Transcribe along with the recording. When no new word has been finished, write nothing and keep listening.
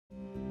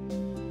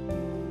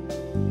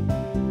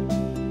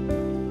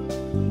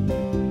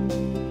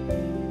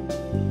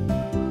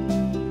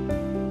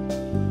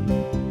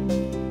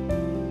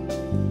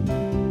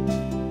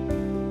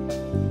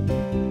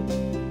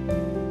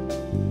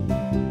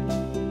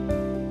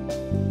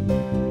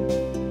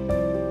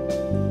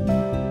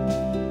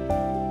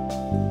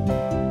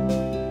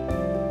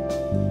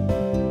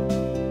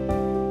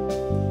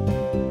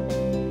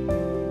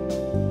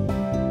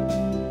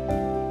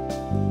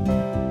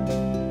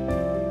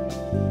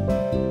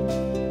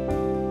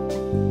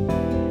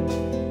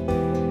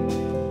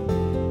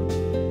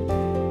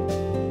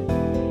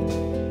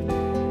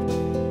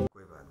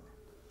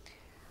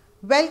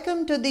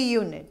Welcome to the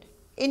unit,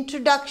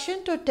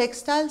 Introduction to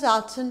Textiles,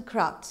 Arts and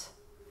Crafts.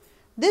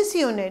 This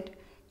unit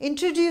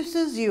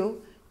introduces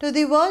you to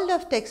the world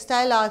of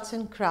textile arts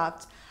and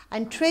crafts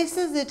and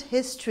traces its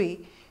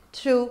history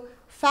through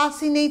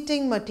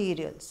fascinating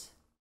materials.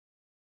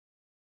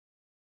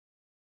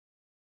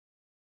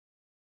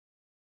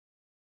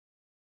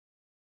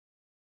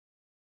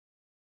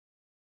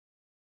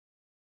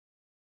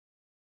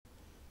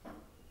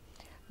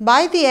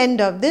 By the end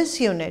of this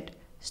unit,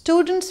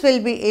 students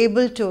will be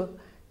able to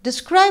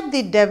describe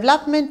the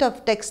development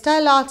of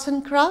textile arts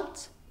and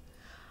crafts,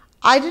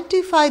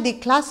 identify the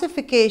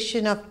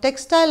classification of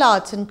textile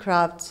arts and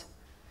crafts,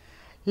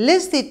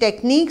 list the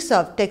techniques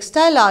of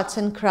textile arts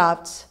and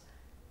crafts,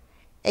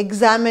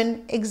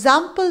 examine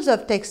examples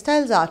of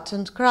textiles arts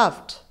and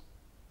crafts.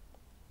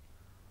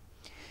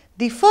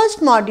 The first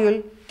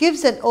module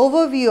gives an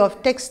overview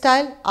of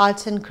textile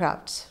arts and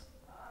crafts.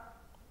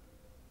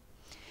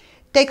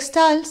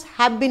 Textiles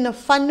have been a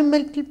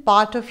fundamental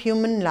part of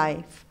human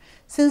life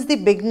since the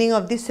beginning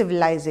of the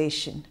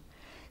civilization.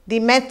 The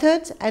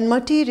methods and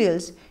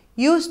materials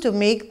used to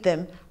make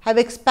them have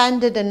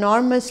expanded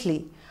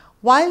enormously,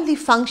 while the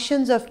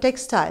functions of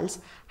textiles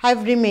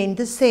have remained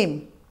the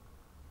same.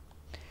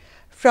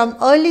 From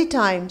early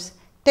times,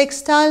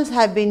 textiles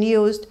have been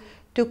used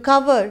to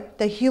cover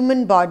the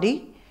human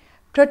body,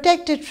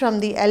 protect it from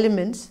the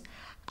elements,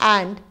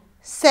 and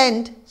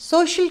send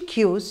social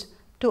cues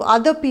to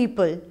other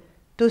people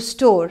to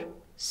store,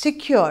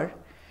 secure,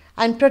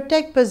 and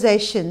protect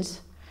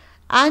possessions,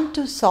 and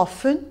to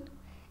soften,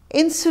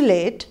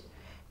 insulate,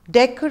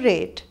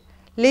 decorate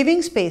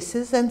living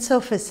spaces and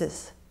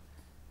surfaces.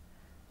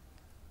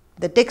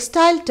 The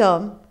textile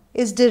term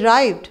is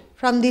derived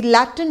from the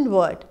Latin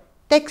word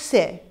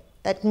texere,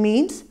 that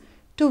means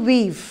to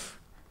weave.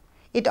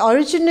 It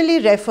originally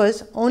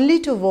refers only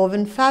to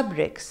woven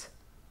fabrics.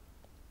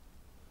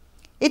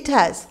 It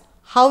has,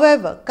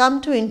 however,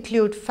 come to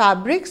include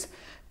fabrics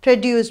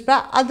produced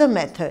by other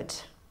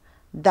methods.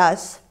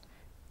 Thus,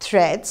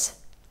 threads,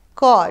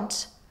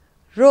 cords,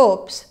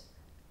 ropes,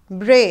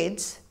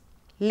 braids,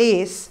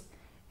 lace,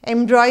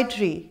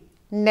 embroidery,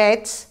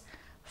 nets,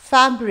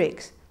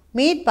 fabrics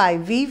made by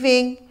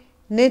weaving,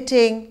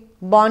 knitting,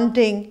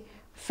 bonding,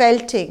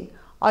 felting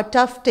or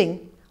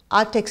tufting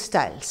are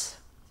textiles.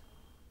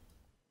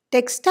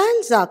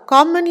 Textiles are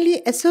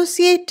commonly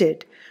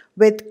associated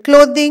with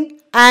clothing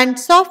and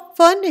soft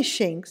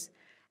furnishings,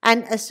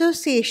 an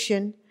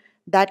association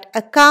that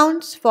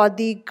accounts for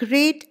the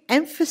great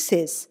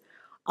emphasis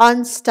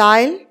on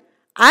style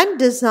and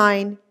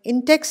design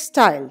in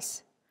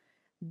textiles.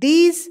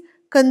 These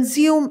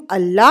consume a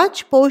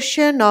large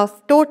portion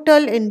of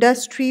total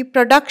industry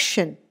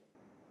production.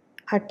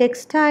 A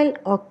textile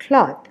or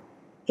cloth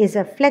is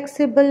a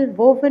flexible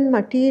woven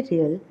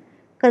material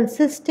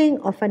consisting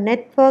of a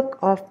network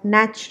of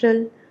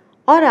natural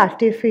or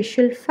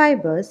artificial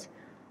fibers,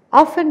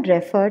 often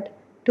referred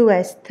to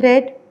as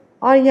thread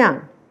or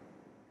yarn.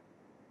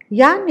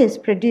 Yarn is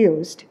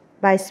produced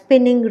by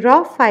spinning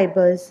raw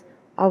fibers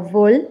of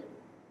wool,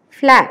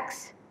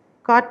 flax,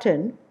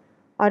 cotton,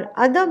 or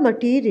other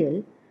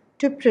material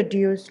to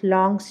produce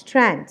long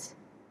strands.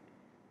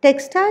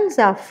 Textiles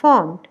are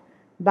formed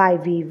by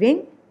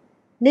weaving,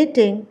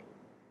 knitting,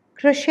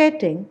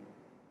 crocheting,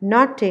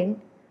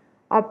 knotting,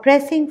 or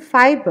pressing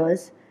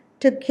fibers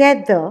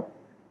together,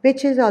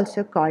 which is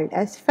also called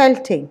as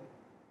felting.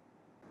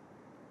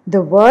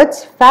 The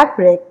words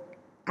fabric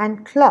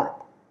and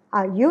cloth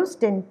are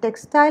used in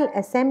textile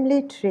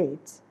assembly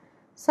trades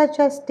such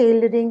as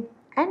tailoring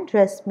and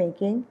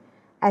dressmaking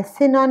as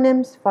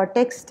synonyms for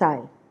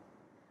textile.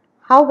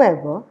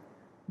 However,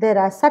 there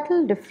are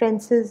subtle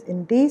differences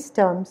in these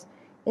terms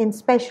in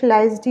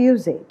specialized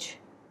usage.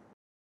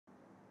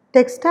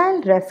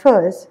 Textile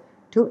refers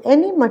to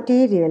any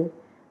material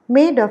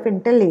made of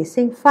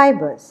interlacing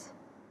fibers.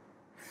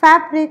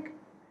 Fabric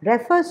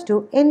refers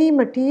to any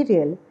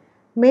material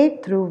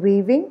made through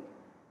weaving,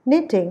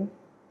 knitting,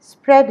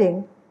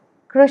 spreading,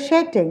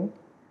 crocheting,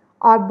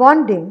 or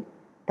bonding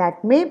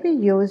that may be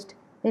used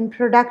in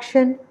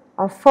production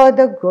of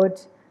further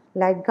goods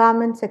like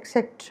garments,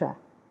 etc.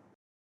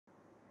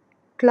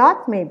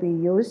 Cloth may be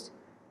used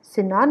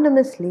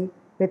synonymously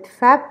with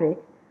fabric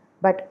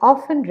but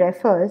often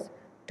refers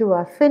to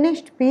a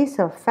finished piece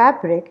of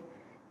fabric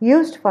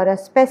used for a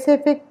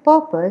specific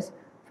purpose,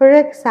 for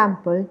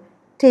example,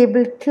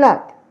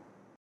 tablecloth.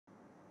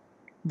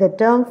 The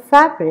term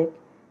fabric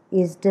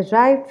is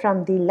derived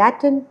from the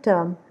Latin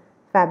term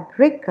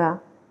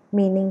fabrica,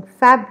 meaning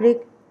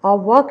fabric or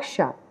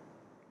workshop.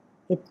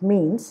 It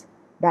means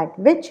that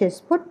which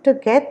is put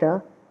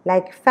together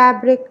like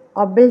fabric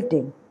or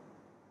building.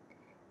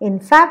 In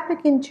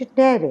fabric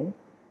engineering,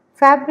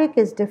 fabric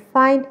is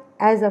defined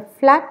as a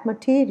flat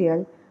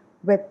material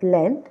with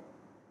length,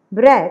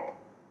 breadth,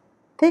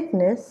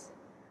 thickness,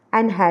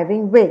 and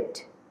having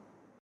weight.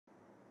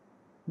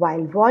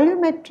 While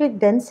volumetric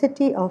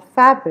density of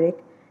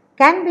fabric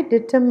can be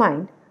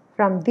determined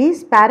from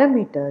these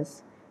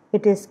parameters,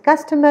 it is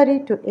customary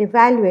to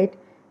evaluate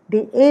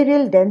the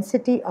areal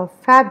density of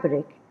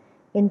fabric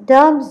in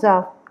terms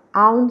of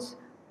ounce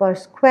per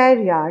square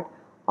yard,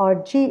 or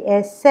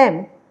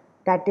GSM,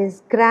 that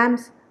is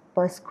grams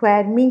per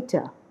square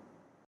meter.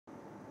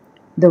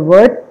 The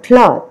word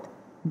cloth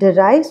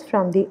derives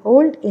from the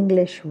Old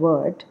English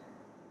word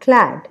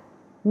clad,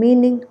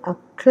 meaning a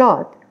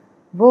cloth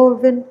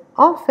woven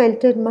or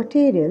felted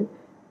material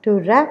to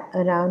wrap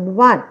around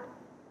one,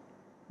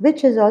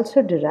 which is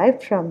also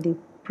derived from the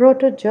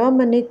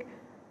Proto-Germanic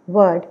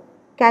word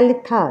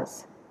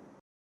kalithas.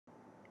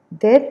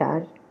 There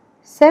are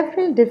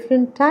several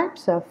different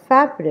types of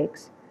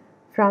fabrics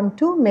from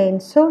two main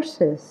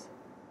sources,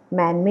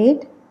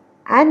 man-made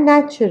and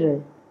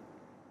natural.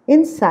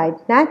 Inside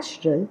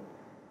natural,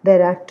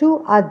 there are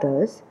two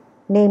others,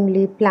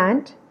 namely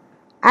plant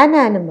and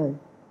animal.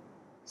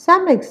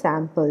 Some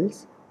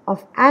examples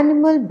of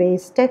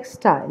animal-based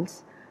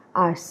textiles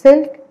are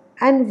silk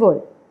and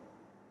wool.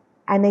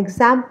 An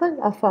example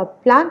of a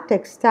plant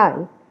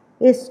textile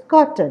is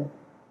cotton.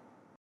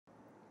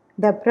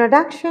 The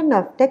production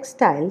of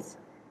textiles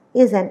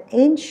is an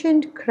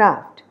ancient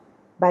craft,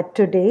 but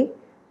today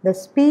the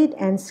speed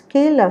and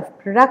scale of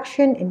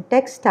production in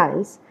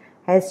textiles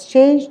has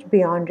changed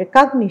beyond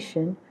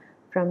recognition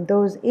from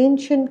those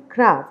ancient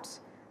crafts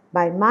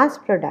by mass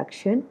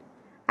production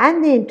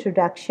and the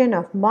introduction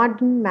of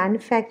modern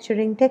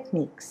manufacturing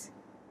techniques.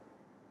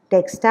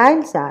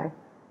 Textiles are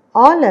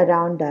all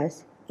around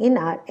us in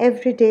our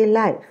everyday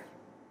life.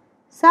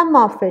 Some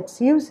of its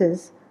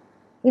uses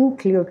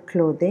include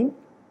clothing,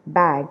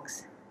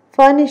 bags,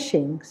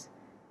 furnishings,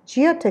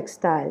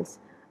 geotextiles,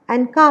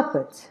 and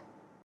carpets.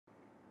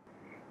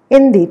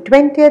 In the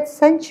 20th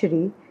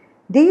century,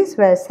 these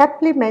were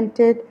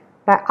supplemented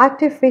by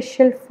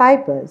artificial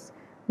fibers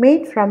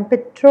made from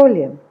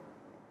petroleum.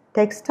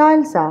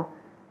 Textiles are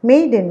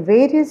made in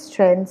various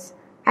strengths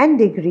and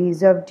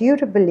degrees of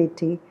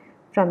durability,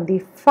 from the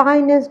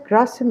finest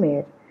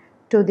gossamer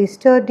to the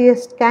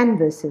sturdiest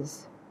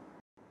canvases.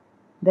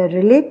 The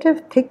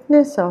relative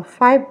thickness of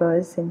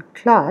fibers in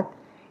cloth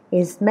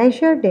is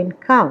measured in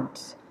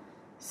counts,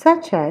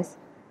 such as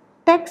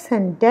tex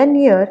and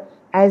denier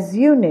as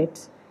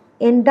units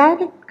in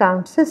direct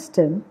count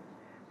system,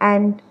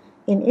 and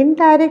in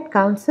indirect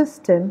count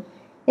system,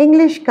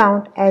 English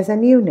count as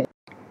an unit.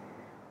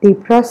 The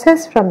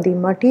process from the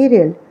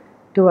material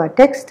to a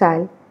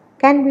textile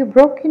can be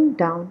broken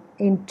down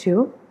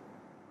into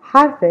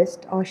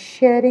harvest or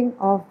shearing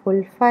of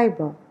wool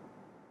fiber,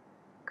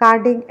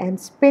 carding and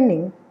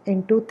spinning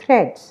into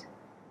threads,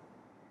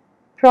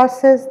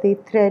 process the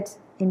threads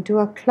into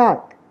a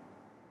cloth,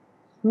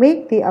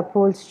 make the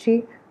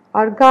upholstery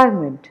or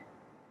garment.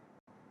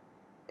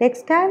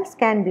 Textiles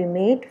can be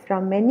made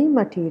from many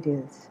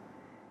materials.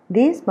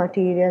 These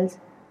materials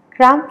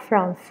come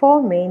from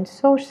four main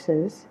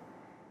sources: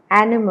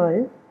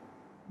 animal,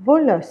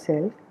 wool or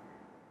silk;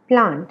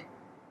 plant,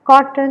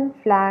 cotton,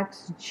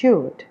 flax,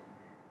 jute;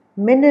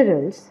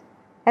 minerals,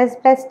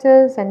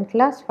 asbestos and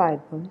glass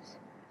fibers;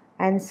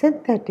 and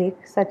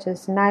synthetic, such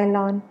as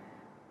nylon,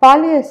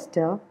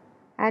 polyester,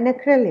 and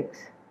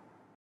acrylics.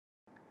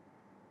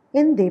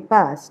 In the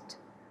past,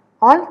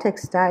 all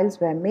textiles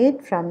were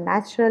made from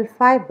natural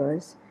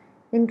fibers,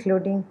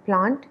 including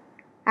plant,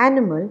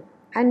 animal,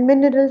 and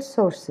mineral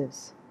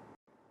sources.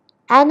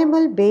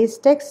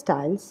 Animal-based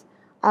textiles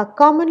are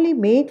commonly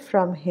made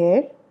from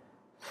hair,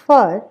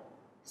 fur,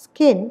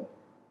 skin,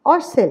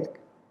 or silk.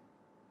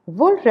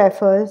 Wool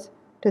refers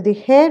to the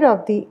hair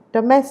of the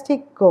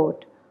domestic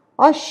goat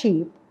or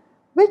sheep,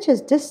 which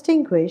is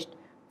distinguished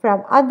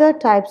from other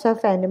types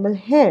of animal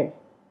hair.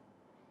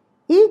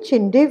 Each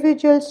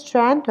individual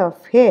strand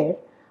of hair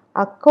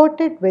are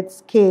coated with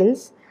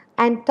scales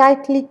and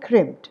tightly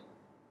crimped.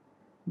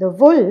 The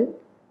wool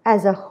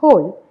as a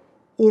whole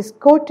is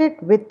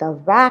coated with a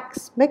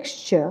wax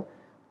mixture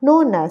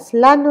known as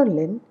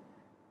lanolin,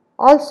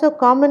 also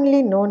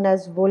commonly known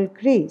as wool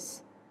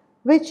grease,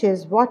 which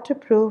is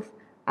waterproof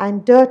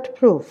and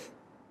dirt-proof.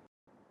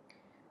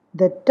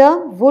 The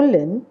term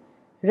woolen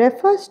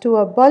refers to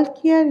a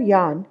bulkier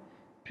yarn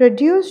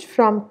produced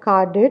from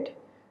carded,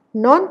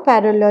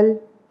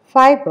 non-parallel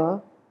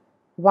fiber,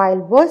 while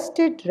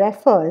worsted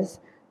refers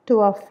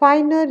to a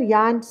finer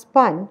yarn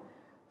spun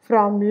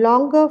from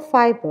longer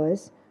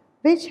fibers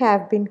which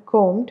have been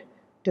combed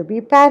to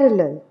be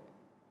parallel.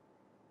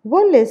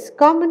 Wool is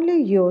commonly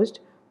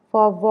used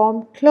for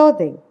warm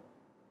clothing.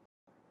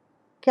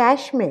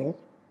 Cashmere,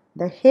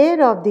 the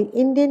hair of the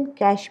Indian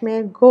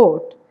Kashmir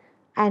goat,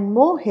 and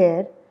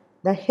mohair,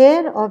 the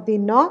hair of the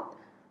North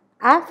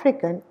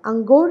African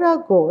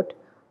Angora goat,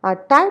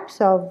 are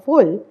types of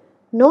wool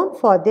known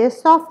for their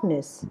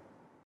softness.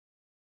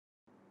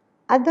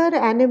 Other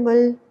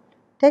animal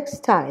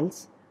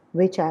textiles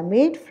which are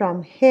made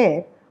from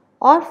hair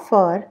or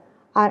fur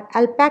are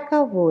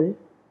alpaca wool,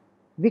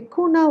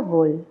 vicuna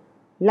wool,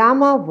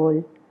 llama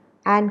wool,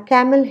 and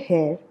camel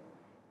hair,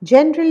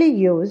 generally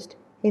used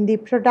in the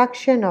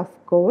production of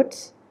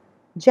coats,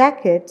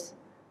 jackets,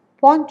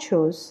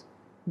 ponchos,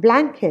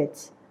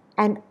 blankets,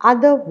 and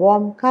other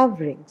warm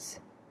coverings.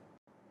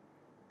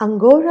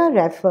 Angora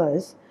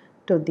refers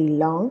to the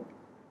long,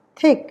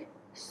 thick,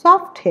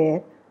 soft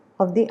hair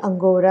of the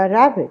Angora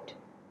rabbit.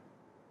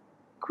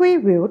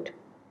 Quiveute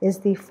is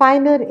the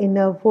finer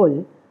inner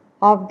wool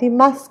of the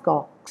musk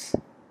ox.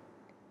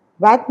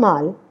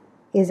 Vadmal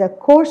is a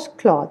coarse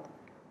cloth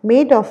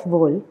made of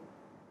wool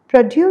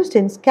produced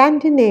in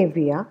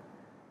Scandinavia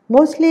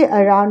mostly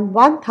around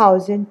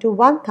 1000 to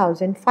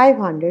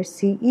 1500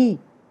 CE.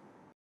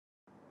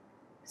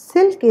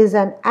 Silk is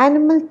an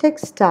animal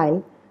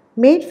textile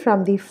made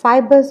from the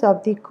fibers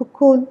of the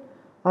cocoon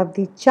of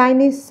the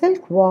Chinese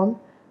silkworm,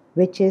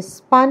 which is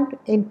spun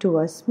into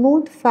a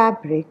smooth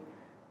fabric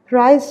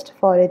prized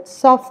for its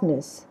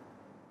softness.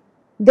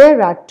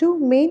 There are two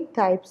main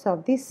types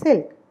of the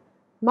silk: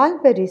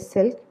 mulberry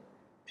silk,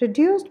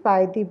 produced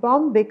by the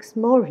Bombyx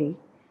mori,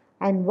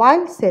 and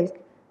wild silk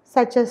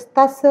such as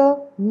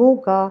tussar,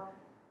 muga,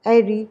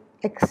 eri,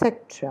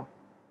 etc.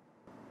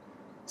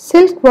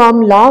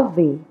 Silkworm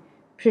larvae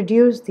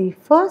produce the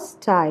first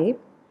type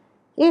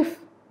if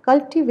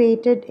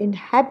cultivated in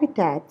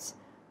habitats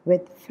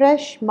with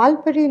fresh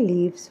mulberry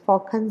leaves for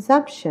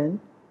consumption,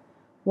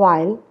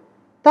 while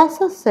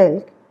tussar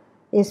silk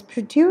is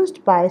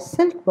produced by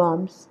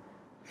silkworms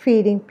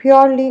feeding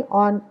purely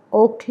on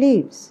oak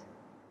leaves.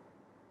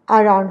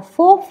 Around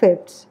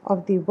 4/5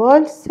 of the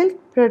world's silk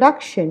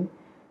production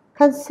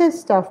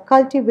consists of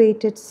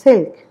cultivated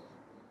silk.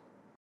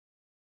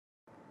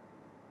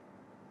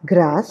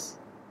 Grass,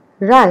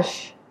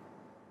 rush,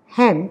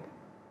 hemp,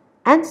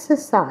 and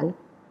sisal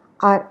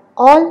are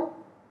all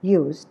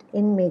used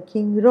in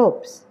making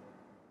ropes.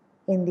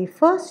 In the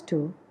first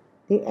two,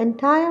 the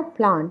entire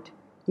plant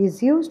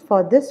is used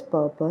for this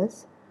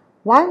purpose,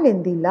 while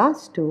in the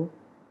last two,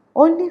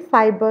 only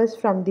fibers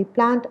from the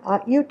plant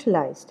are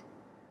utilized.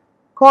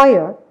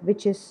 Coir,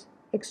 which is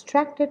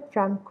extracted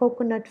from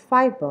coconut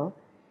fiber,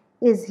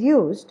 is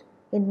used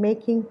in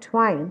making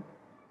twine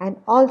and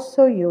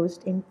also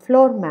used in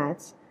floor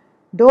mats,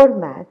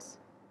 doormats,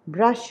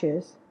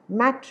 brushes,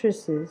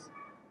 mattresses,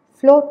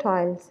 floor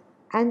tiles,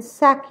 and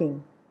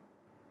sacking.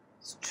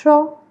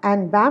 Straw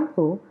and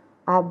bamboo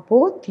are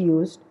both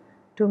used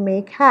to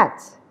make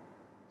hats.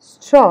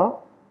 Straw,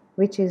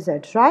 which is a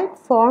dried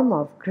form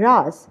of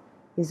grass,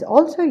 is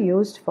also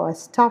used for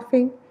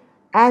stuffing,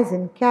 as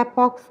in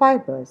kapok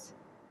fibers.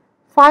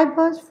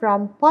 Fibers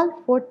from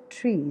pulpwood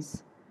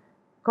trees,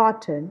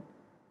 cotton,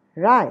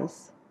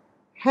 rice,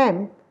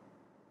 hemp,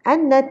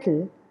 and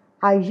nettle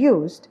are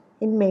used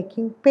in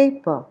making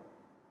paper.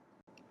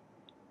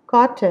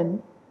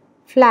 Cotton,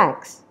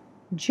 flax,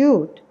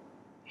 jute,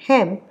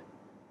 hemp,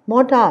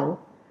 modal,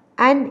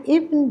 and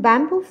even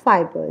bamboo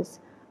fibers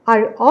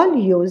are all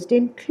used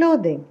in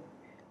clothing.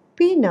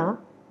 Pina,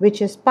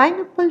 which is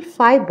pineapple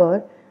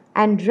fiber,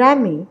 and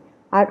rami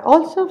are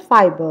also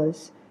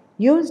fibers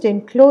used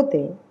in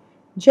clothing,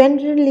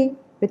 generally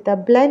with a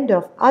blend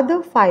of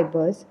other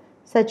fibers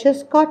such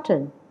as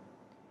cotton.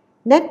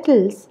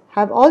 Nettles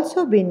have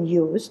also been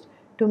used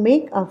to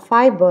make a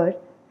fiber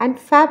and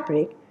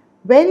fabric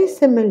very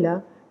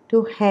similar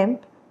to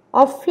hemp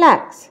or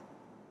flax.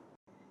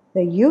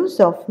 The use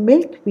of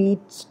milkweed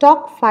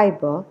stalk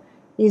fiber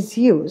is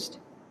used,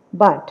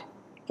 but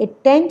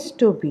it tends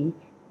to be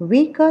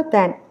weaker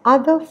than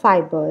other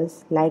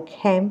fibers like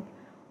hemp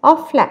or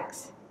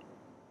flax.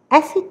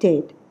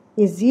 Acetate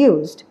is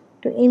used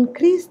to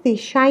increase the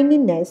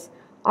shininess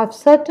of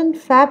certain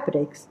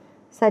fabrics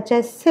such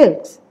as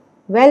silks,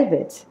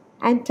 velvets,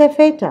 and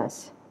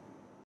taffetas.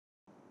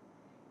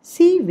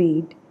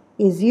 Seaweed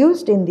is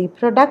used in the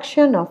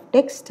production of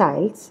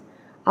textiles.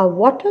 A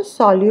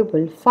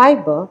water-soluble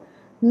fiber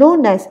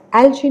known as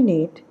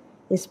alginate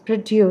is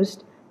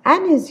produced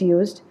and is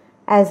used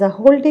as a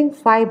holding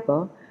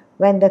fiber.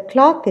 When the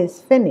cloth is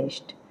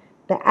finished,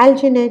 the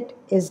alginate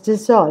is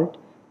dissolved,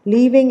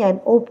 leaving an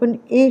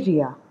open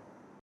area.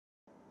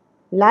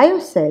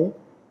 Lyocell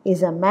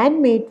is a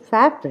man-made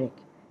fabric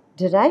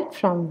derived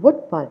from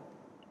wood pulp.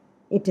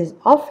 It is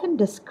often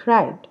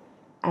described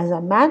as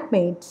a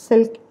man-made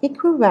silk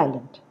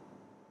equivalent.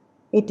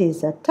 It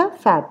is a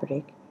tough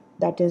fabric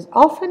that is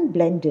often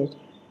blended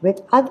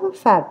with other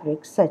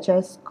fabrics such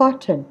as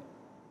cotton.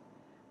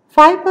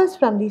 Fibers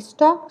from the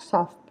stalks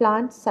of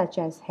plants such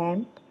as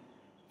hemp,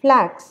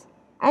 flax,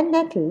 and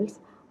nettles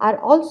are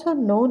also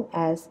known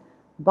as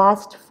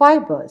bast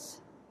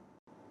fibers.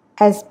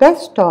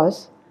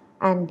 Asbestos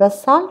and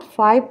basalt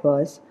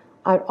fibers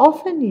are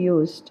often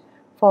used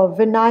for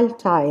vinyl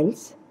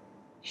tiles,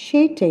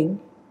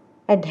 sheeting,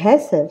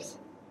 adhesives,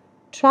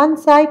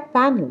 transite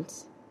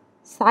panels,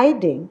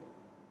 siding,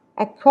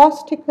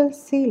 acoustical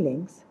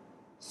ceilings,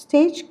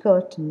 stage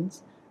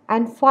curtains,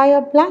 and fire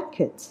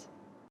blankets.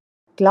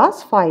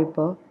 Glass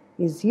fiber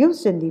is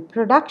used in the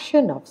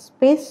production of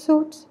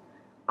spacesuits,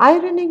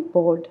 ironing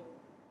board,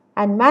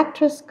 and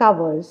mattress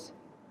covers,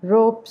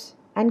 ropes,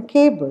 and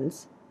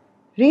cables,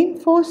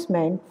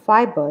 reinforcement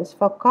fibers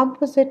for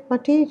composite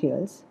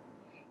materials,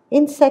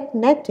 insect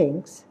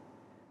nettings,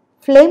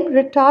 flame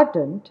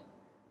retardant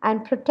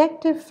and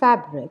protective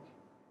fabric,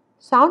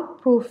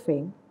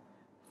 soundproofing,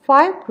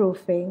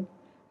 fireproofing,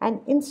 and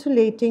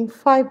insulating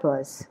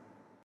fibers.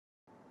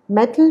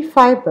 Metal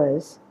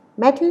fibers,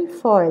 metal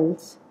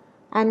foils,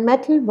 and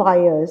metal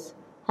wires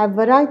have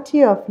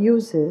variety of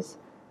uses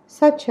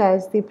such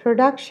as the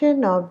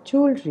production of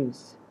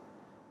jewelries.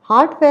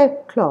 Hardware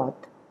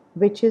cloth,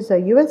 which is a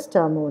US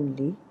term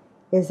only,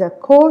 is a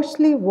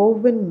coarsely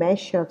woven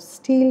mesh of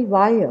steel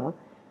wire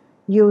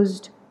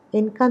used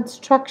in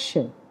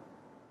construction.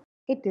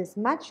 It is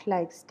much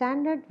like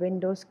standard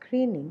window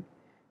screening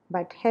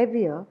but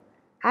heavier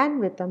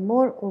and with a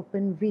more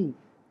open weave.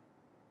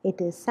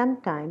 It is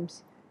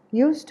sometimes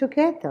used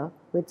together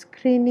with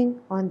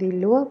screening on the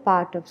lower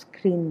part of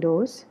screen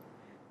doors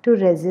to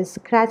resist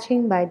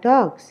scratching by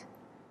dogs.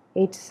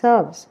 It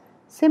serves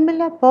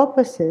similar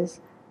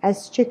purposes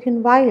as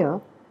chicken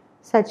wire,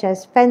 such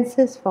as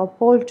fences for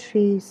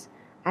poultry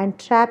and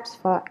traps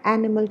for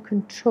animal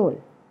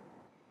control.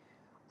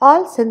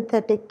 All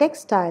synthetic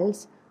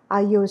textiles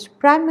are used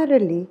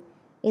primarily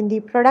in the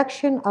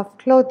production of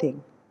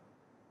clothing.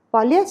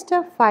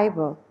 Polyester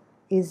fiber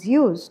is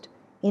used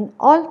in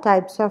all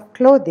types of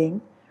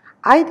clothing,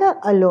 either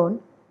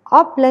alone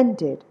or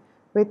blended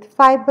with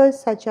fibers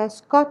such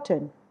as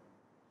cotton.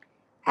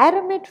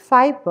 Aramid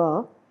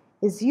fiber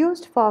is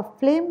used for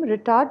flame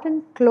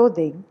retardant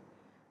clothing,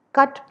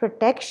 cut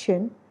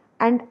protection,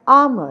 and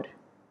armor.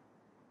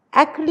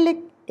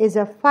 Acrylic is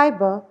a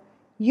fiber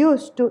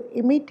used to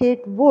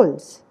imitate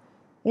wools,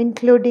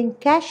 including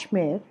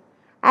cashmere,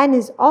 and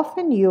is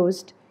often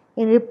used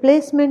in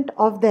replacement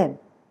of them.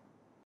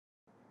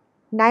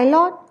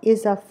 Nylon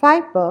is a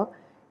fiber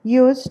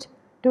used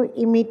to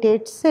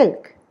imitate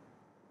silk.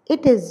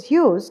 It is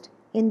used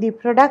in the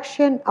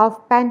production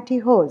of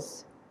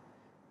pantyhose.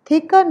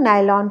 Thicker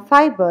nylon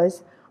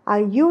fibers are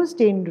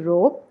used in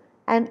rope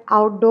and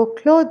outdoor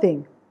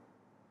clothing.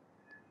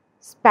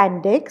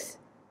 Spandex,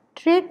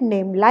 trade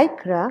name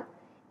Lycra,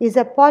 is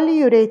a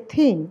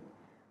polyurethane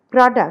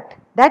product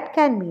that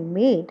can be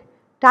made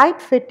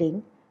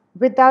tight-fitting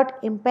without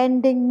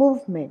impeding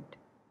movement.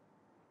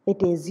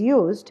 It is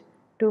used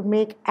to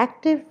make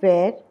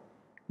activewear,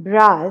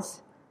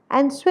 bras,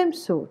 and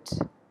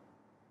swimsuits.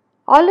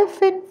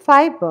 Olefin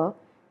fiber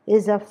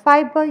is a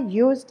fiber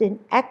used in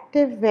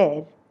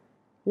activewear,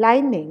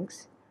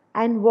 linings,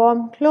 and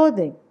warm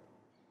clothing.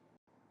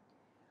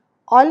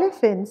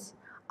 Olefins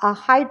are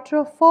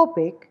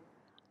hydrophobic,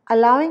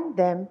 allowing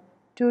them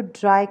to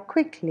dry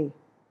quickly.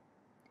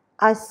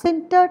 A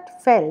sintered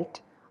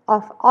felt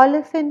of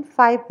olefin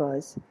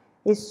fibers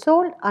is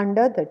sold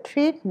under the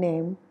trade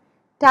name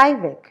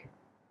Tyvek.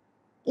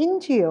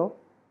 Ingeo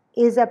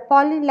is a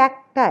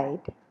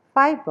polylactide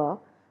fiber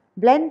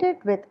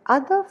blended with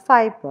other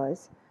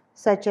fibers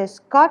such as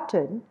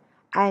cotton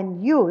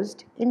and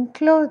used in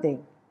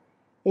clothing.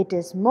 It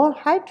is more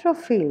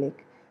hydrophilic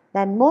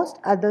than most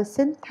other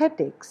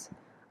synthetics,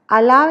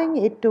 allowing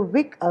it to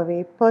wick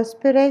away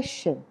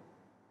perspiration.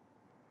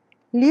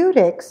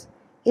 Lurex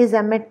is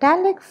a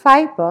metallic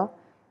fiber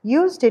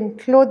used in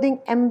clothing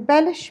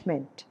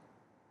embellishment.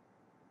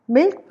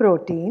 Milk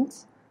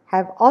proteins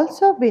have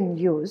also been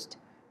used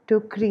to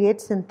create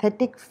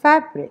synthetic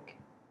fabric.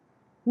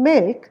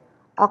 Milk,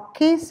 a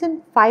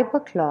casein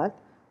fiber cloth,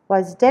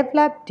 was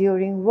developed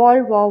during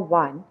World War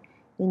I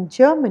in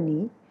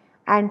Germany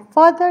and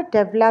further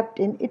developed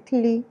in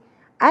Italy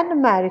and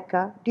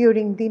America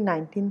during the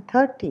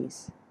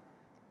 1930s.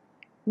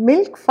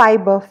 Milk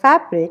fiber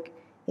fabric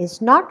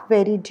is not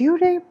very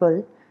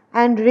durable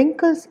and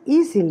wrinkles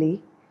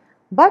easily,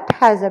 but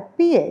has a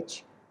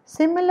pH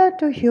similar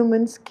to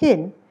human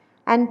skin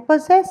and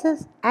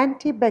possesses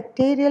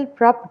antibacterial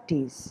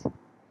properties.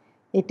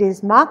 It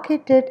is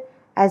marketed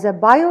as a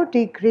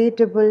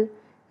biodegradable,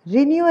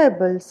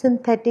 renewable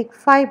synthetic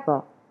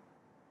fiber.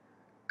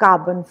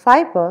 Carbon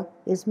fiber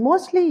is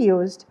mostly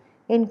used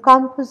in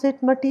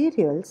composite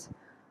materials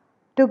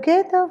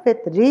together with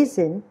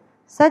resin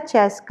such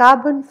as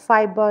carbon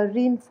fiber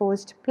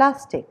reinforced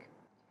plastic.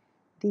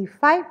 The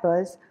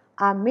fibers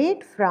are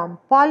made from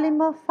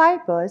polymer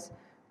fibers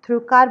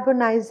through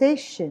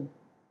carbonization.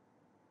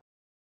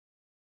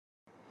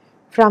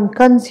 From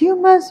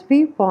consumers'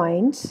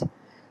 viewpoints,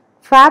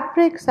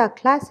 fabrics are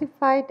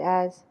classified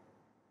as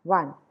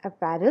 1.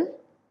 Apparel,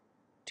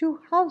 2.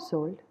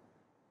 Household,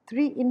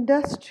 3.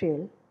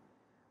 Industrial,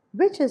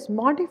 which is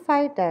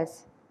modified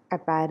as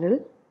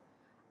apparel,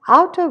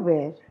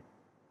 outerwear,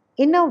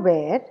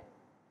 innerwear,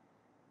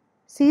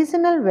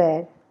 seasonal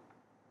wear,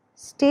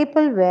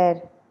 staple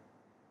wear,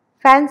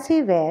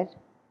 fancy wear,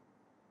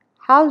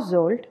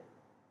 household,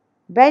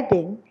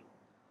 wedding,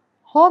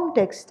 home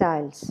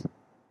textiles,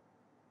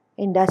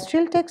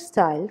 industrial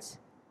textiles,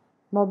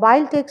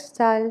 mobile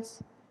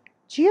textiles,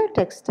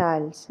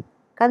 geotextiles,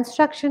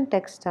 construction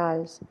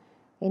textiles,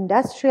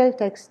 industrial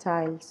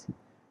textiles,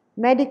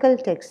 medical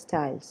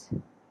textiles,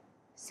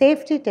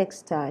 safety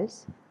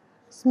textiles,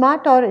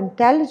 smart or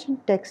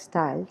intelligent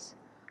textiles,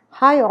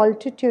 high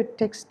altitude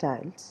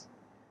textiles,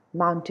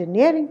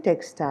 mountaineering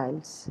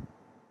textiles,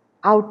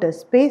 outer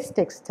space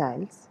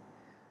textiles,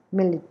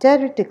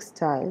 military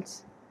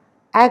textiles,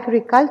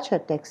 agriculture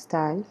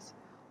textiles,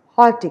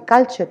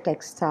 horticulture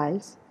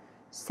textiles,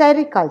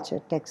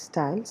 sericulture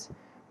textiles,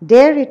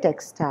 dairy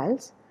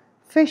textiles,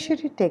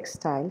 fishery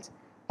textiles,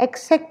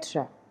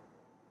 etc.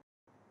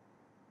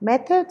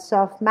 Methods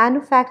of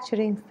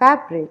manufacturing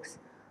fabrics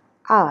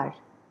are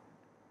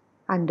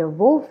under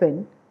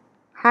woven,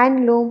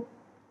 handloom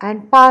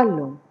and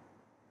powerloom.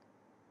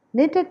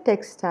 Knitted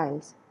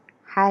textiles,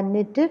 hand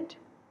knitted,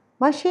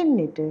 machine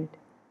knitted,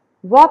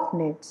 warp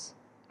knits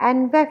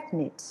and weft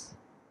knits.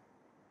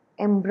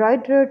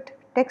 Embroidered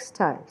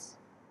textiles,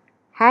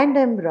 hand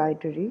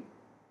embroidery,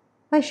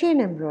 machine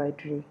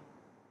embroidery.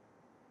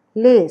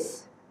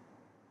 Lace,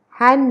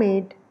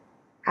 handmade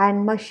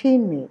and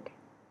machine made.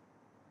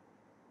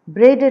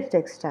 Braided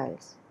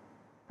textiles,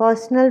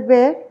 personal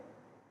wear,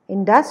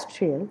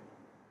 industrial,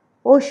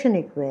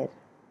 oceanic wear.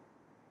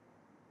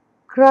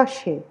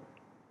 Crochet,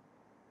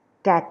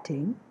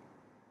 tatting,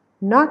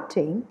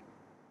 knotting,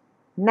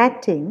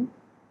 netting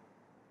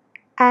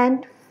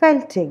and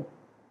felting.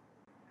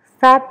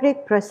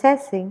 Fabric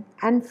processing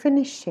and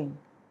finishing.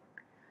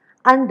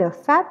 Under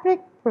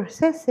fabric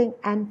processing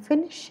and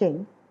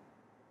finishing,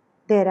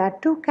 there are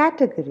two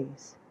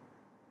categories.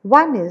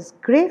 One is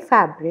grey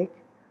fabric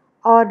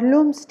or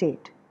loom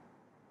state.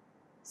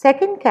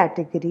 Second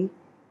category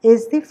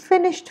is the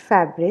finished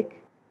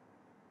fabric,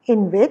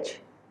 in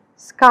which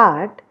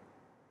scarred,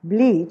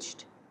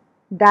 bleached,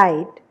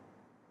 dyed,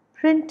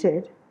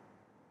 printed,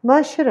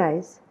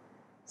 mercerized,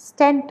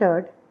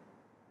 stentered,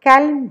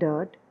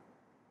 calendered,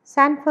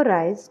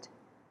 sanforized,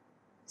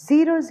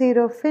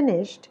 00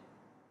 finished,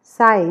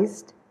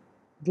 sized,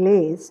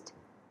 glazed,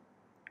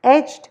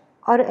 edged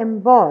or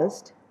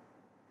embossed,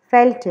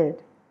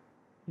 felted,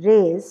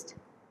 raised,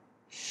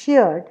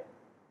 sheared,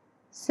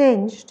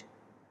 singed,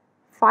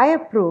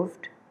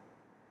 fireproofed,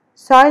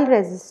 soil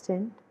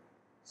resistant,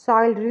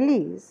 soil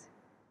release,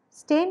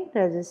 stain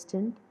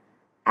resistant,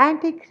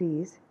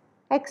 anti-crease,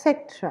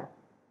 etc.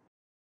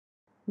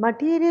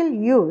 Material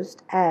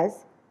used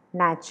as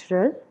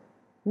natural,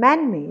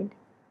 man-made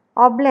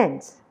or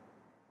blends.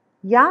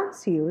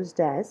 Yarns used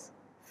as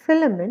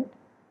filament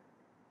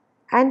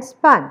and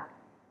spun.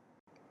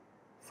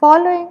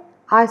 Following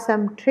are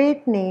some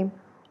trade name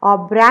or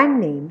brand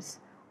names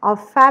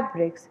of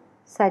fabrics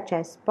such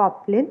as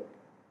poplin,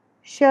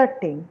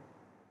 shirting,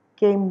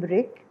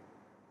 cambric,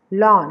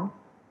 lawn,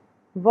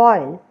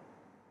 voile,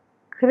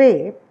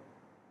 crepe,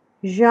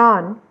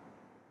 jaune,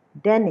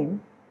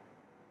 denim,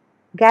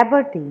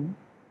 gabardine,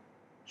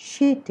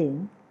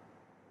 sheeting,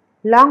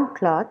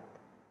 longcloth,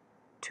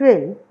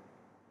 twill,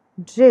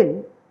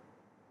 drill,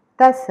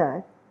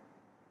 tussar,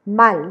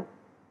 mull,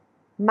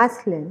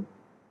 muslin,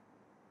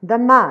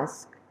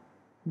 damask,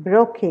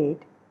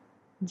 brocade,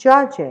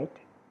 georgette,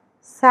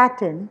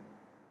 satin,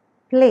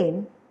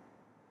 plain,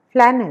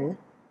 flannel,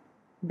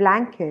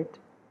 blanket,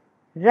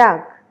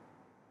 rug,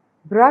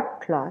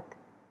 broadcloth,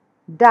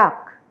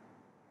 duck,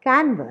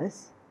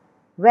 canvas,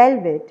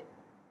 velvet,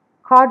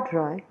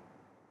 corduroy,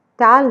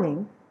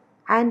 tarling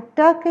and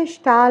Turkish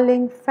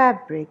tarling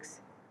fabrics.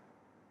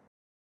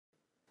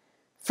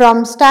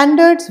 From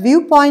standards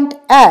viewpoint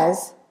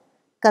as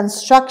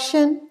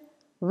construction,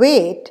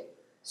 weight,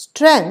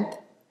 strength,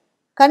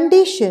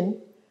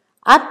 condition,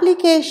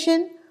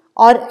 application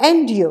or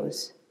end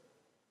use,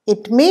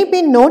 it may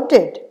be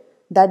noted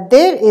that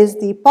there is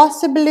the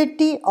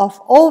possibility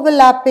of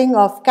overlapping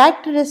of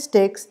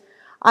characteristics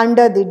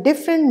under the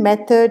different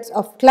methods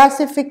of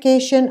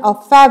classification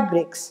of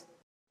fabrics.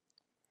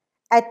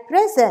 At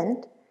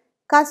present,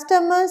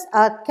 customers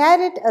are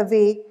carried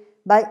away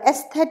by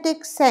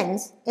aesthetic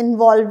sense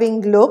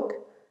involving look,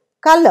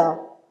 color,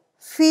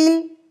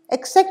 feel,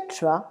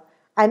 etc.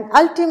 and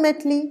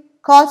ultimately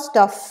cost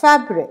of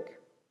fabric.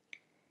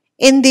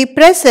 In the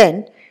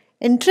present,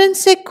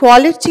 intrinsic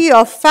quality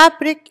of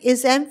fabric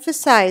is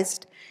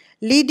emphasized,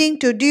 leading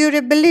to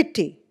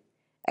durability.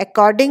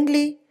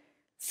 Accordingly,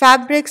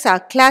 fabrics are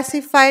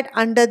classified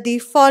under the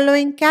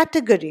following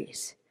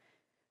categories: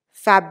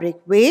 fabric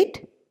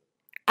weight,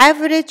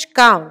 average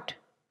count,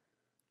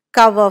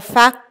 cover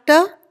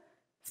factor,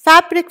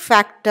 fabric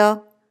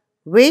factor,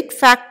 weight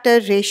factor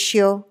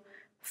ratio,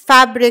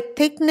 fabric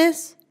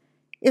thickness,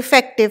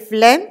 effective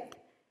length,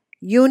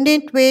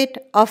 unit weight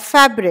of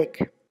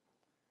fabric.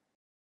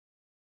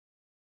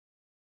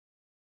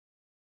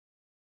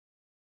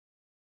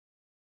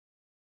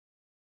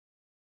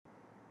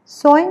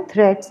 Sewing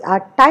threads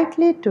are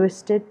tightly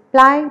twisted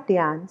plied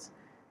yarns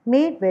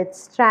made with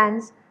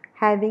strands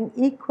having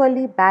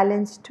equally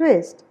balanced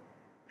twist,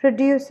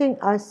 producing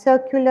a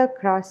circular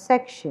cross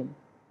section.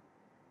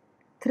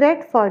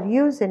 Thread for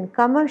use in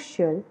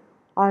commercial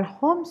or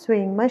home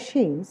sewing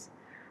machines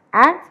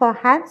and for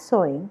hand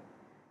sewing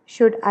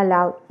should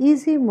allow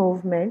easy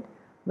movement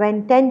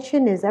when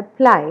tension is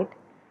applied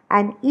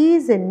and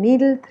ease in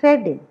needle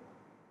threading.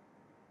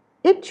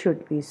 It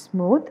should be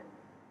smooth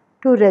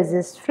to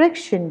resist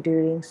friction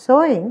during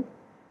sewing,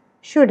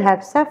 should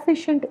have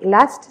sufficient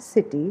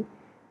elasticity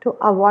to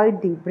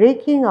avoid the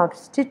breaking of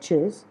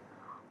stitches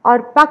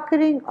or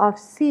puckering of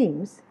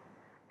seams,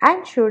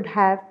 and should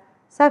have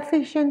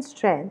sufficient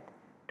strength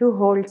to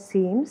hold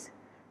seams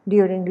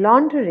during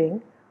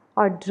laundering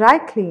or dry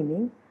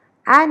cleaning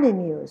and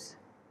in use.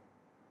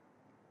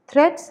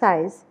 Thread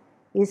size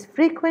is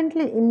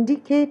frequently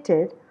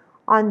indicated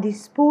on the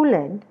spool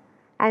end,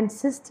 and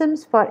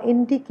systems for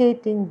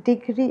indicating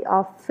degree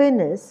of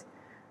finesse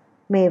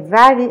may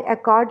vary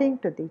according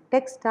to the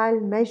textile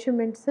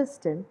measurement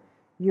system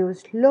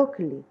used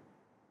locally.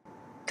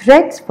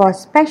 Threads for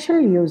special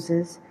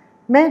uses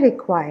may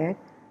require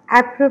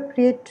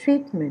appropriate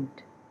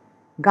treatment.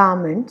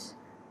 Garments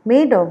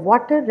made of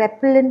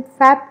water-repellent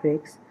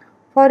fabrics,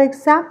 for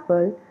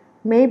example,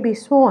 may be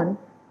sewn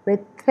with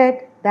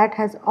thread that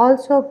has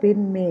also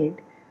been made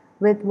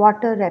with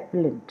water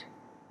repellent.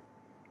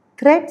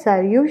 Threads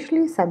are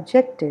usually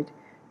subjected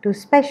to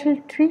special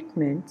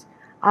treatments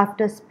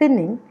after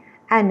spinning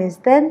and is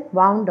then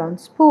wound on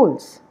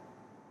spools.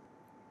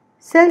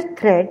 Silk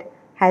thread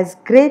has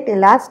great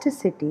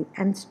elasticity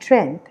and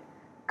strength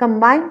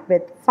combined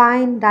with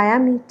fine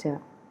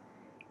diameter.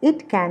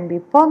 It can be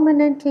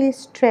permanently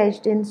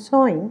stretched in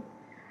sewing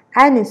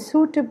and is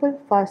suitable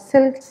for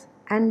silks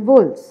and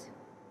wools.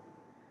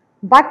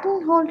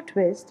 Buttonhole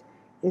twist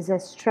is a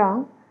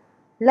strong,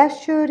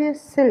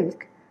 luxurious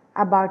silk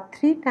about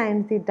 3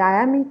 times the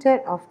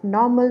diameter of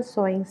normal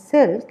sewing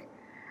silk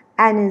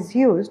and is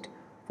used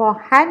for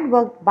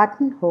hand-worked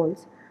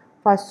buttonholes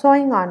for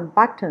sewing on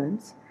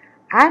buttons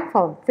and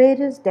for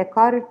various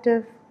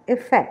decorative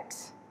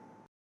effects.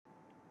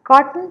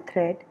 Cotton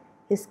thread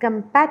is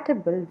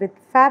compatible with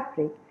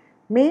fabric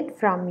made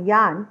from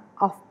yarn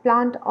of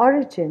plant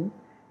origin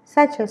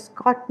such as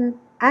cotton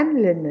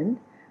and linen,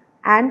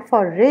 and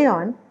for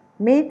rayon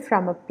made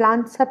from a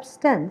plant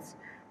substance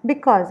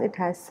because it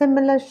has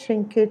similar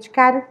shrinkage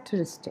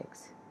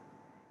characteristics.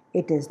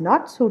 It is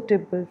not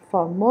suitable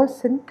for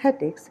most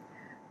synthetics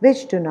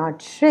which do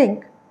not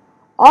shrink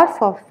or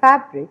for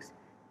fabrics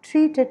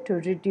treated to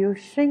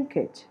reduce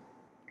shrinkage.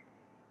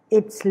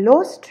 Its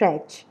low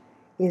stretch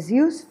is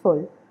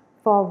useful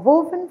for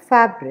woven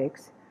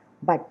fabrics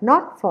but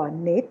not for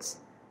knits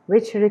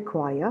which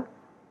require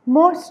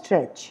more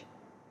stretch.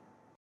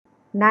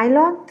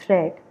 Nylon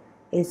thread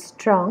is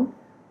strong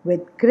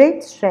with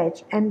great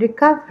stretch and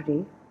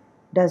recovery,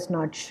 does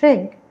not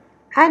shrink,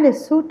 and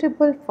is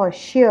suitable for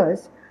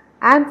shears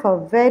and for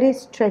very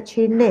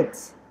stretchy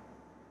knits.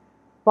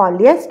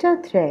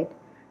 Polyester thread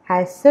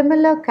has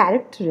similar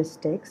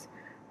characteristics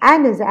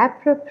and is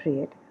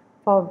appropriate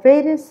for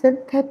various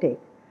synthetic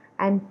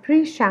and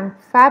pre-shrunk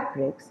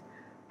fabrics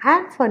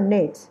and for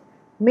knits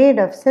made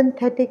of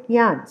synthetic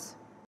yarns.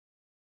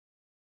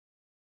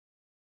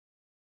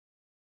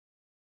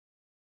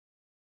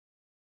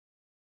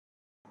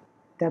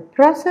 The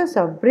process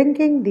of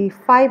bringing the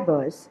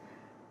fibers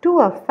to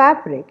a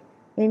fabric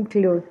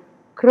include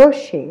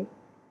crochet,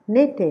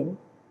 knitting,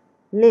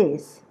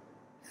 lace,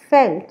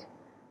 felt,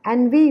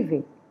 and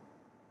weaving.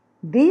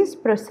 These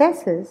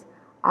processes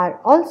are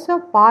also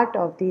part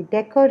of the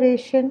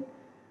decoration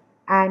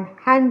and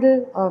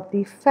handle of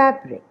the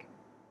fabric.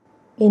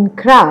 In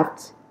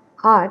crafts,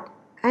 art,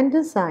 and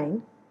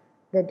design,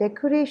 the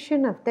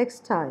decoration of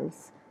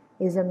textiles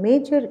is a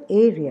major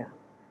area,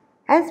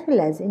 as well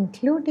as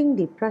including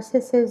the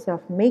processes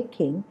of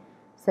making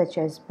such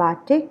as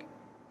batik,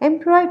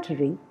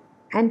 embroidery,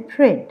 and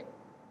print.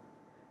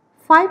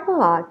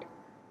 Fiber art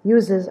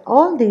uses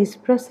all these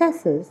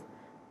processes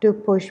to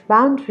push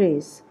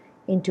boundaries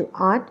into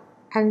art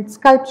and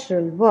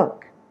sculptural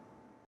work.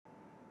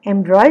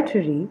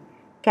 Embroidery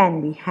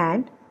can be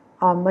hand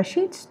or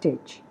machine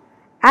stitch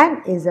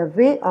and is a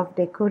way of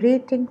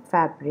decorating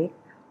fabric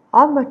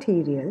or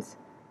materials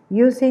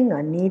using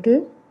a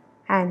needle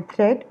and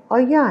thread or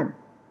yarn.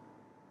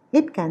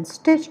 It can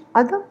stitch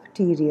other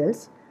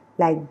materials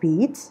like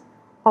beads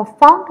or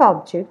found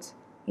objects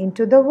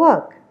into the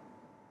work.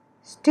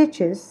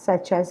 Stitches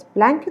such as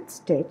blanket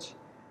stitch,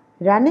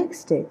 running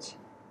stitch,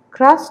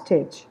 cross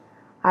stitch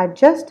are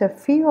just a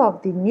few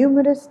of the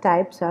numerous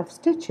types of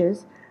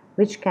stitches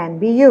which can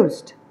be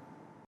used.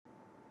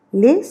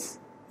 Lace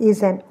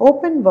is an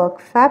open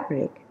work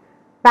fabric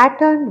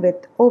patterned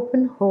with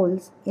open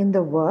holes in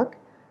the work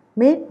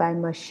made by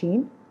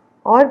machine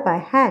or by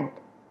hand.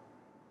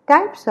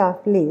 Types of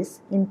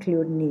lace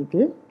include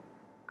needle,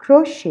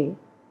 crochet,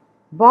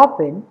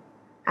 bobbin,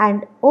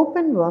 and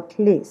open work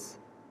lace.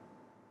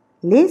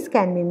 Lace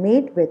can be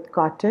made with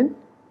cotton,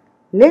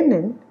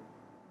 linen,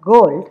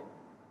 gold,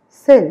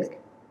 silk,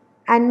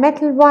 and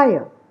metal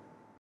wire.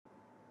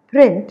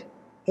 Print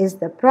is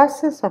the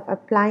process of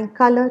applying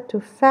color to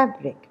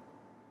fabric.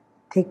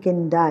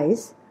 Thickened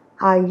dyes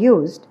are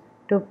used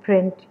to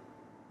print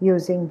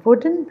using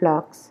wooden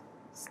blocks,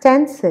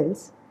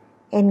 stencils,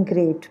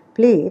 engraved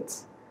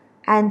plates,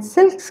 and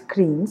silk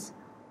screens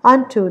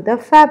onto the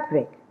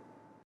fabric.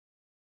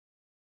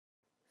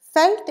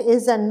 Felt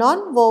is a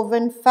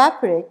non-woven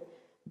fabric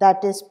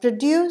that is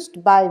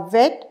produced by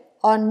wet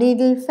or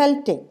needle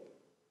felting.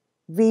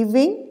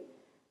 Weaving,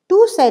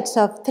 2 sets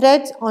of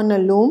threads on a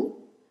loom,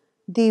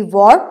 the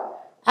warp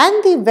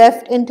and the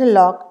weft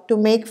interlock to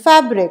make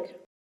fabric.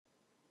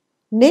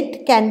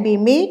 Knit can be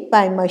made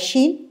by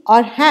machine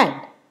or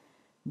hand.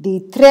 The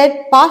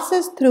thread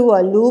passes through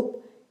a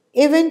loop,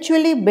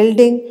 eventually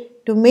building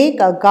to make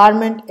a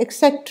garment,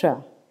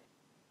 etc.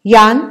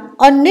 Yarn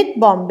or knit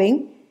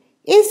bombing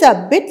is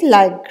a bit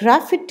like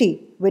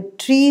graffiti with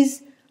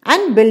trees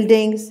and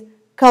buildings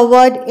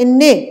covered in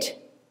knit.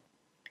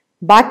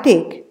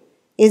 Batik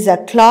is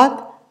a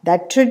cloth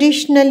that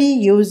traditionally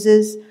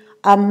uses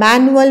a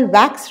manual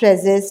wax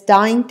resist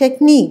dyeing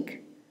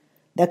technique.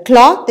 The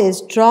cloth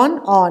is drawn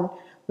on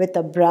with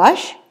a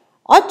brush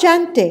or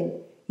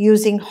junting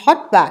using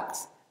hot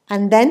wax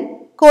and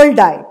then cold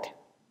dyed.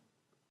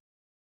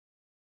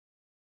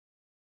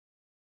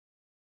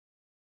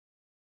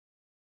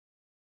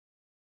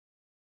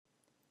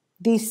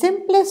 The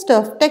simplest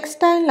of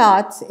textile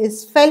arts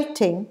is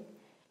felting,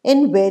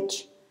 in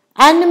which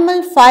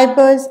animal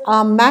fibers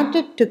are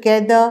matted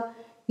together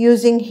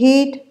using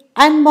heat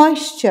and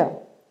moisture.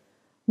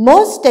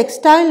 Most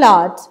textile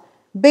arts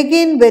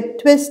begin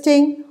with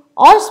twisting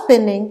or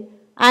spinning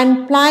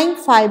and plying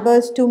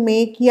fibers to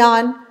make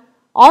yarn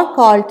or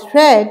called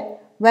thread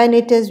when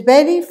it is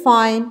very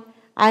fine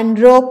and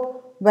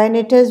rope when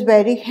it is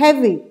very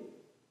heavy.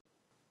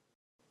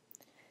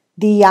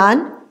 The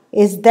yarn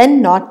is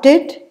then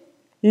knotted,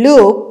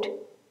 looped,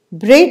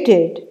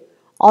 braided,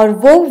 or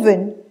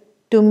woven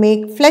to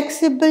make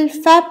flexible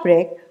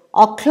fabric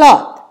or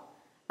cloth,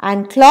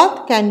 and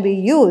cloth can be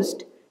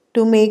used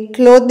to make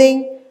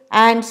clothing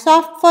and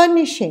soft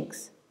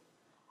furnishings.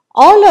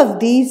 All of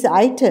these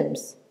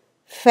items,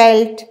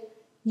 felt,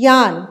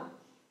 yarn,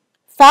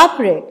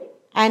 fabric,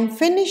 and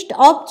finished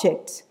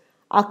objects,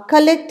 are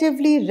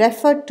collectively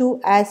referred to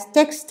as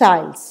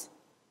textiles.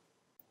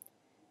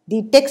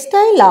 The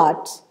textile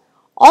arts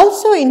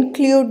also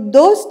include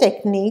those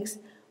techniques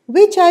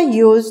which are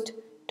used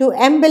to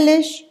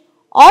embellish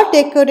or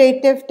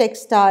decorative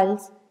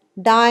textiles,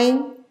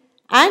 dyeing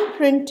and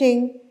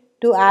printing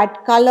to add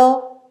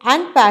color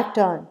and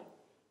pattern,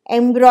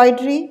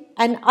 embroidery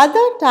and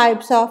other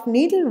types of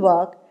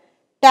needlework,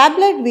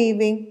 tablet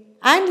weaving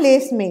and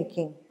lace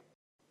making.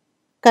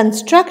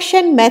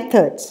 Construction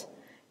methods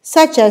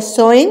such as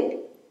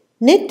sewing,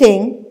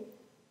 knitting,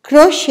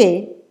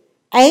 crochet,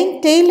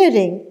 and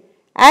tailoring,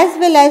 as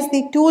well as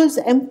the tools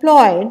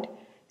employed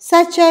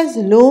such as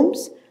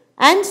looms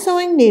and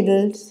sewing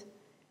needles,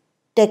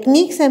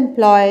 techniques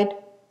employed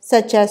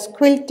such as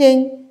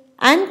quilting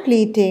and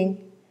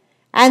pleating,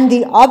 and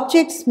the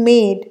objects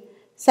made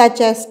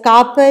such as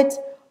carpets,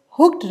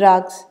 hooked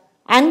rugs,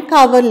 and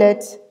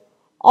coverlets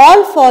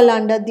all fall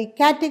under the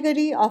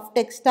category of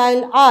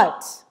textile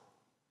arts.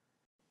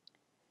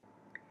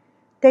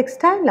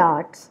 Textile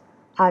arts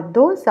are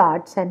those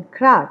arts and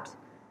crafts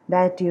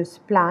that use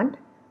plant,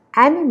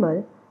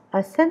 animal,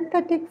 or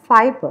synthetic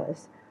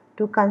fibers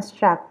to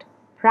construct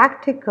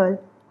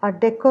practical or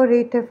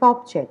decorative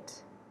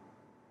objects.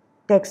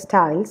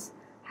 Textiles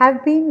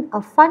have been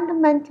a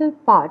fundamental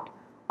part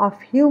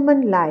of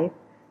human life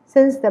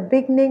since the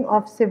beginning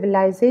of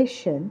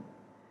civilization,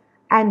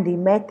 and the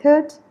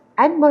methods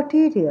and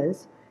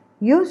materials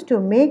used to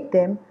make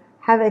them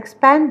have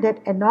expanded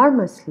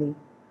enormously,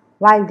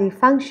 while the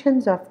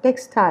functions of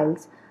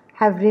textiles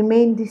have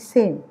remained the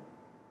same.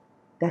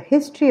 The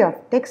history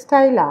of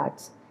textile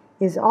arts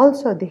is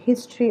also the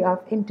history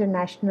of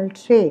international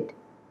trade.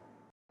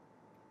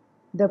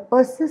 The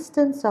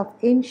persistence of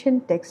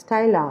ancient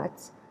textile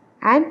arts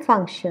and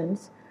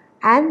functions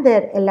and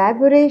their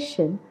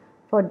elaboration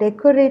for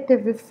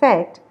decorative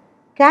effect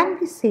can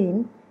be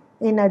seen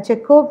in a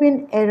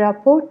Jacobean era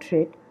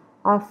portrait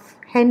of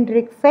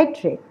Hendrik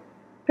Frederick,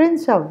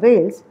 Prince of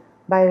Wales,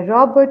 by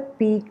Robert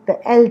Peake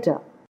the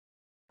Elder.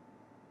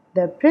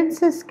 The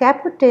Prince's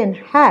Caputin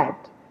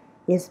hat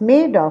is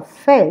made of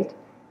felt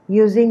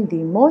using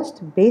the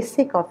most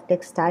basic of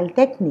textile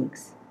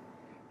techniques.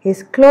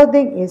 His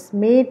clothing is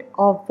made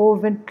of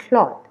woven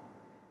cloth,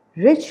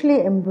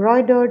 richly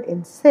embroidered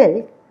in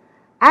silk,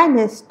 and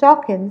his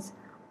stockings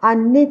are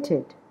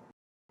knitted.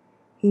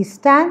 He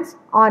stands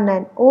on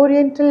an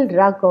oriental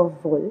rug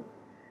of wool,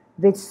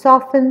 which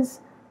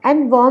softens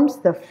and warms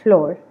the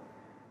floor,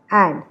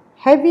 and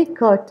heavy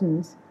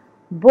curtains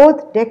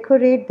both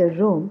decorate the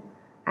room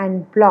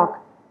and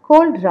block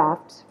cold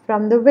drafts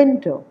from the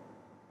window.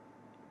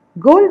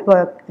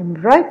 Goldwork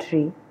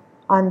embroidery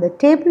on the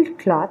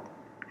tablecloth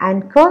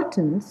and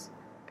curtains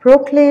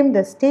proclaim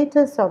the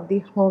status of the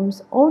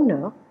home's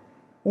owner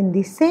in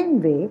the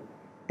same way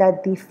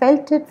that the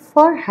felted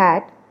fur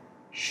hat,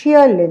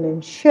 sheer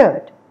linen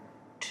shirt,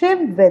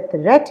 trimmed with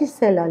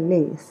reticella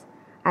lace,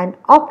 and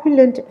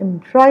opulent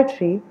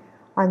embroidery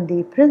on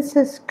the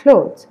prince's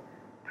clothes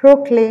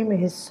proclaim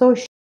his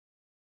social.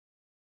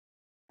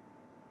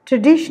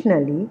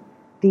 Traditionally,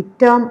 the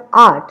term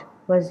art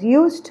was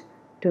used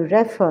to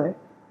refer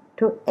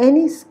to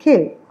any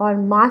skill or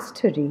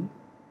mastery,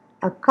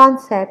 a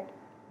concept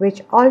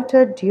which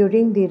altered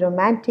during the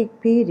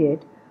Romantic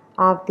period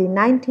of the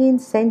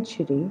 19th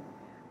century,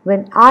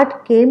 when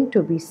art came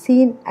to be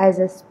seen as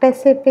a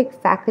specific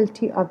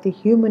faculty of the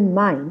human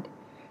mind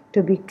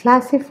to be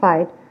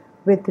classified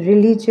with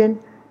religion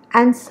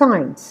and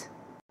science.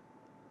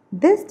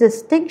 This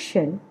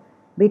distinction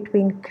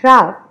between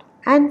craft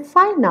and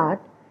fine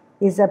art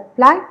is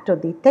applied to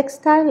the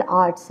textile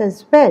arts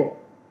as well,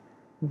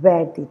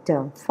 where the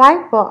term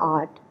fiber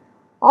art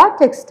or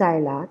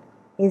textile art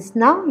is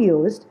now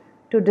used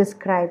to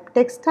describe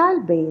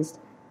textile-based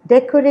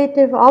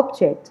decorative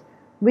objects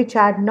which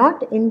are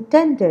not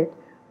intended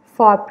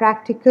for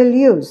practical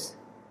use.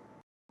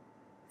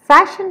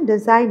 Fashion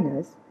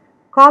designers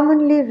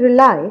commonly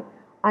rely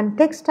on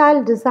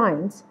textile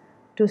designs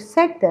to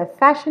set their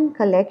fashion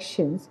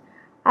collections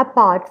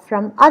apart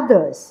from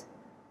others.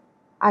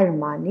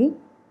 Armani,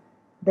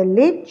 the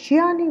late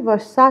Gianni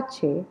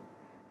Versace,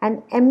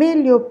 and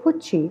Emilio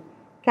Pucci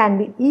can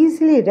be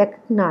easily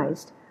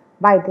recognized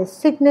by their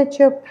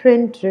signature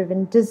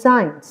print-driven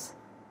designs.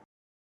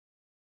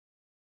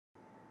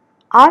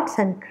 Arts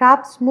and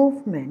crafts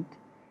movement,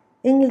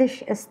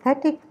 English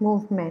aesthetic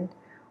movement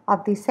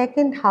of the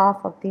second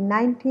half of the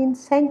 19th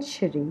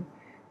century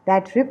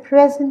that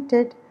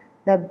represented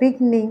the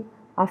beginning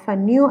of a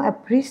new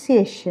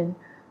appreciation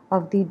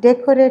of the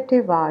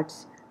decorative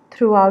arts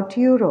throughout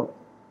Europe.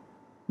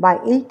 By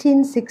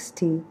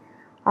 1860,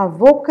 a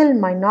vocal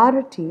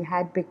minority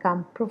had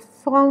become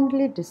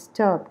profoundly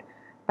disturbed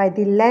by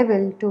the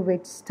level to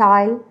which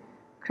style,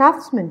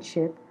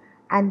 craftsmanship,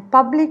 and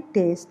public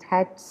taste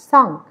had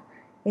sunk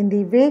in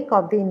the wake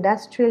of the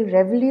Industrial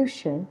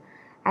Revolution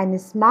and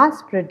its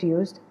mass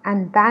produced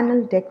and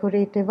banal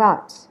decorative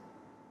arts.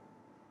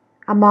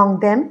 Among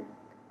them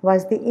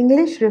was the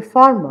English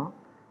reformer,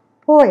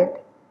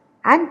 poet,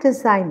 and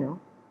designer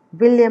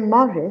William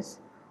Morris,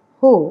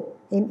 who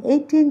in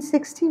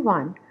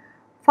 1861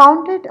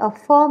 founded a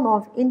firm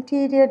of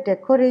interior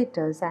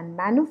decorators and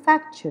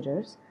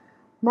manufacturers,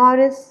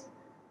 Morris,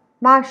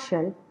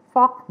 Marshall,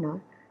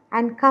 Faulkner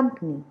and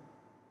Company.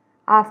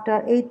 After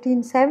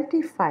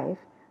 1875,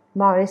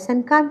 Morris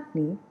and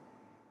Company,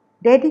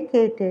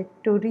 dedicated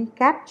to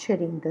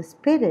recapturing the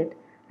spirit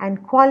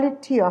and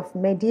quality of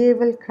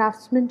medieval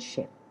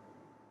craftsmanship.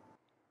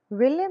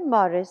 William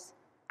Morris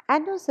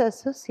and his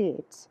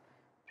associates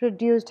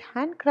produced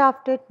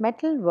handcrafted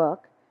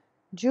metalwork,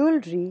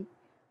 jewelry,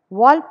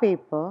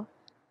 wallpaper,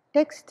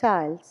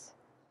 textiles,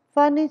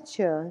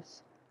 furniture,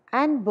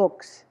 and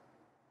books.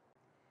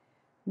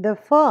 The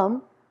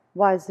firm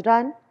was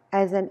run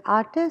as an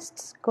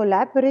artists'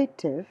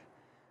 collaborative,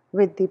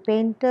 with the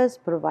painters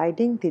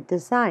providing the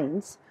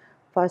designs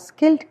for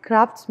skilled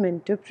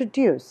craftsmen to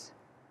produce.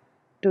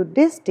 To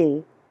this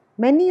day,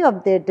 many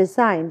of their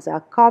designs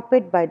are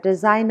copied by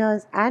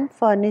designers and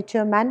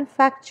furniture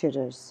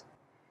manufacturers.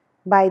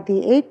 By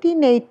the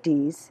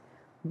 1880s,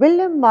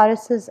 William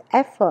Morris's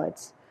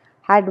efforts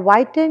had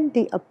widened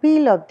the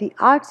appeal of the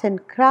arts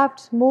and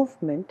crafts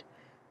movement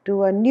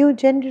to a new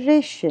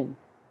generation.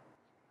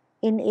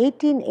 In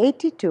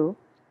 1882,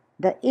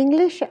 the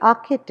English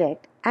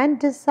architect and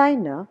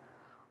designer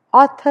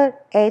Arthur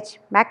H.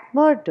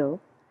 McMurdo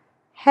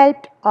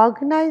helped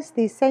organize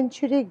the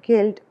Century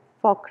Guild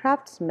for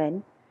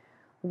Craftsmen,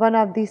 one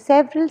of the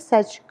several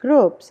such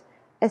groups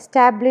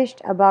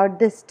established about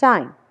this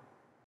time.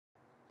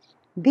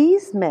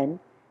 These men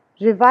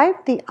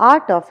revived the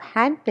art of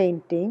hand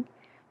painting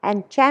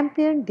and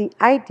championed the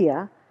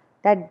idea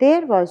that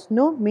there was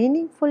no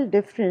meaningful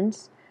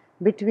difference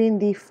between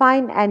the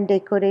fine and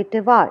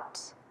decorative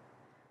arts.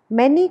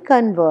 Many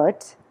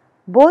converts,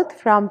 both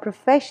from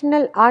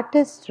professional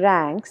artist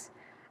ranks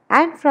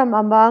and from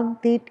among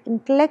the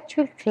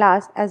intellectual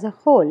class as a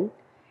whole,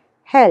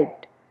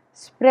 helped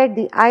spread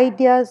the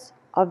ideas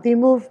of the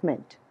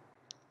movement.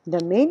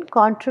 The main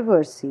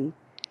controversy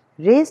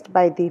raised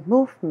by the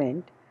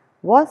movement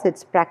was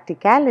its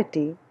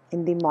practicality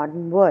in the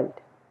modern world.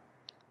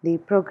 The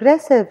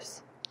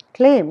progressives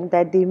claimed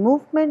that the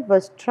movement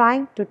was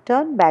trying to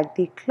turn back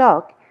the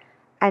clock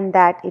and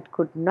that it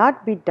could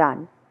not be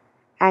done,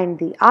 and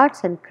the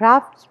arts and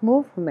crafts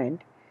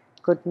movement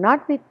could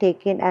not be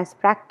taken as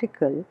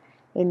practical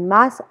in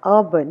mass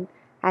urban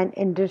and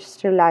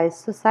industrialized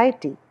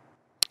society.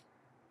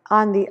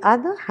 On the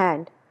other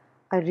hand,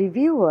 a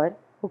reviewer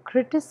who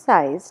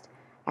criticized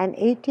an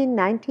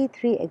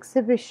 1893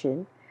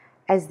 exhibition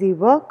as the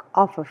work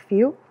of a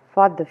few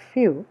for the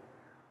few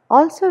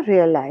also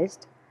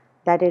realized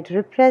that it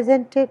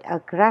represented a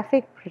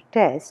graphic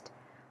protest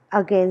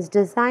against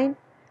design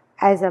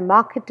as a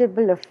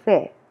marketable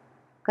affair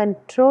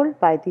controlled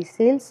by the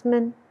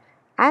salesman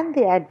and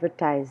the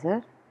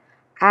advertiser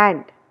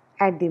and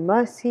at the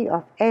mercy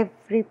of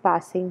every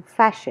passing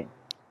fashion.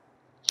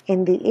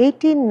 In the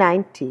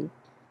 1890,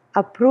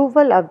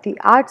 approval of the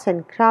arts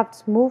and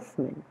crafts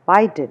movement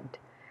widened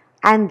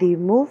and the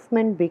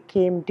movement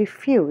became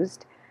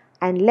diffused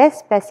and less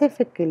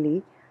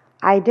specifically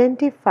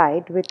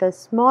identified with a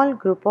small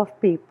group of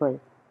people.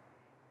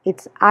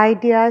 Its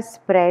ideas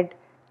spread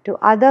to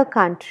other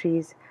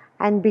countries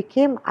and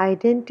became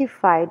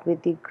identified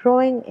with the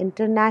growing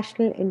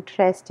international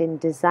interest in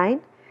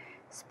design,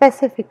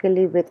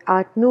 specifically with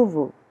Art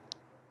Nouveau.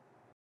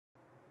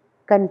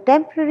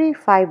 Contemporary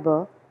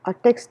fiber or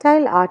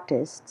textile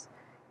artists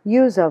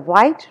use a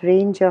wide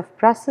range of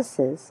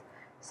processes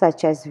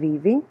such as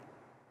weaving,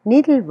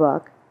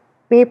 needlework,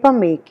 paper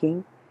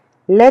making,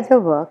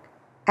 leatherwork,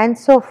 and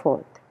so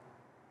forth.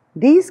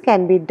 These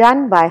can be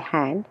done by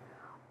hand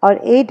or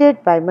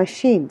aided by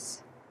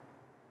machines.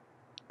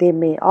 They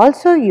may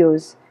also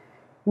use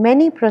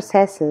many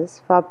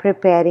processes for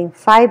preparing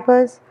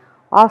fibers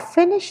or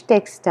finished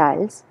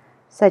textiles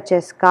such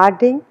as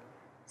carding,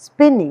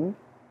 spinning,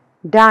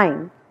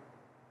 dyeing,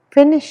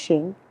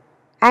 finishing,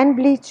 and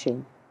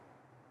bleaching.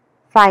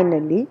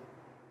 Finally,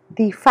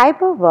 the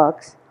fiber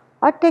works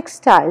or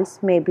textiles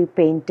may be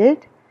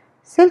painted,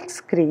 silk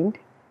screened,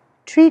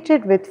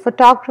 treated with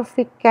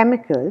photographic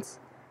chemicals,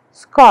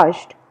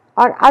 scorched,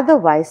 or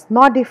otherwise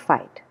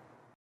modified.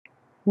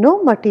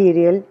 No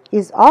material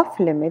is off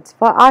limits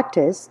for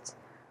artists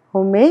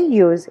who may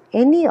use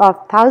any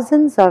of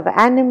thousands of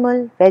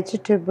animal,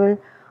 vegetable,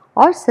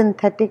 or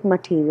synthetic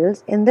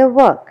materials in their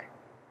work.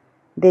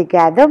 They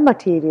gather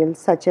materials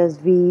such as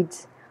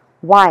weeds,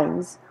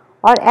 vines,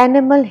 or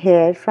animal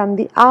hair from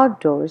the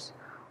outdoors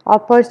or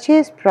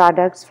purchase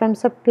products from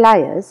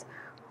suppliers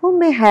who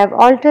may have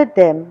altered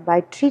them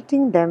by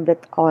treating them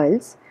with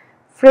oils,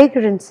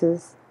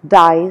 fragrances,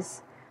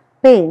 dyes,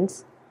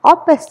 paints,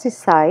 or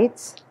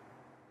pesticides.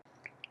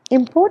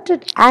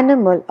 Imported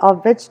animal or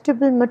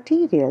vegetable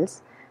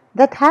materials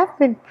that have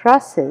been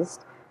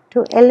processed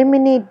to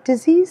eliminate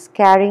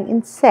disease-carrying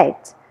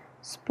insects,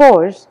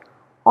 spores,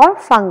 or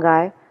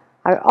fungi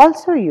are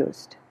also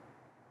used.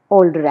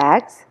 Old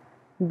rags,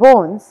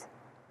 bones,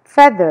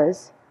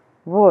 feathers,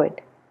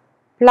 wood,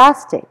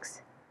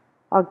 plastics,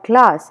 or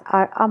glass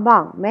are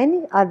among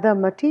many other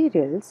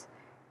materials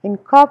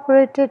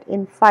incorporated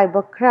in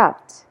fiber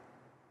crafts.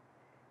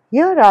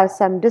 Here are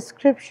some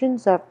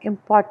descriptions of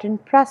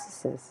important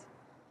processes.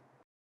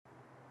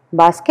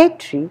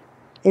 Basketry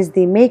is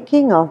the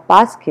making of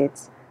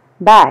baskets,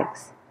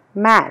 bags,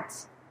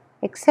 mats,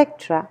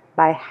 etc.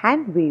 by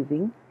hand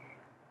weaving,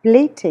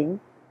 plaiting,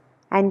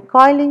 and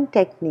coiling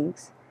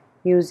techniques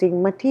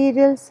using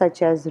materials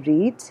such as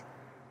reeds,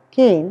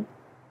 cane,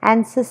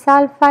 and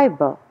sisal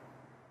fiber.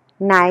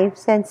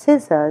 Knives and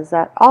scissors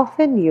are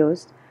often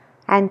used,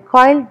 and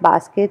coiled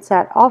baskets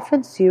are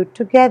often sewed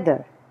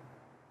together.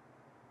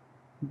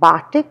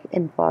 Batik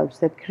involves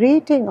the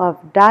creating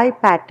of dye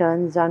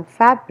patterns on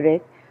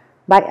fabric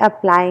by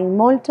applying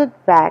molten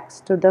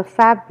wax to the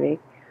fabric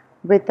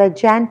with a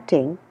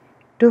janting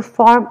to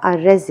form a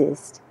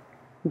resist,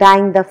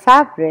 dyeing the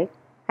fabric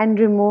and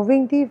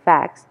removing the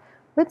wax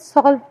with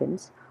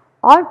solvents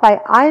or by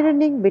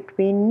ironing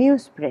between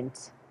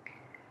newsprints.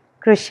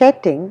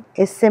 Crocheting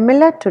is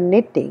similar to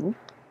knitting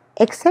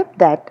except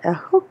that a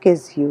hook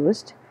is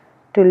used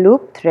to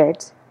loop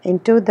threads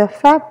into the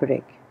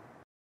fabric.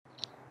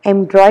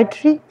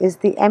 Embroidery is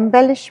the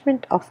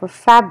embellishment of a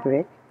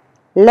fabric,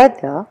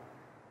 leather,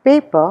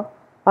 paper,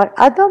 or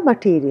other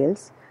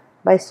materials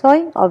by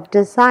sewing of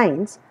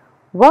designs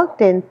worked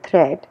in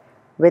thread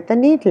with a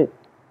needle.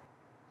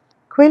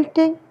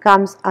 Quilting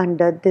comes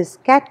under this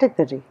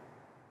category.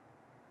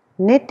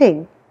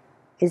 Knitting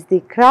is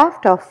the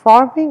craft of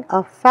forming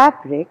a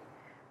fabric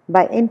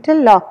by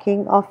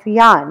interlocking of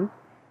yarn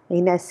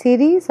in a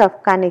series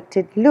of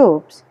connected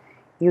loops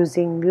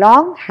using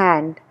long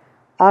hand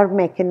or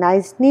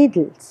mechanized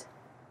needles.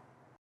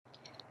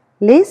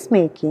 Lace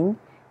making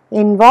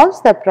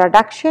involves the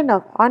production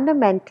of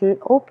ornamental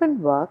open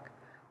work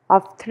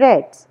of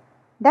threads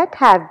that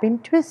have been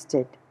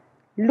twisted,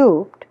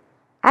 looped,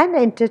 and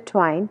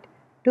intertwined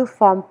to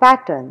form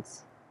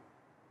patterns.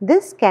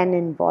 This can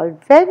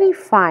involve very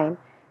fine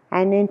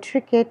and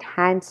intricate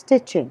hand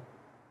stitching.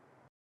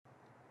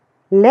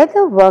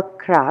 Leather work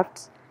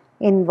crafts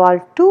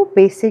involve two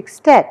basic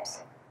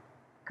steps: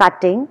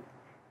 cutting,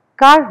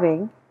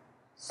 carving,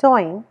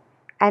 sewing,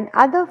 and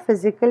other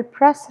physical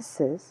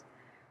processes,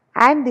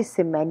 and the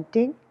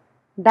cementing,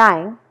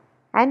 dyeing,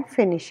 and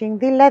finishing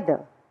the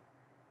leather.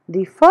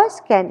 The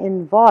first can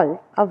involve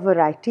a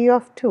variety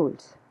of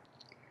tools.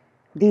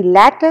 The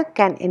latter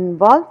can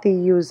involve the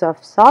use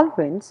of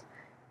solvents,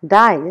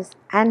 dyes,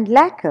 and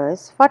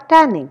lacquers for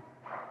tanning.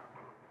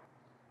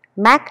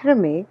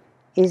 Macrame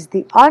is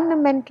the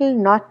ornamental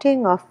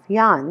knotting of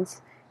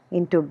yarns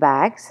into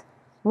bags,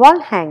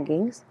 wall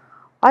hangings,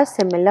 or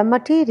similar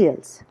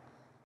materials.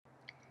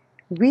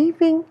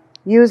 Weaving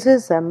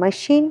uses a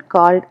machine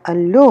called a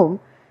loom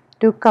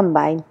to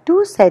combine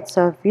two sets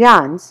of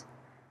yarns,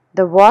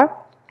 the warp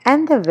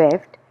and the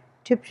weft,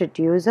 to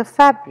produce a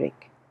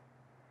fabric.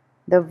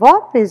 The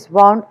warp is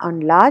wound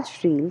on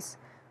large reels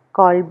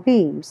called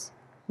beams,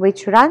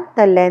 which run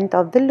the length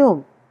of the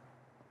loom.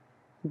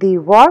 The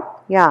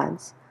warp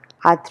yarns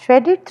are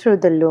threaded through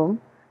the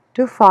loom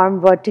to form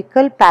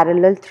vertical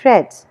parallel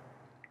threads.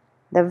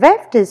 The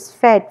weft is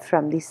fed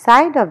from the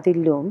side of the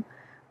loom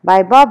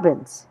by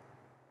bobbins.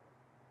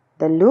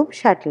 The loom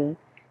shuttle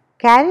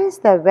carries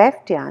the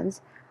weft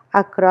yarns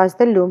across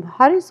the loom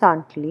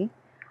horizontally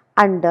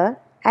under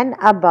and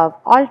above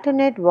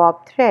alternate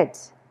warp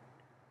threads.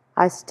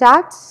 A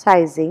starch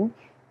sizing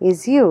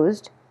is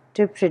used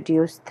to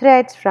produce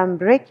threads from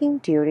breaking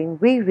during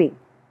weaving.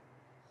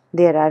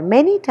 There are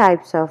many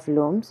types of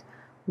looms,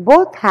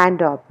 both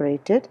hand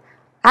operated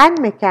and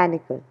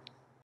mechanical.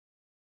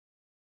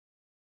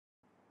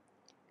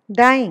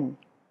 Dyeing.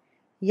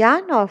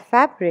 Yarn or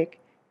fabric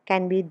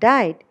can be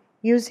dyed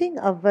using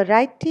a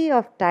variety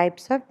of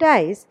types of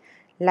dyes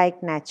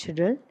like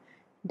natural,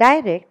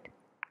 direct,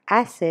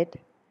 acid,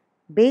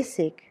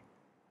 basic,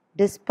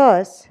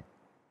 disperse,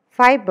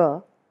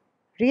 fiber,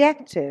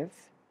 reactive,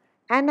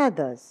 and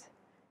others,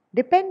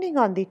 depending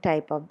on the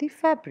type of the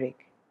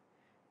fabric.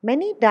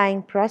 Many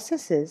dyeing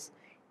processes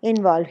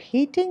involve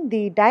heating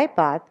the dye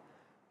bath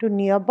to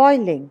near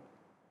boiling.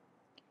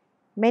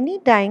 Many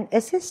dyeing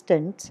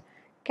assistants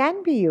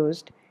can be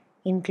used,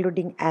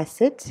 including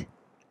acids,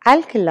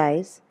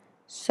 alkalis,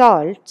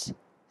 salts,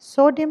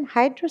 sodium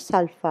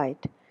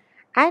hydrosulfide,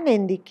 and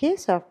in the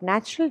case of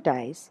natural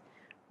dyes,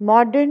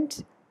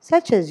 moderns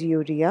such as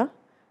urea,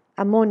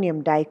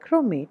 ammonium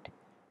dichromate,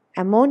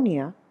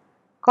 ammonia,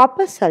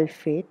 copper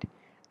sulfate,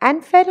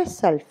 and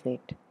ferrous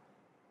sulfate.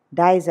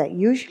 Dyes are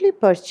usually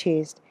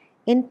purchased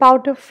in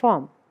powder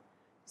form.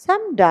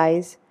 Some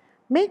dyes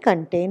may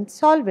contain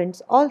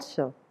solvents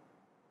also.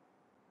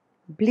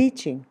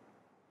 Bleaching.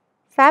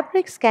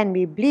 Fabrics can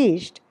be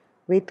bleached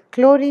with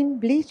chlorine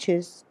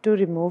bleaches to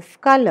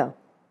remove color.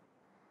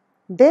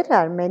 There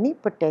are many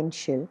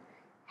potential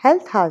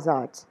health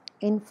hazards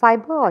in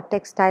fiber or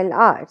textile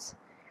arts,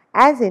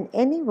 as in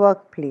any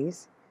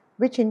workplace,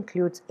 which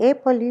includes air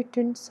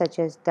pollutants such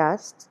as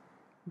dust,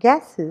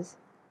 gases,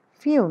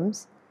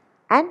 fumes,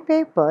 and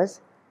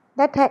vapors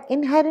that are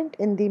inherent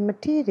in the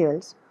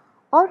materials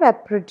or are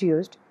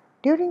produced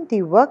during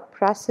the work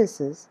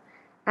processes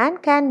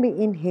and can be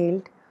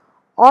inhaled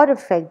or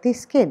affect the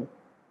skin.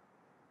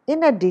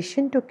 In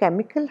addition to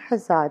chemical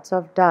hazards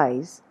of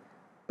dyes,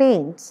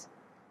 paints,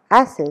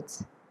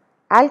 acids,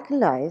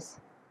 alkalis,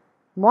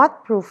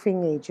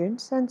 moth-proofing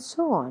agents, and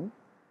so on,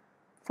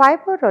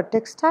 fiber or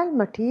textile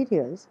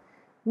materials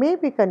may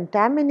be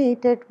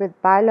contaminated with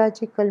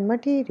biological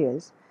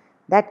materials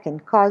that can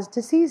cause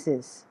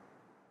diseases.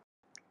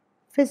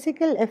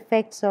 Physical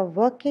effects of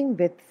working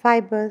with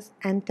fibers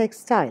and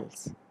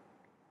textiles.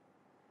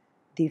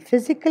 The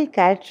physical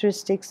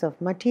characteristics of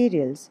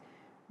materials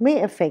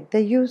may affect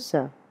the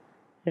user.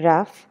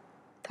 Rough,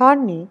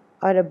 thorny,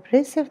 or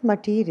abrasive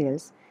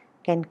materials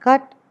can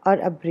cut or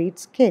abrade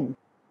skin.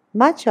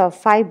 Much of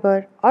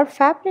fiber or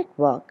fabric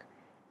work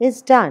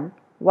is done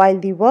while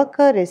the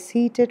worker is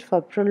seated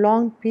for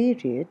prolonged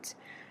periods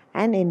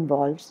and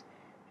involves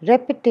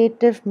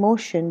repetitive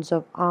motions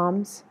of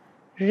arms,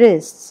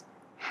 wrists,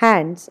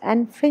 hands,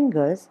 and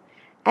fingers,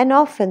 and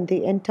often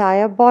the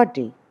entire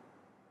body.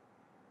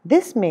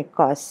 This may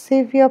cause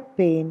severe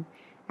pain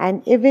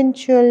and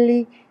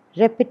eventually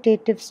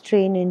repetitive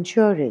strain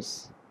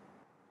injuries.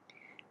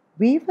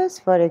 Weavers,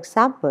 for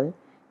example,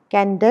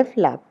 can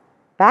develop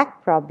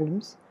back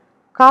problems,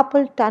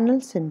 carpal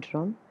tunnel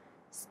syndrome,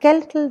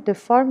 skeletal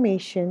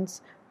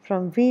deformations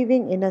from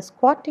weaving in a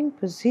squatting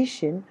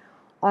position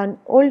on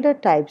older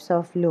types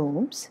of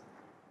looms,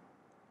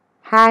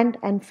 hand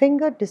and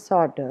finger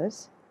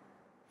disorders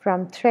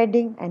from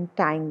threading and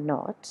tying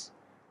knots,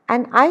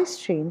 and eye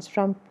strains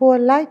from poor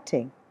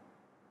lighting.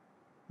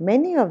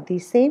 Many of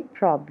these same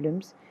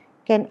problems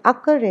can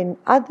occur in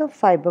other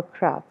fiber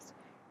crafts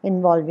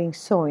involving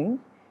sewing,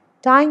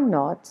 tying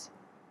knots,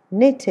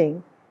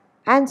 knitting,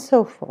 and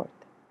so forth.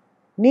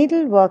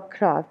 Needlework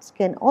crafts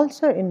can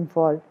also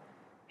involve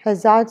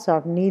hazards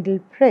of needle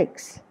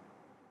pricks.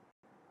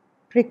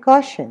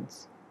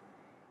 Precautions.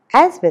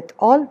 As with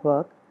all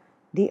work,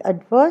 the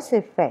adverse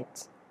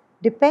effects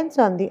depends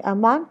on the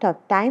amount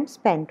of time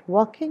spent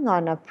working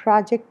on a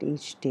project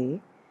each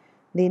day,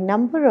 the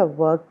number of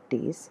work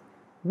days,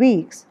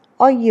 weeks,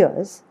 or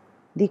years,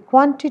 the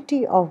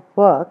quantity of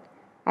work,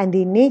 and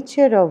the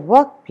nature of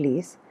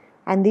workplace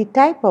and the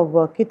type of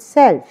work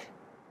itself.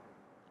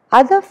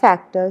 Other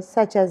factors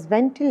such as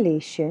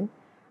ventilation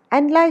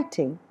and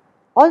lighting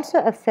also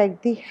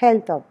affect the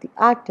health of the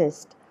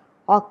artist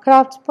or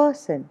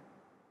craftsperson.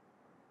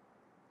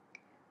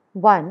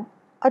 1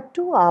 or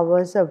 2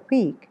 hours a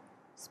week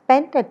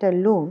spent at a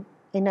loom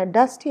in a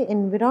dusty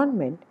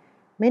environment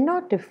may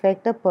not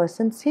affect a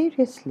person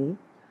seriously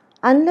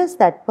unless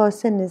that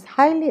person is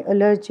highly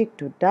allergic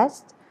to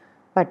dust,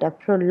 but a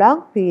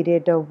prolonged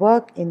period of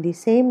work in the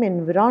same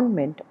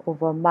environment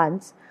over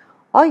months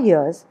or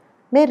years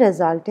may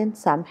result in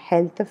some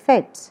health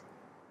effects.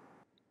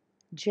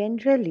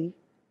 Generally,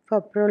 for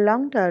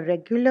prolonged or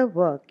regular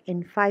work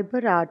in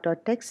fiber art or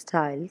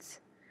textiles,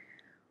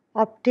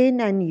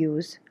 obtain and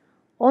use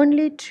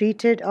only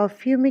treated or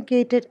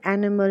fumigated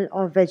animal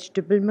or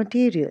vegetable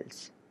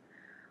materials.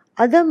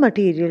 Other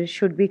materials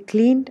should be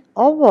cleaned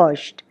or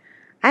washed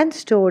and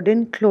stored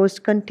in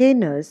closed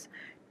containers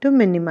to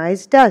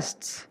minimize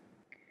dusts.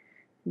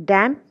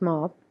 Damp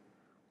mop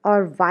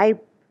or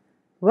wipe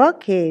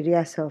work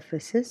area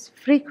surfaces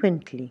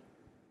frequently.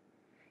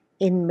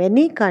 In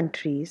many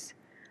countries,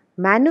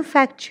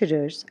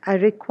 manufacturers are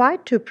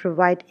required to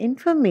provide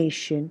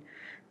information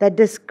that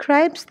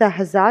describes the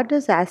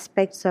hazardous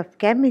aspects of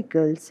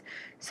chemicals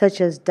such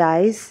as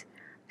dyes,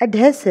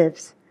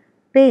 adhesives,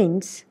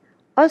 paints,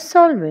 or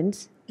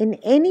solvents in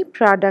any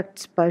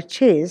products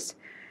purchased,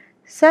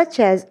 such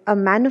as a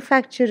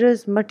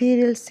manufacturer's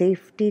material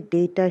safety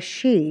data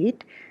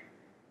sheet.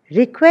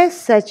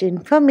 Request such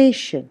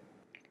information.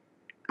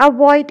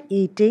 Avoid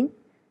eating,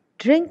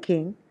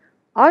 drinking,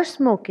 or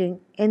smoking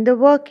in the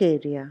work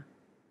area.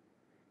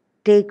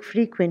 Take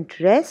frequent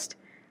rest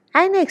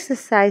and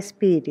exercise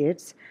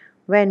periods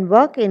when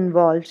work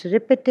involves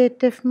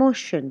repetitive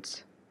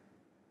motions.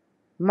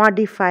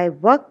 Modify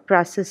work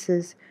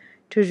processes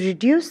to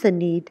reduce the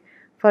need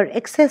for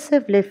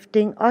excessive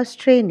lifting or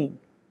straining.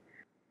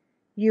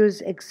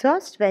 Use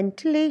exhaust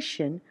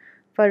ventilation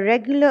for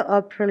regular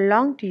or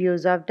prolonged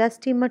use of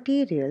dusty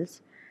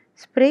materials,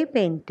 spray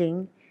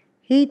painting,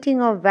 heating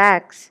of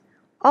wax,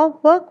 or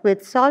work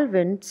with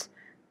solvents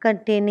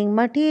containing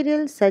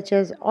materials such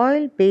as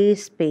oil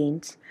based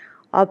paints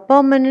or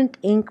permanent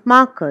ink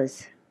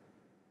markers.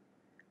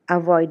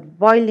 Avoid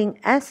boiling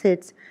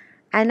acids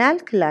and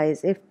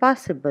alkalis if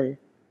possible.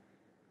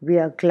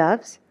 Wear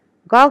gloves,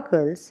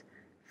 goggles,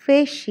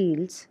 face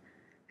shields,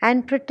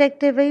 and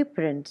protective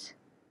aprons.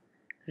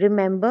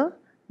 Remember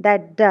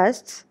that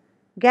dusts,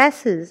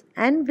 gases,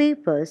 and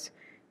vapors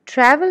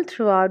travel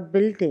throughout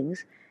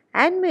buildings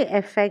and may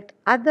affect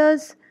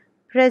others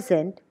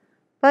present,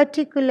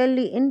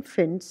 particularly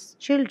infants,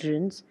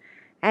 children,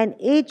 and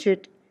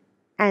aged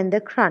and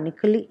the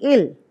chronically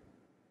ill.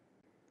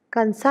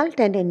 Consult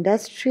an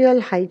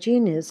industrial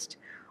hygienist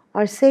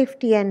or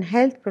safety and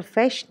health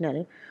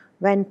professional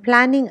when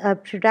planning a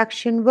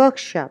production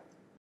workshop.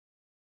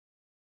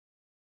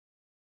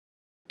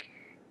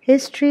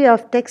 History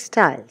of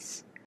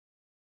textiles.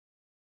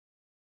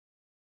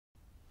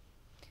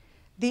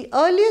 The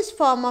earliest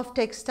form of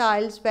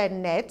textiles were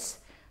nets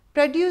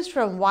produced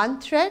from one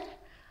thread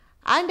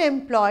and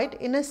employed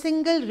in a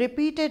single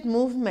repeated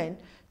movement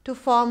to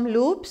form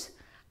loops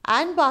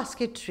and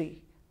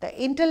basketry, the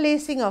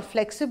interlacing of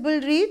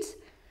flexible reeds,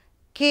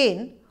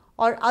 cane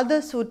or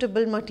other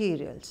suitable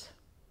materials.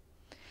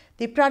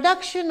 The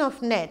production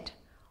of net,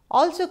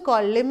 also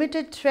called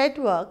limited thread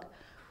work,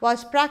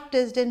 was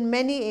practiced in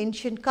many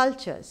ancient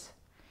cultures.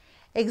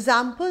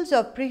 Examples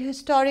of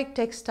prehistoric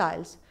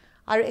textiles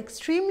are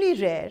extremely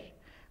rare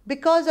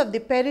because of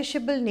the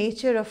perishable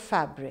nature of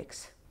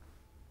fabrics.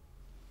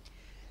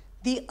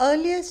 The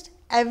earliest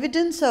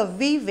evidence of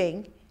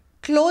weaving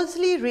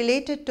closely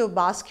related to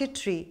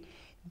basketry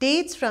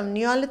dates from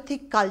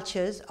Neolithic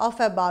cultures of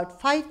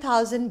about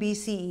 5000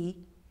 BCE.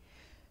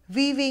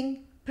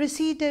 Weaving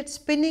preceded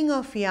spinning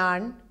of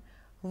yarn.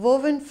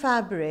 Woven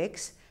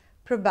fabrics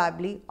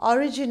probably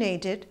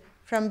originated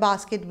from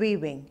basket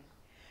weaving.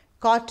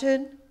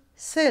 Cotton,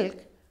 silk,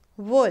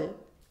 wool,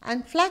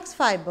 and flax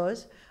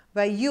fibers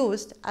were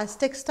used as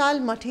textile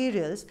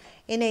materials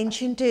in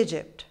ancient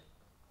Egypt.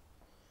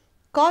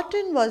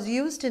 Cotton was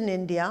used in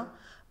India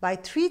by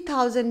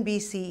 3000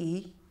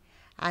 BCE,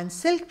 and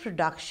silk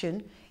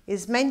production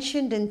is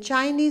mentioned in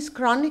Chinese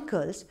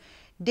chronicles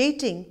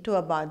dating to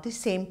about the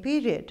same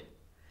period.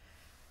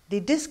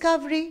 The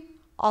discovery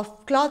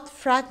of cloth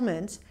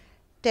fragments,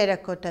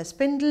 terracotta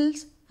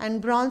spindles, and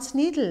bronze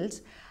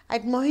needles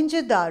at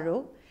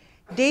Mohenjo-daro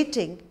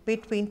dating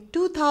between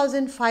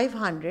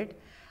 2500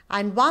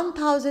 and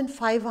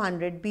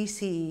 1500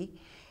 BCE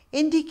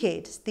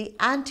indicates the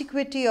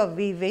antiquity of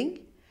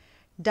weaving,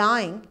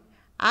 dyeing,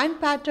 and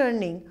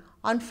patterning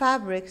on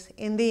fabrics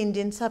in the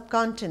Indian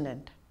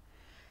subcontinent.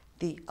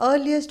 The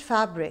earliest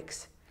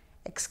fabrics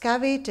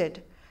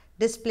excavated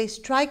display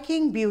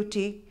striking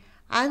beauty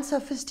and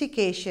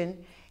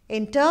sophistication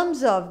in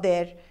terms of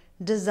their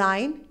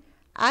design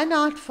and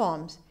art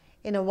forms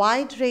in a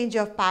wide range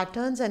of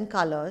patterns and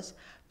colors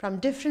from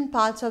different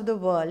parts of the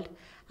world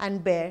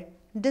and bear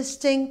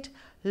distinct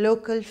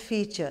local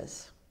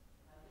features.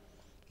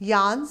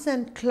 Yarns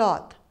and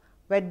cloth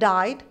were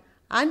dyed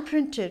and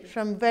printed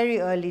from very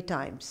early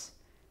times.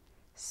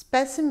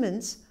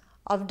 Specimens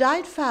of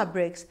dyed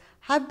fabrics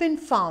have been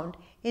found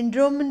in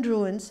Roman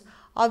ruins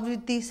of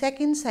the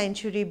 2nd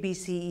century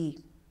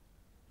BCE.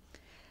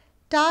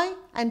 Tie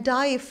and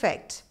dye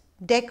effects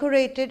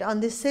decorated on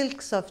the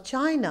silks of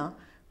China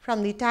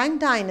from the Tang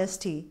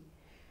dynasty,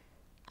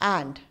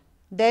 and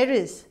there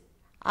is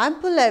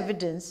ample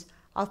evidence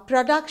of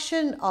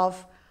production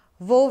of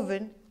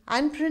woven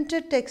and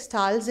printed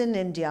textiles in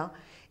India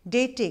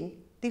dating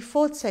the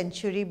 4th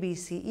century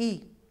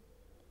BCE.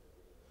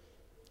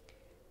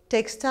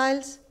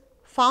 Textiles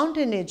found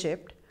in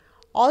Egypt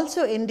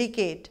also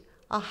indicate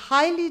a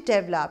highly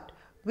developed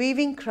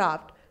weaving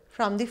craft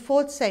from the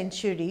 4th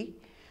century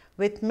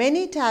with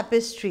many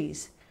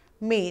tapestries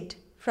made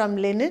from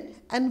linen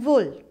and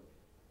wool.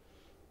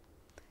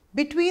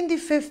 Between the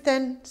 5th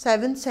and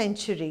 7th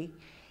century,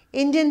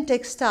 Indian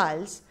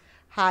textiles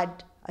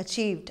had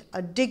achieved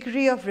a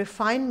degree of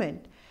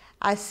refinement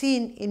as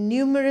seen in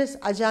numerous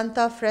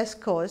Ajanta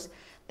frescoes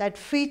that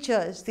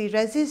features the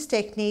resist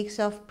techniques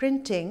of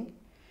printing,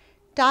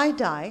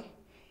 tie-dye,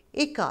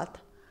 ikat,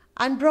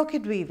 and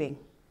brocade weaving.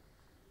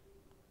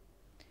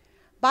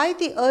 By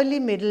the early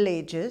Middle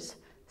Ages,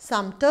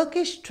 some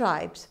Turkish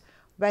tribes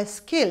were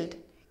skilled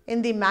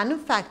in the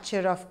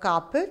manufacture of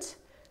carpets,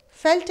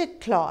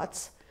 felted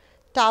cloths,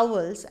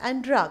 towels,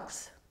 and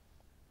rugs.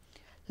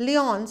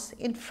 Lyons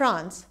in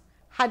France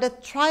had a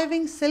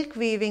thriving silk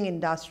weaving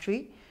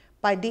industry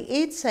by the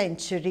 8th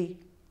century.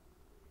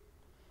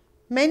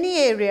 Many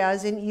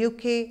areas in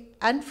UK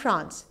and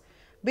France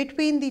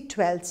between the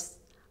 12th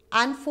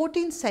and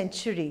 14th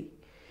century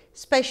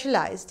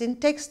specialized in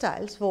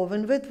textiles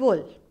woven with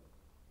wool.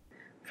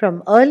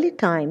 From early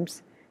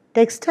times,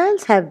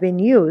 textiles have been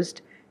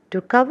used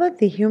to cover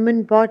the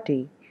human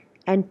body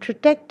and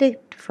protect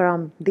it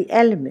from the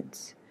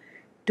elements,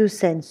 to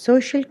send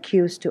social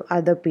cues to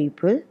other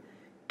people,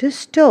 to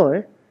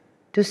store,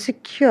 to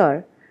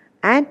secure,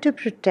 and to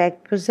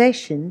protect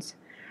possessions,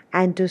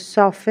 and to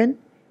soften,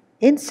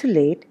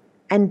 insulate,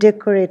 and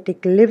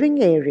decorate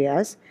living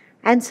areas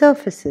and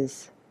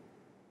surfaces.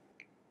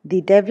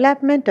 The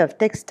development of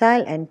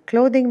textile and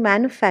clothing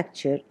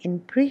manufacture in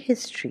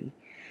prehistory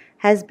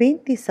has been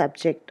the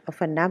subject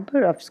of a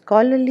number of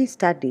scholarly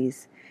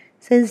studies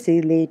since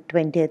the late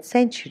 20th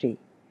century.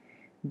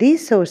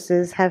 These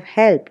sources have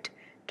helped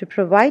to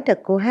provide a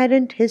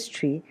coherent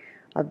history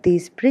of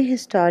these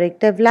prehistoric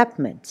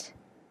developments.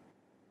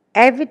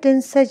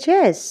 Evidence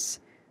suggests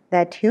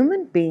that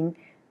human beings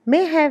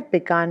may have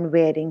begun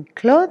wearing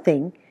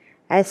clothing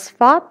as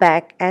far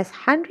back as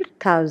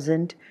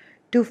 100,000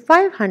 to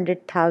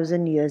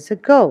 500,000 years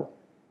ago.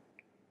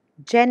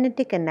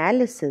 Genetic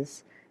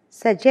analysis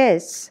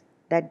suggests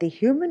that the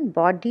human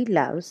body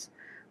louse,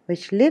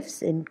 which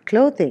lives in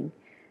clothing,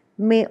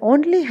 may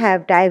only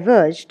have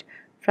diverged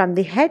from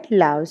the head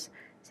louse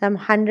some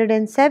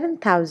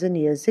 107,000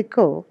 years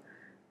ago,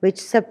 which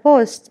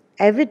supposed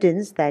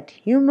evidence that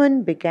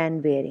humans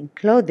began wearing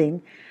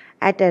clothing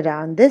at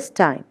around this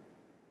time.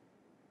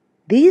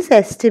 These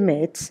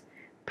estimates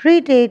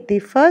predate the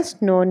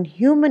first known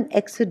human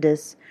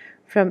exodus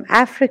from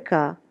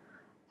Africa,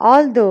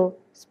 although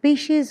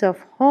species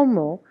of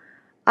Homo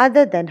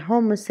other than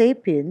Homo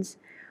sapiens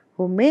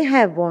who may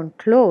have worn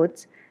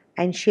clothes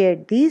and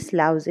shared these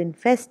louse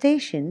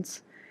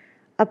infestations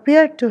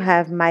appear to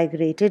have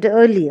migrated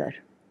earlier.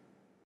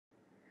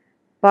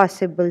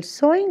 Possible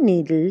sewing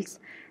needles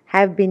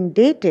have been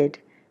dated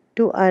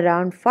to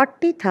around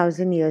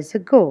 40,000 years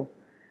ago.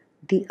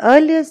 The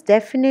earliest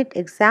definite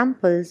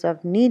examples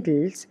of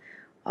needles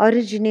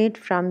originate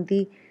from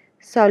the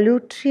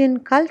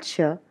Solutrean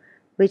culture,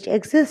 which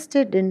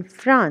existed in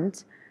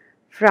France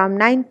from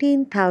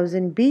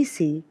 19,000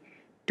 BC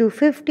to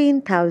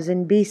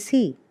 15,000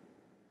 BC.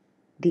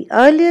 The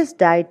earliest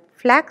dyed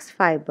flax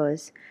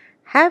fibers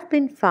have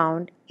been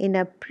found in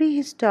a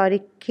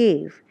prehistoric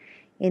cave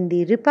in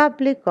the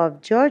Republic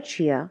of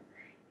Georgia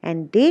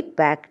and date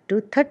back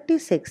to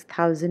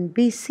 36,000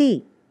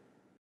 BC.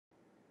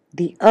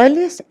 The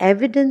earliest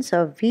evidence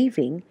of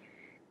weaving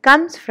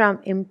comes from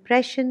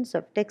impressions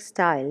of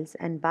textiles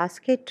and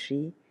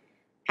basketry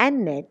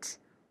and nets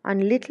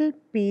on little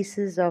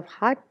pieces of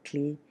hard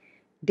clay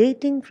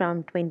dating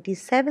from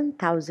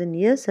 27,000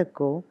 years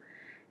ago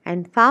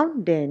and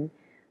found in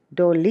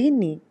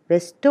Doliny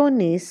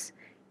Vestonis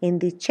in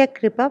the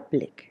Czech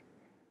Republic.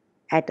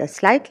 At a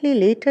slightly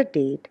later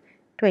date,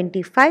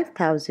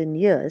 25,000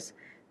 years,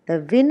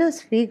 the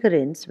Venus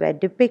figurines were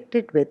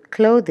depicted with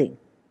clothing.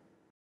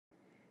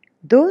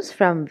 Those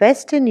from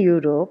Western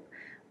Europe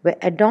were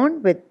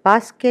adorned with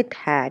basket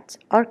hats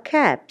or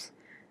caps,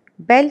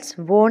 belts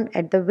worn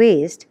at the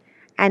waist,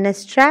 and a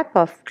strap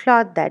of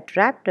cloth that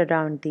wrapped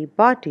around the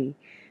body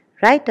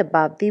right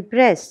above the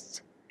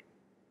breasts.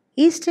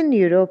 Eastern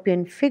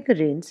European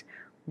figurines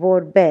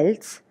wore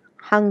belts,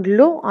 hung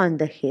low on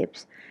the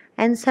hips,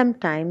 and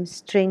sometimes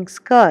string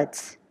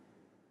skirts.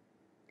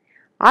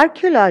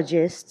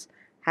 Archaeologists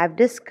have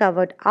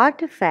discovered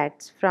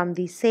artifacts from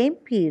the same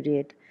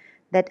period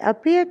that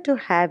appear to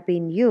have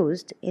been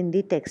used in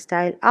the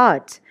textile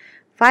arts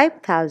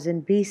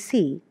 5000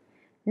 BC,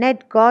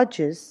 net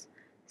gauges,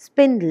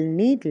 spindle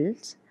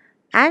needles,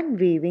 and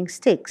weaving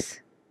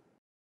sticks.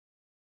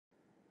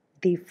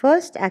 The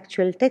first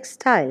actual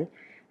textile,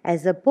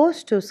 as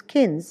opposed to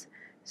skins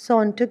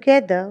sewn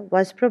together,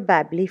 was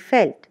probably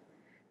felt.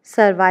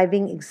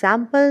 Surviving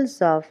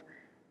examples of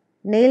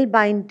nail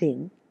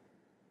binding,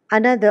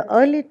 another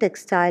early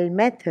textile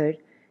method,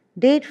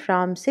 date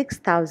from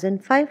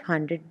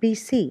 6500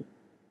 BC.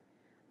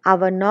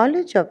 Our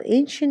knowledge of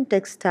ancient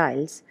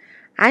textiles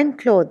and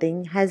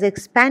clothing has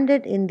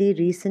expanded in the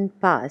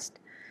recent past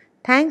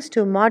thanks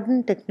to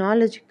modern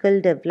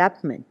technological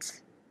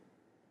developments.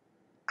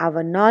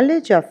 Our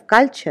knowledge of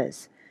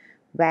cultures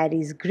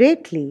varies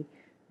greatly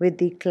with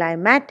the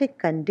climatic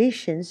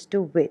conditions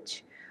to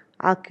which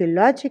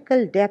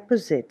archaeological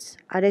deposits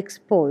are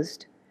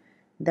exposed.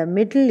 The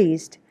Middle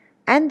East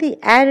and the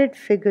arid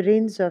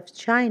figurines of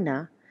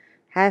China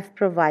have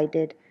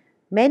provided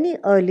many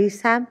early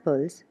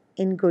samples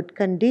in good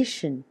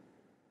condition.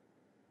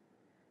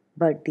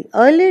 But the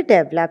early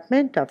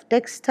development of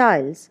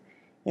textiles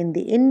in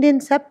the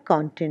Indian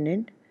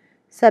subcontinent,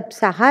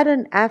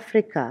 sub-Saharan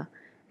Africa,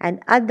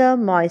 and other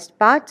moist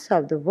parts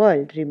of the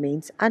world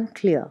remains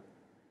unclear.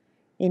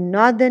 In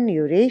northern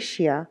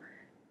Eurasia,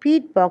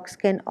 peat bogs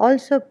can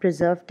also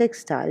preserve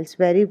textiles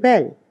very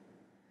well.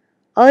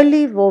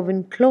 Early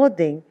woven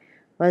clothing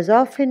was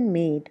often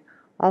made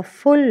of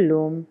full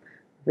loom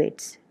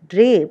widths,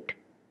 draped,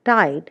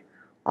 tied,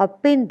 or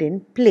pinned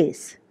in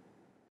place.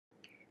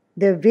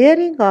 The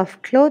wearing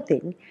of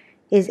clothing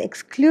is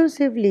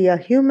exclusively a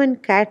human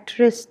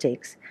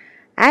characteristic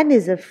and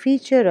is a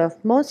feature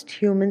of most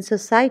human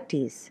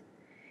societies.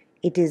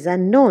 It is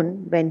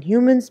unknown when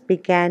humans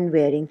began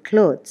wearing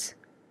clothes.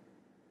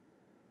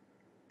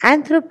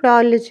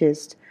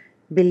 Anthropologists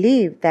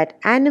believed that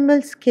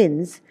animal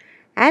skins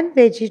and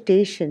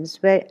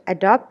vegetations were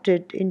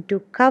adopted into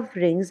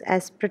coverings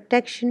as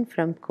protection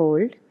from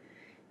cold,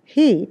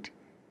 heat,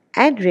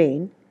 and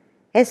rain,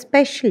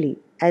 especially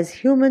as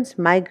humans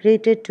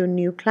migrated to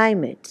new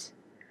climates.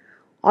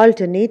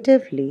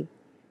 Alternatively,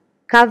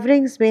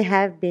 coverings may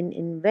have been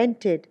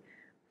invented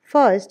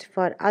first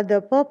for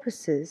other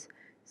purposes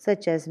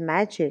such as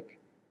magic,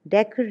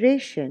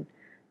 decoration,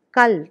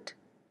 cult,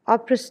 or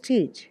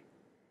prestige.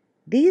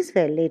 These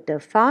were later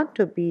found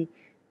to be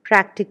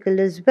practical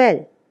as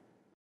well.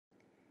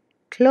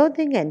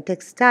 Clothing and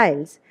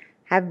textiles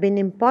have been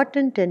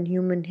important in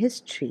human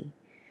history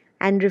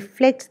and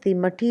reflects the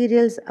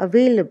materials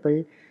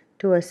available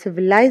to a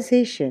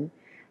civilization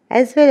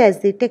as well as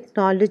the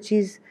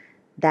technologies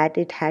that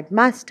it had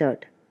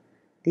mastered.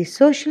 The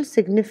social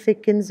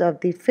significance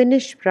of the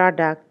finished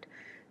product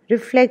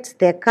reflects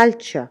their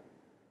culture.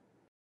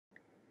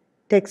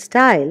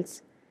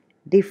 Textiles,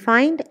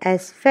 defined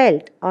as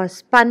felt or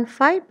spun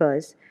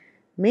fibers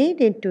made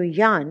into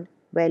yarn,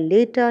 were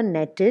later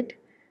netted,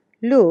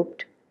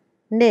 looped,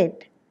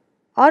 knit,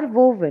 or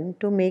woven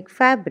to make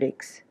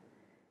fabrics.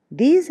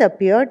 These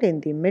appeared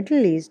in the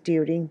Middle East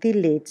during the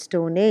Late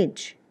Stone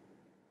Age.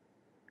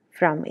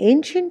 From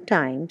ancient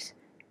times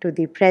to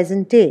the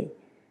present day,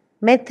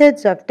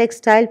 methods of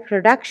textile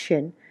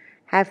production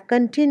have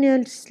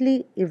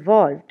continuously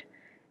evolved,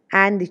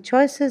 and the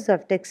choices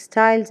of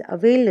textiles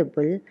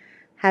available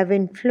have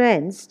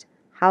influenced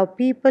how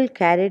people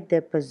carried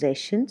their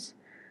possessions,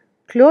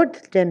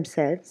 clothed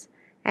themselves,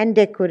 and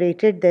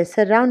decorated their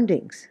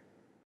surroundings.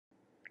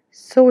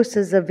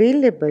 Sources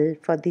available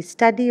for the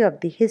study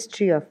of the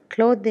history of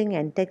clothing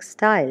and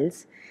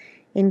textiles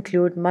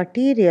include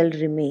material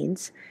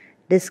remains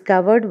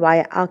discovered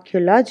via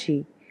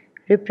archaeology,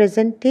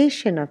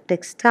 representation of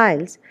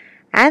textiles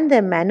and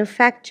their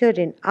manufacture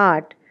in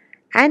art,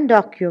 and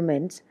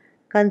documents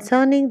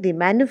concerning the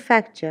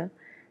manufacture,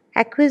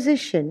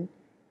 acquisition,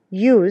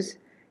 use,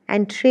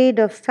 and trade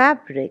of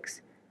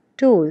fabrics,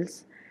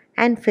 tools,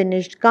 and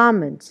finished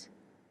garments.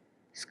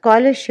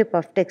 Scholarship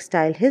of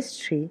textile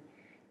history,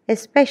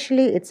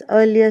 especially its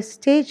earlier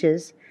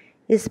stages,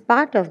 is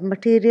part of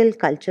material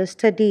culture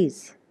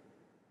studies.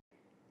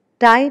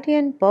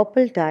 Tyrian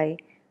purple dye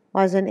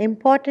was an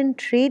important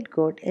trade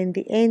good in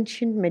the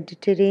ancient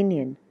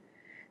Mediterranean.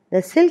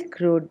 The Silk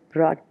Road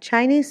brought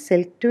Chinese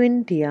silk to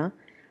India,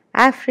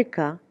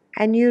 Africa,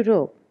 and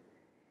Europe.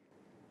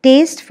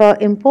 Taste for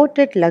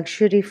imported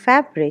luxury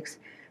fabrics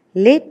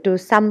led to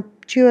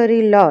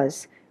sumptuary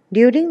laws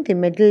during the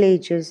Middle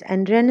Ages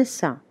and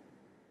Renaissance.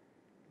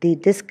 The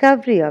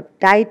discovery of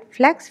dyed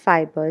flax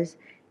fibers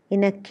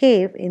in a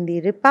cave in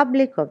the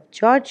Republic of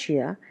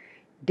Georgia,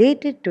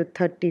 dated to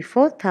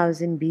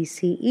 34,000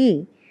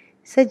 BCE,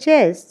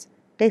 suggests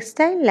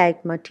textile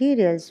like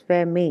materials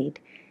were made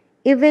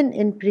even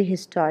in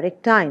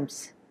prehistoric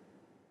times.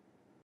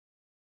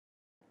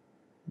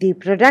 The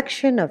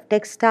production of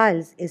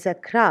textiles is a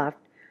craft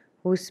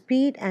whose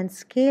speed and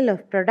scale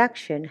of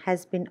production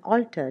has been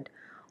altered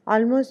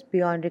almost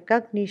beyond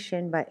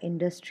recognition by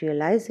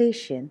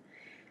industrialization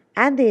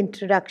and the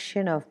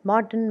introduction of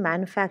modern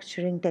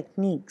manufacturing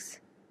techniques.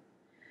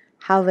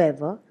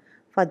 However,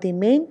 for the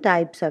main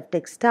types of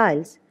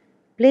textiles,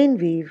 plain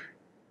weave,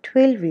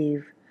 twill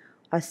weave,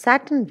 or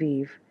satin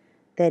weave,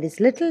 there is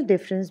little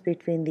difference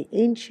between the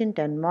ancient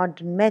and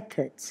modern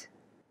methods.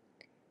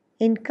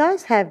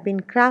 Incas have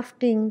been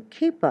crafting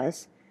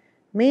kippas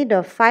made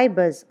of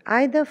fibers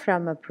either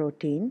from a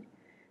protein,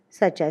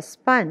 such as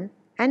spun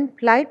and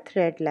plied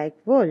thread like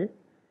wool,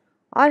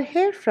 or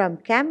hair from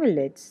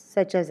camelids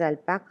such as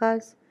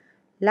alpacas,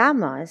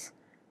 llamas,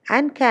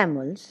 and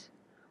camels,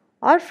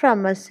 or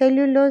from a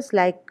cellulose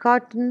like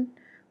cotton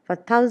for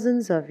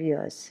thousands of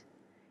years.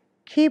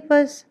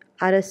 Kippas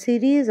are a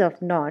series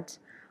of knots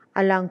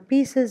along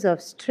pieces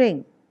of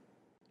string.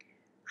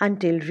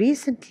 Until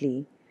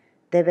recently,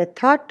 they were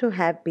thought to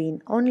have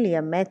been only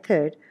a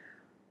method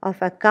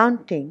of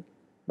accounting,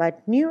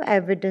 but new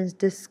evidence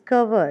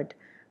discovered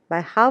by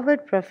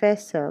Harvard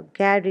professor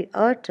Gary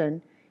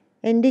Urton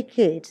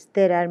indicates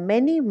there are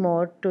many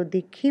more to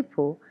the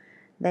kippo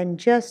than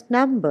just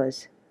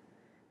numbers.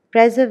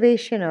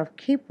 Preservation of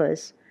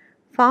kippas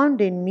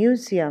found in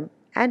museum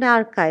and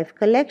archive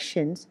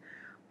collections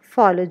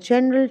follow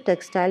general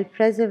textile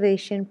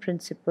preservation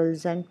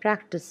principles and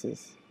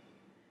practices.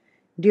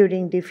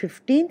 During the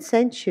 15th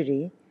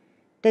century,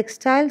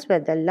 textiles were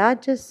the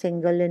largest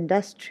single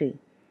industry.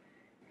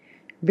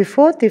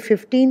 Before the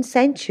 15th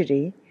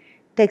century,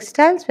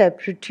 textiles were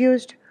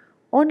produced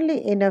only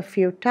in a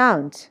few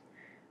towns,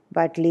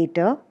 but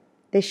later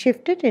they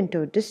shifted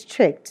into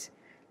districts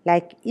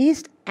like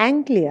East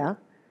Anglia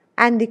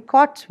and the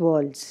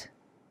Cotswolds.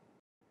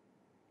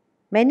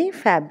 Many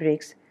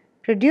fabrics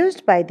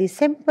produced by the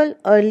simple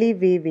early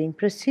weaving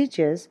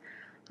procedures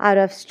are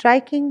of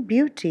striking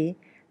beauty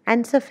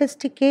and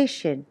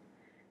sophistication.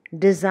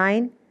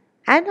 Design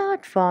and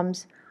art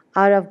forms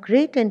are of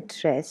great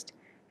interest,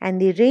 and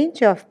the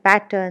range of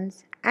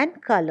patterns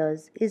and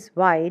colors is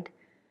wide,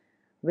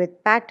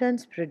 with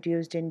patterns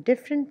produced in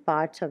different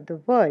parts of the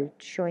world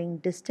showing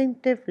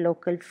distinctive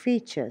local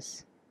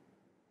features.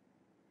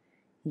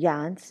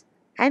 Yarns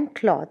and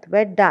cloth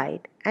were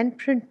dyed and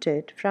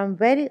printed from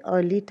very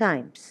early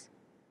times.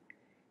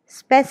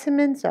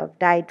 Specimens of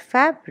dyed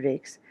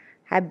fabrics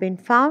have been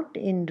found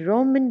in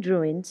Roman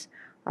ruins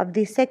of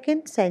the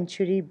 2nd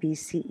century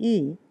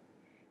BCE.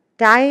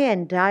 Tie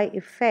and dye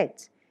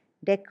effects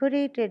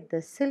decorated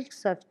the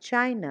silks of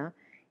China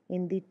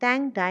in the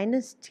Tang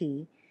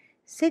dynasty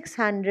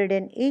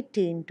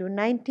 618 to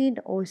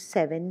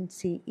 1907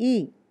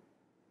 CE.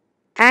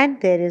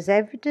 And there is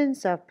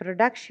evidence of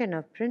production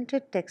of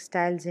printed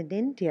textiles in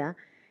India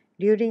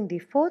during the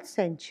 4th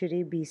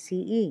century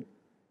BCE.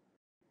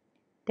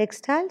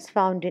 Textiles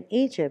found in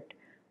Egypt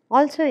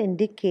also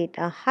indicate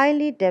a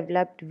highly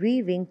developed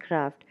weaving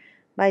craft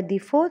by the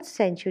 4th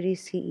century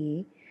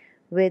CE,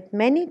 with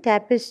many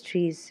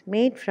tapestries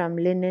made from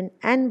linen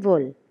and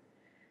wool.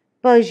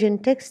 Persian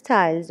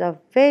textiles of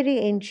very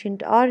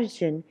ancient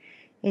origin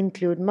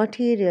include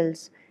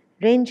materials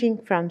ranging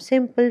from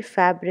simple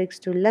fabrics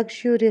to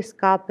luxurious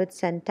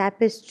carpets and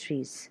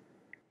tapestries.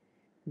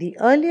 The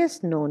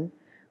earliest known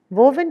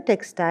woven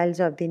textiles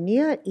of the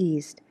Near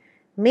East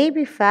may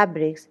be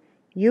fabrics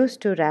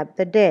used to wrap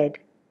the dead,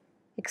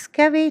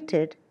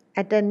 excavated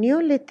at a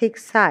Neolithic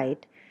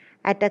site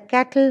at a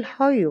cattle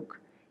hoyuk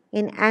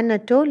in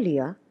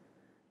Anatolia,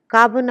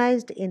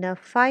 carbonized in a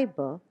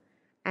fiber,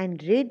 and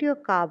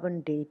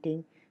radiocarbon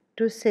dating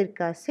to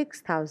circa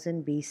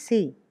 6000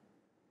 BC.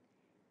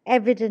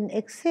 Evidence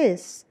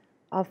exists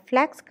of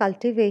flax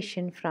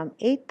cultivation from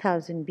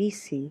 8000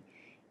 BC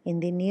in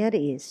the Near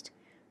East,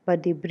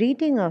 but the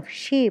breeding of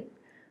sheep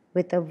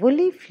with a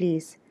woolly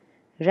fleece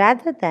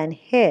rather than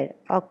hair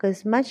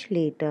occurs much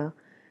later,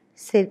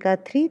 circa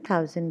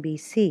 3000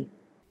 BC.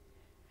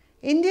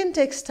 Indian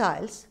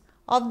textiles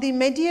of the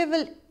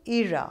medieval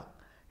era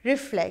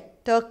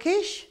reflect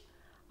Turkish,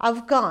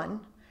 Afghan,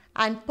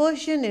 and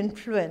Persian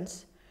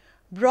influence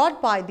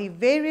brought by the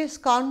various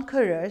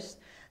conquerors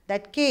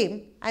that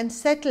came and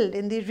settled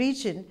in the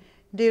region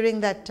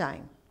during that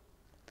time.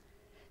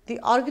 The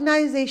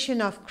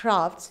organization of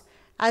crafts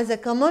as a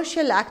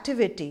commercial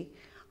activity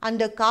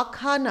under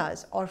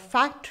karkhanas or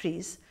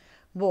factories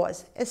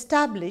was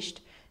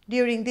established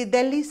during the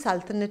Delhi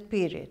Sultanate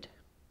period.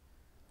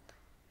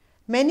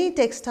 Many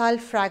textile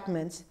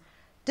fragments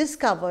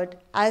discovered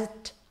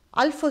at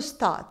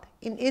Al-Fustat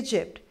in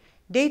Egypt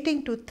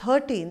dating to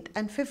 13th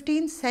and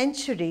 15th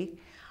century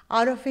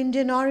are of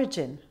Indian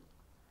origin.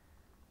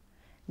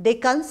 They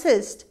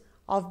consist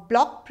of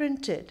block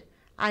printed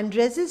and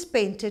resist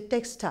painted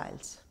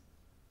textiles.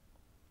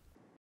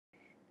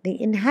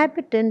 The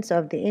inhabitants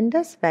of the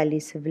Indus Valley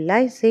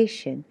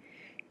civilization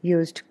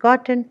used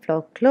cotton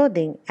for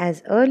clothing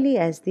as early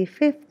as the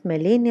 5th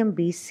millennium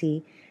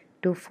BC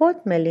to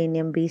 4th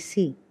millennium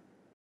BC.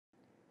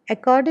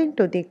 According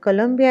to the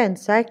Columbia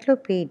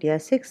Encyclopedia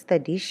 6th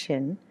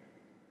edition,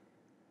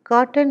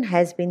 cotton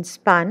has been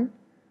spun,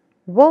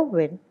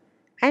 woven,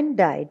 and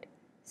dyed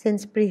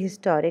since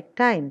prehistoric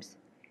times.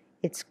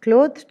 It's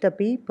clothed the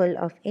people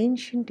of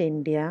ancient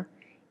India,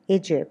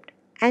 Egypt,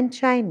 and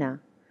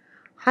China.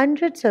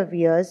 Hundreds of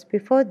years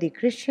before the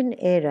Christian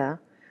era,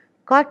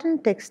 cotton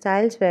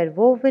textiles were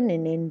woven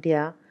in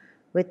India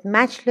with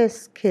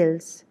matchless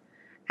skills,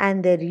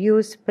 and their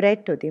use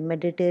spread to the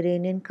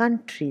Mediterranean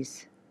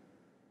countries.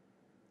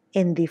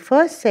 In the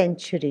 1st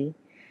century,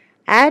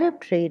 Arab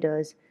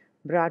traders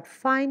brought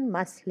fine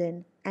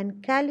muslin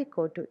and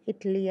calico to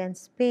Italy and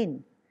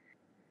Spain.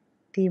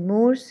 The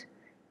Moors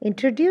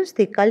introduced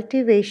the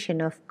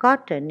cultivation of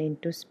cotton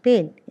into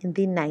Spain in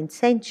the 9th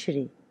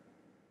century.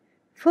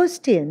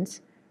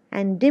 Fustians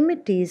and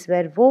dimities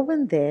were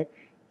woven there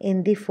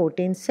in the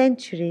 14th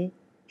century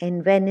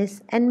in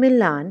Venice and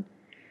Milan,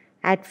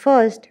 at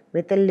first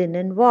with a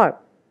linen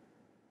warp.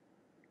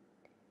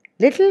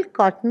 Little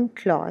cotton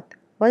cloth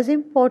was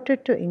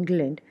imported to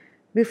England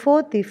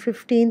before the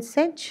 15th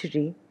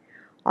century,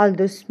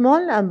 although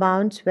small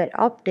amounts were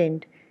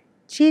obtained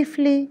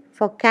chiefly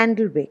for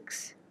candle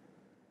wicks.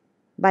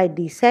 By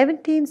the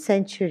 17th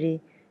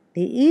century,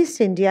 the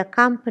East India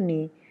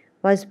Company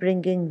was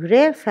bringing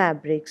rare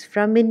fabrics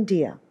from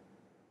India.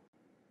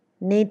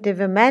 Native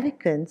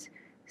Americans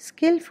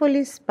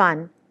skillfully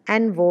spun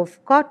and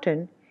wove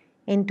cotton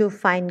into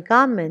fine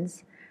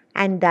garments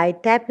and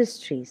dyed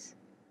tapestries.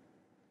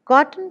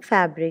 Cotton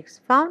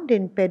fabrics found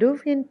in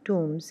Peruvian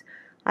tombs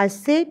are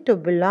said to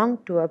belong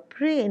to a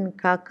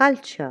pre-Inca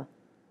culture.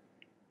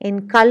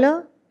 In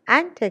color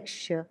and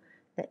texture,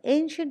 the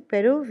ancient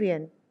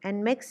Peruvian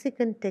and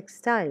Mexican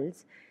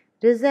textiles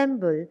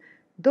resemble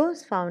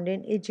those found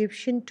in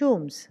Egyptian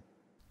tombs.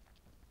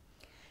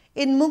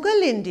 In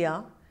Mughal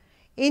India,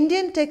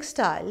 Indian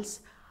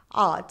textiles,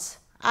 arts,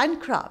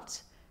 and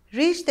crafts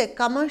reached their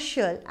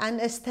commercial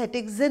and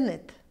aesthetic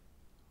zenith.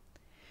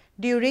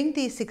 During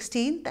the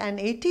 16th and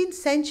 18th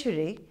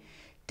century,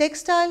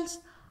 textiles,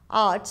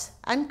 arts,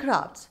 and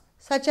crafts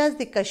such as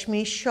the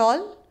Kashmir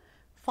shawl,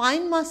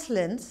 fine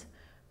muslins,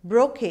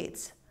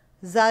 brocades,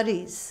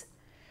 zaris,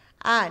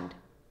 and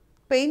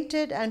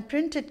painted and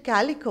printed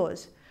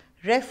calicos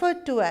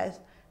referred to as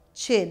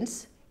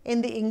chins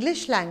in the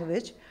English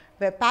language,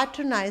 were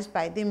patronized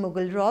by the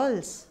Mughal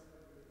royals.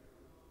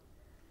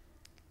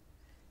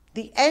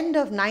 The end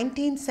of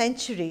 19th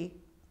century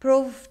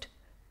proved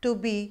to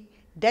be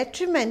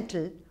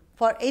detrimental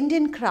for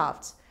Indian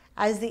crafts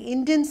as the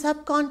Indian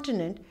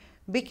subcontinent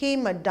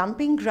became a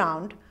dumping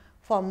ground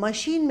for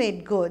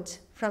machine-made goods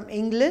from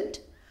England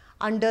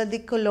under the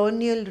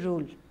colonial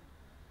rule.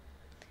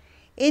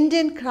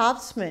 Indian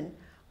craftsmen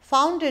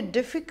found it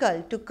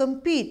difficult to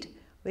compete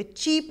with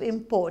cheap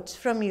imports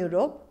from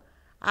Europe,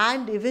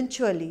 and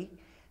eventually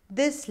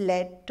this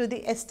led to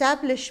the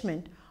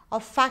establishment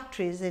of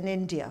factories in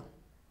India.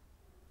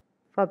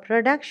 For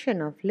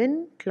production of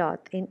linen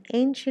cloth in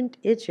ancient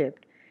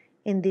Egypt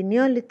in the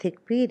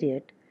Neolithic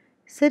period,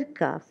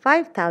 circa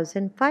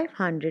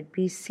 5500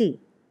 BC.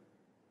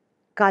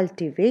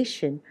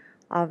 Cultivation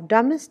of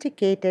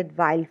domesticated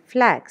wild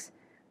flax,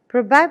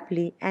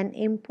 probably an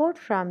import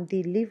from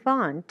the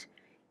Levant,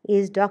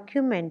 is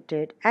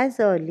documented as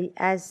early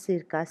as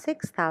circa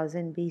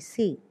 6000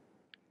 BC.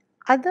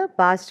 Other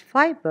bast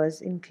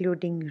fibers,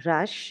 including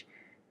rush,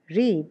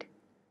 reed,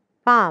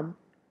 palm,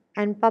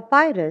 and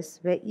papyrus,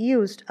 were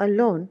used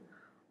alone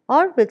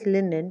or with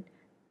linen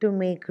to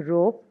make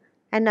rope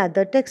and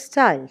other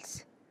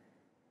textiles.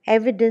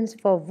 Evidence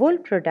for wool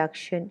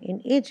production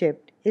in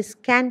Egypt is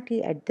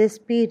scanty at this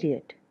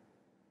period.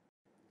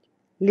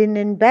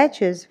 Linen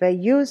badges were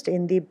used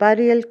in the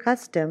burial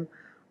custom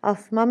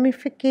of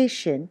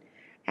mummification,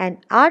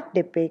 and art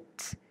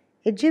depicts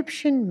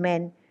Egyptian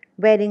men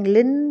wearing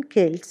linen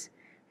kilts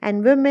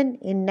and women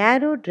in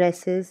narrow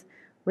dresses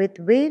with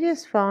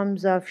various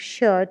forms of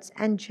shirts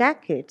and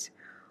jackets,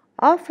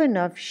 often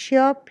of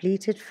sheer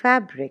pleated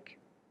fabric.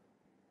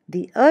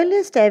 The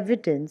earliest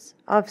evidence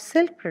of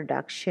silk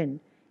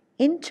production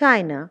in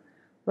China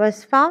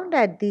was found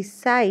at the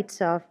sites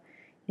of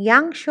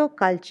Yangshou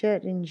culture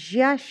in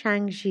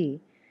Jiashangji,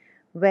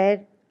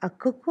 where a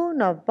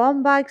cocoon of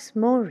Bombyx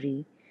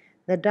mori,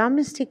 the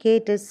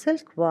domesticated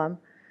silkworm,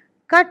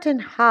 cut in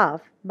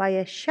half by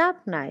a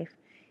sharp knife,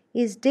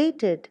 is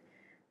dated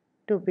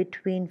to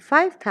between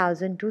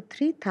 5000 to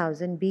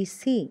 3000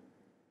 BC.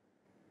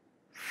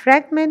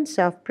 Fragments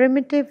of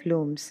primitive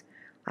looms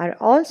are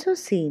also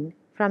seen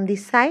from the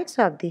sites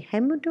of the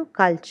Hemudu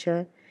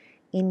culture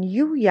in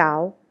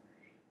Yuyao,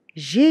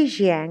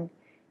 Zhejiang,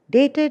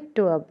 dated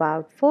to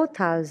about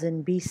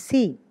 4000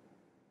 BC.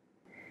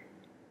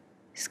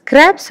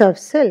 Scraps of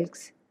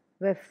silks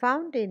were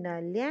found in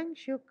a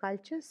Liangzhu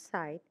culture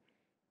site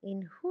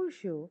in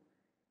Huzhou,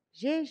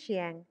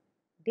 Zhejiang,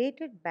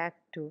 dated back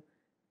to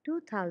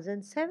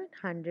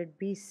 2700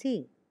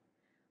 BC.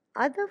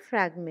 Other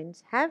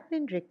fragments have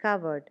been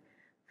recovered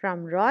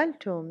from royal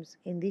tombs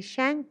in the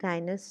Shang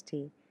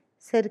dynasty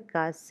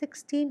circa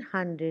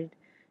 1600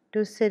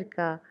 to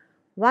circa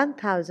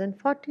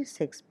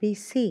 1046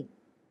 BC.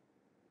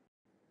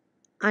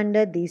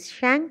 Under the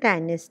Shang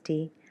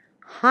dynasty,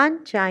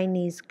 Han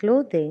Chinese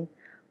clothing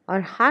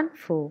or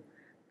Hanfu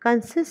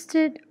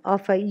consisted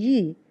of a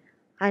yi,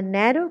 a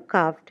narrow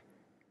cuffed,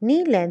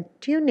 knee length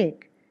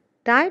tunic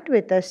tied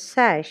with a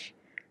sash,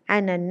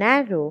 and a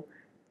narrow,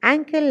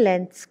 ankle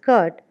length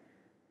skirt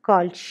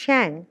called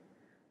shang,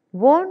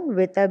 worn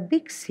with a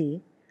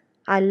bixi,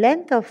 a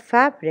length of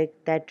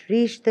fabric that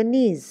reached the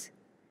knees.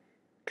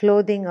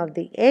 Clothing of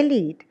the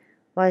elite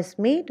was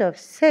made of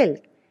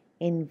silk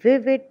in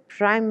vivid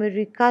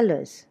primary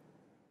colors.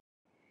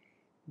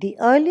 The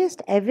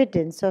earliest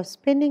evidence of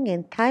spinning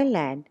in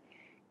Thailand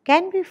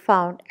can be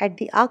found at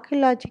the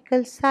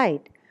archaeological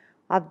site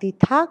of the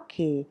Tha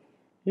Cave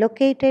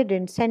located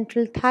in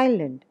central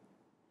Thailand.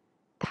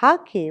 Tha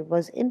Cave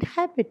was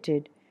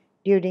inhabited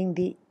during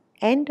the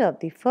end of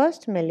the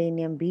first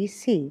millennium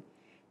BC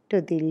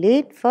to the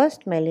late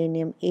first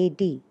millennium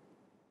AD.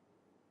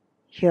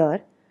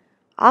 Here,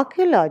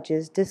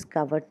 archaeologists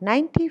discovered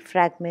 90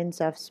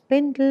 fragments of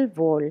spindle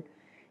wool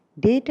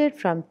dated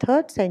from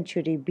 3rd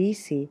century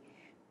BC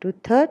to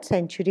 3rd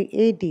century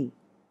AD,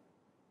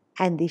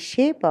 and the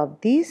shape of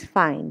these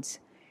finds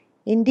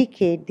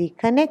indicate the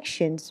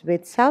connections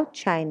with South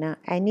China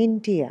and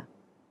India.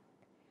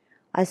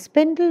 A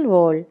spindle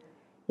whorl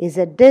is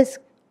a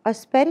disc or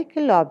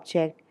spherical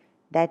object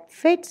that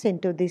fits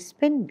into the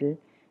spindle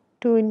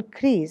to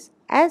increase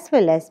as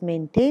well as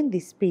maintain the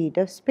speed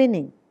of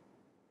spinning.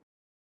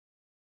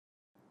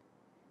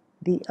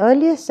 The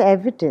earliest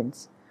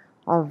evidence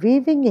of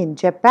weaving in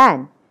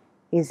Japan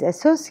is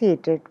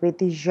associated with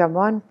the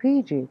Jomon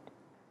period.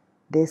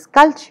 This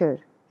culture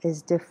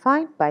is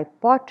defined by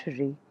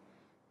pottery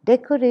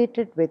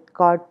decorated with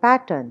god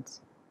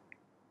patterns.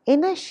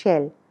 In a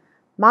shell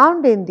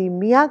found in the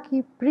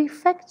Miyagi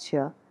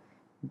prefecture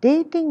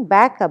dating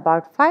back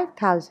about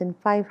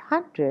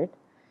 5500,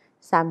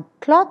 some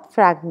cloth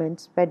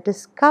fragments were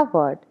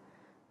discovered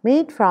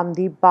made from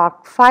the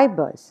bark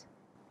fibers.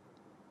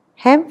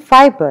 Hemp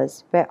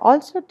fibers were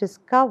also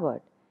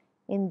discovered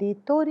in the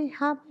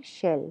Torihama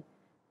shell,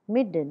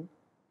 Midden,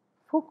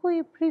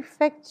 Fukui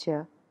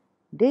prefecture,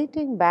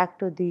 dating back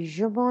to the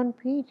Jomon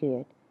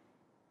period,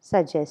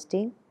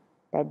 suggesting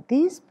that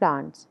these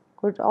plants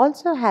could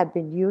also have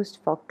been used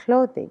for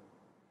clothing.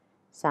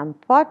 Some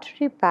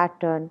pottery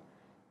pattern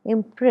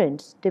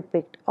imprints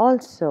depict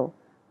also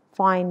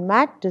fine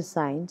mat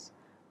designs,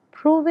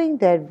 proving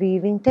their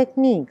weaving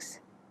techniques.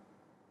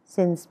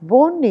 Since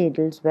bone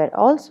needles were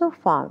also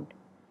found,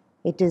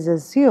 it is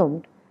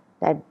assumed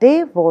that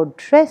they wore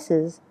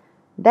dresses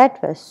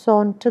that were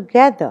sewn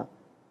together.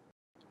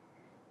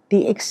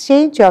 The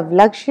exchange of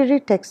luxury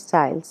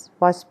textiles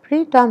was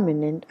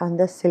predominant on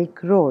the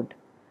Silk Road,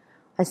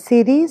 a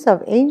series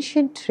of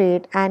ancient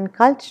trade and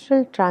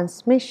cultural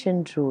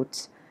transmission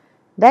routes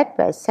that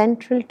were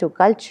central to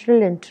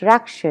cultural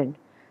interaction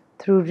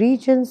through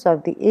regions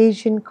of the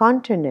Asian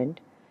continent,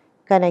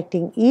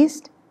 connecting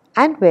East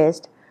and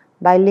West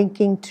by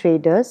linking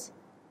traders,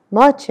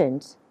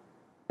 merchants,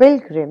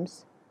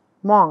 pilgrims,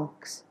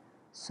 monks,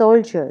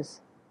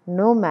 soldiers,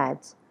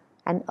 nomads,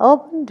 and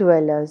urban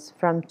dwellers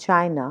from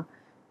China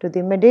to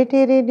the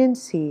Mediterranean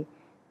Sea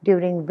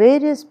during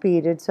various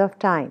periods of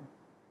time.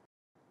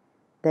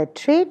 The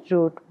trade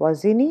route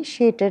was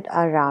initiated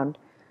around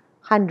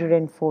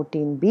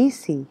 114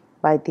 BC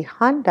by the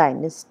Han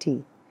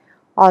dynasty,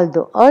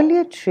 although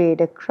earlier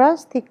trade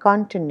across the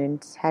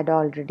continents had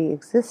already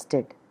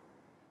existed.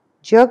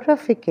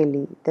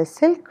 Geographically, the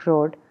Silk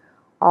Road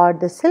or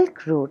the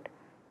Silk Route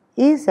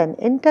is an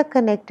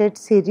interconnected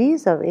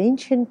series of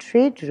ancient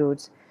trade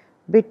routes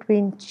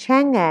between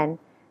Chang'an,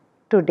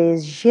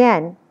 today's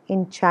Xi'an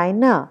in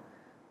China,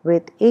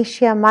 with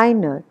Asia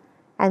Minor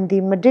and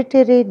the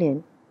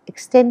Mediterranean,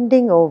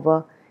 extending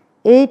over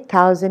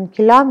 8,000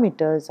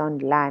 kilometers on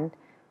land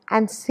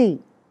and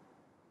sea.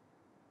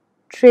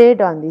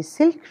 Trade on the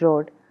Silk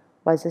Road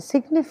was a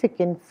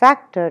significant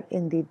factor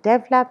in the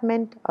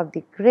development of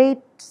the great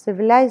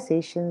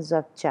civilizations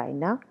of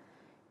China,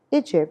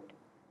 Egypt,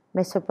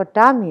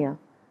 Mesopotamia,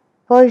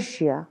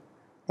 Persia,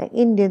 the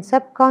Indian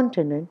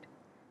subcontinent,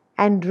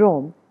 and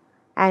Rome,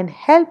 and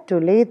helped to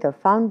lay the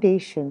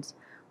foundations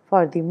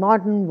for the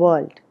modern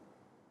world.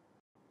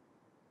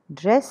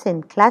 Dress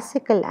in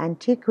classical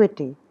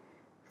antiquity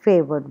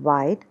favored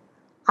wide,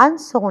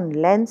 unsewn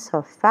lengths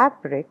of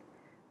fabric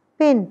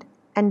pinned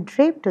and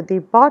draped to the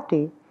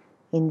body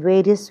in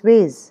various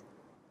ways.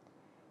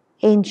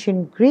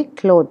 Ancient Greek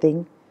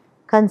clothing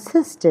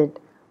consisted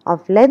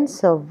of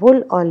lengths of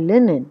wool or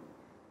linen,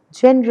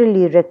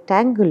 generally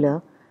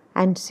rectangular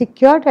and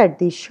secured at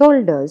the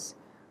shoulders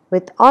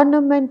with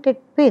ornamented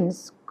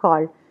pins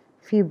called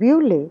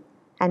fibulae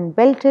and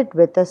belted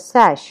with a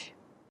sash.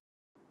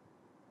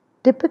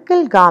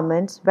 Typical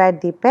garments were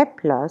the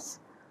peplos,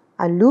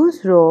 a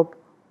loose robe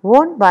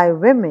worn by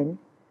women,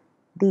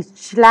 the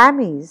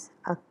chlamys,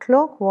 a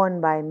cloak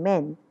worn by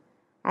men,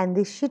 and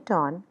the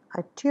chiton,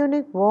 a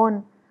tunic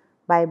worn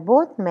by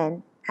both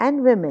men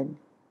and women.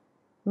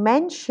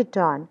 Men's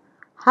chiton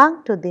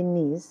hung to the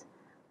knees,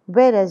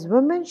 whereas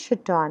women's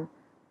chiton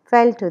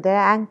fell to their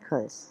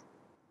ankles.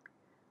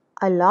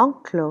 A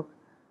long cloak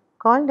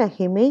called a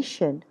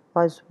himation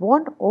was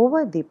worn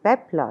over the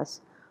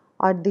peplos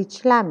or the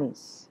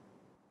chlamys.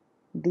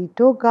 The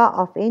toga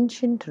of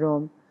ancient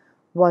Rome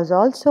was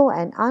also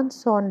an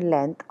unsewn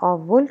length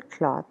of wool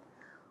cloth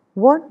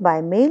worn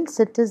by male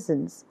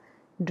citizens,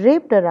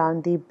 draped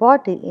around the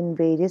body in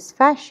various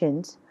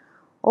fashions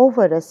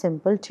over a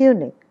simple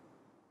tunic.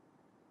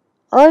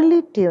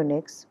 Early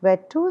tunics were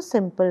two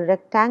simple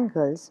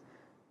rectangles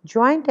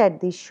joined at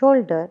the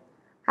shoulder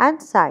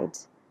and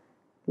sides.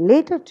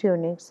 Later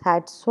tunics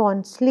had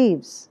sewn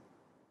sleeves.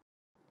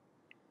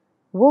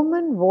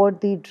 Women wore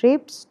the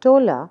draped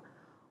stola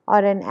or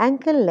an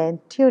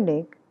ankle-length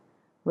tunic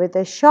with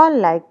a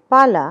shawl-like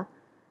palla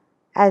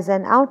as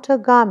an outer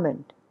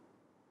garment.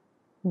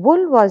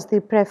 Wool was the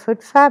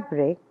preferred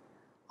fabric,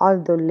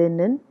 although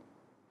linen,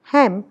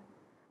 hemp,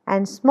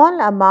 and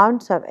small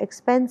amounts of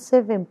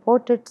expensive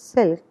imported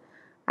silk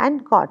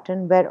and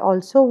cotton were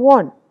also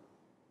worn.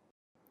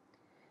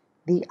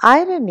 The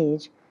Iron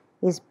Age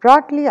is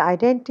broadly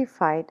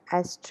identified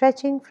as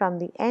stretching from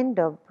the end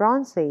of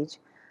Bronze Age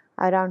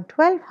around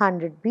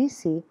 1200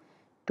 BC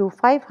to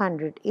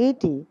 500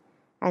 AD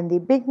and the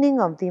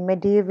beginning of the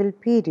medieval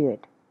period.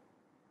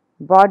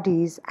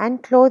 Bodies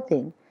and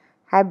clothing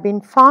have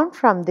been found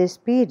from this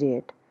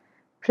period,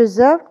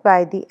 preserved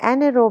by the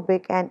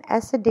anaerobic and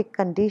acidic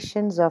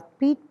conditions of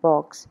peat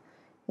bogs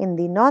in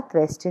the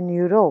northwestern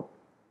Europe.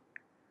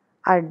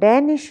 Our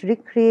Danish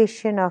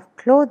recreation of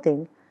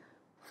clothing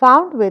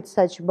found with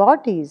such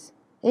bodies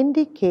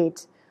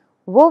indicates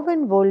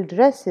woven wool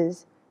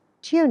dresses,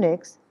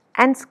 tunics,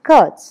 and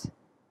skirts.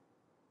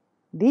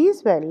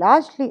 These were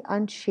largely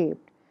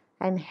unshaped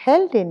and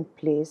held in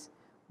place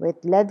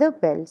with leather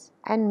belts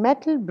and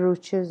metal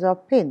brooches or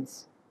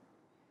pins.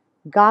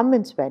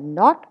 Garments were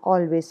not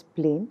always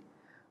plain,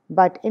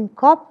 but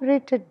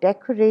incorporated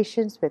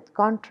decorations with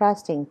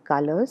contrasting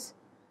colors,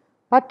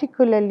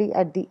 particularly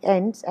at the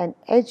ends and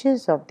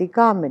edges of the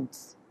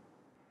garments.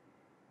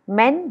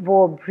 Men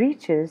wore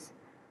breeches,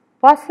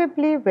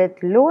 possibly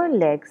with lower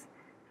legs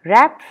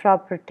wrapped for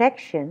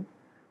protection,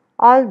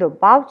 although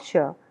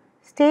Boucher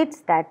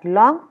states that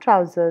long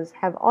trousers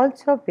have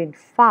also been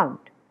found.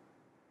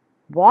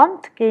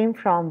 Warmth came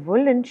from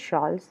woolen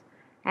shawls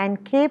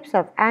and capes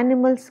of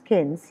animal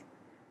skins,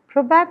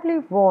 probably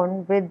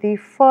worn with the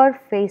fur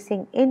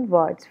facing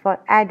inwards for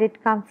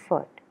added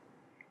comfort.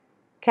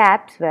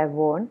 Caps were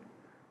worn,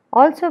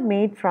 also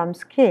made from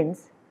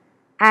skins,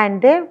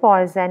 and there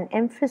was an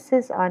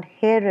emphasis on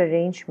hair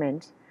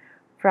arrangements,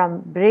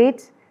 from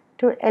braids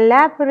to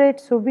elaborate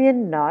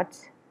Subian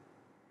knots.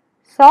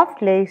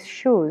 Soft lace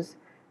shoes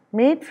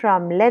made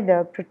from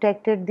leather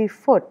protected the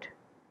foot.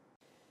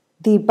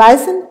 The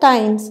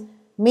Byzantines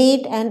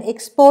made and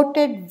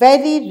exported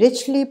very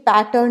richly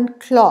patterned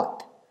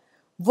cloth,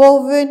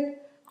 woven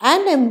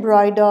and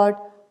embroidered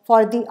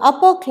for the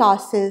upper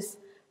classes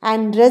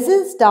and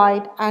dresses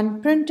dyed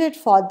and printed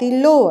for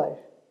the lower.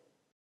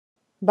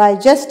 By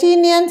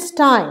Justinian's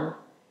time,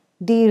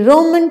 the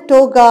Roman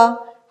toga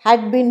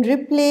had been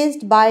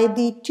replaced by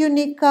the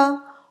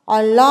tunica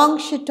or long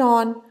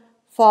chiton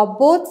for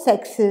both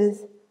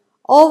sexes,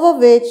 over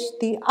which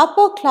the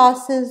upper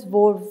classes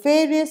wore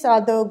various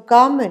other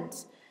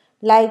garments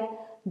like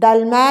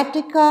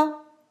dalmatica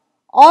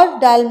or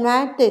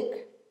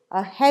dalmatic,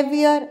 a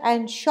heavier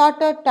and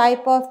shorter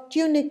type of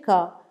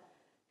tunica.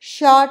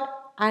 Short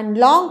and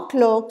long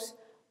cloaks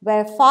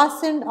were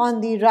fastened on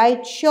the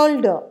right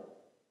shoulder.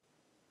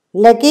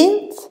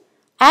 Leggings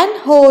and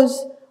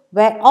hose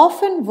were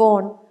often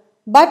worn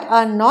but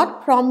are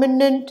not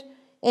prominent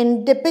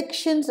in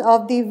depictions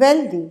of the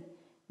wealthy.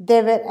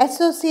 They were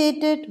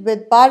associated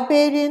with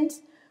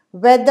barbarians,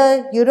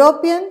 whether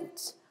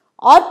Europeans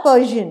or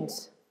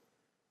Persians.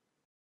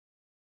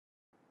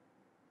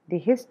 The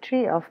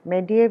history of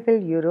medieval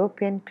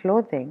European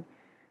clothing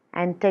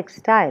and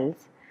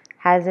textiles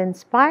has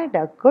inspired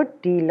a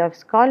good deal of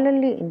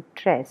scholarly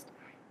interest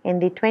in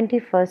the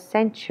 21st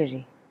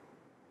century.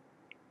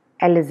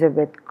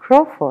 Elizabeth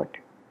Crawford,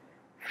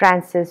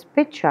 Francis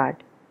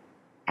Pitchard,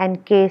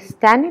 and K.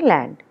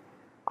 Staniland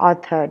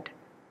authored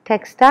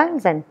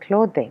Textiles and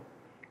Clothing,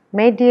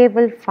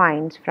 Medieval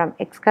Finds from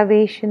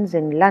Excavations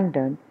in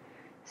London,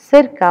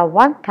 circa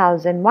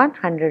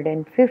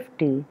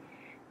 1150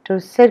 to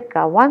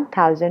circa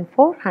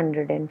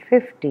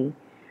 1450,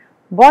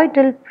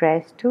 Boydell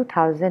Press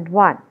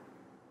 2001.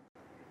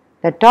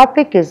 The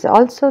topic is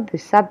also the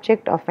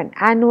subject of an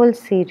annual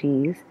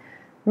series,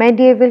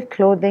 Medieval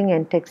Clothing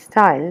and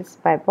Textiles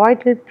by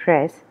Boydell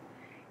Press,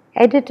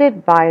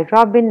 edited by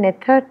Robin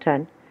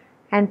Netherton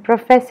and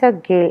Professor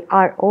Gail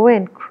R.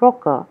 Owen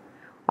Croker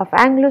of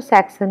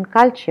Anglo-Saxon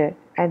Culture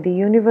at the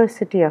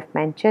University of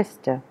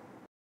Manchester.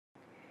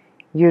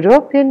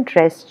 European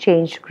dress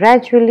changed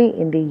gradually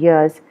in the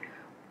years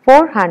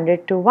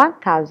 400 to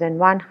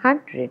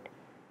 1100.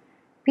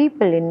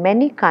 People in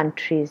many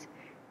countries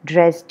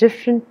dressed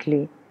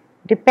differently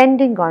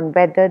depending on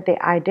whether they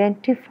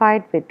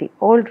identified with the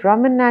old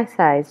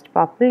Romanicized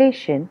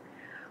population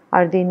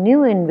or the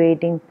new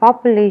invading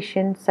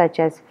population such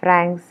as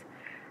Franks,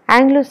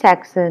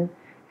 Anglo-Saxon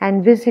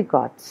and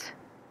Visigoths.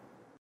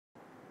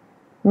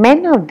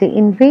 Men of the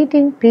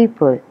invading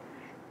people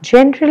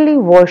generally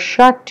wore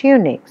short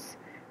tunics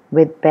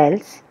with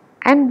belts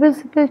and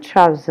visible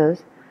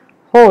trousers,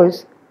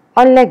 hose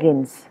or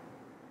leggings.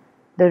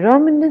 The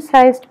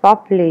Romanicized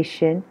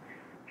population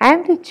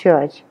and the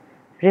church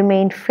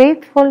remained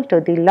faithful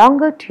to the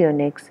longer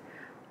tunics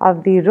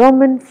of the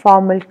Roman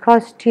formal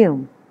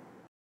costume.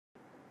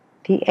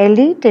 The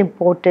elite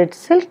imported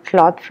silk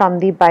cloth from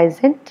the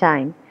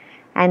Byzantine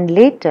and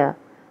later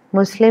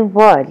Muslim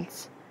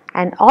worlds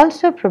and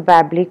also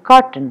probably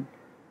cotton.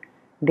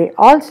 They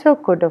also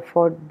could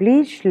afford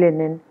bleached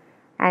linen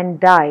and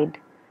dyed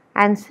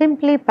and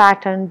simply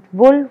patterned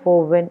wool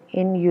woven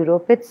in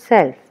Europe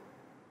itself.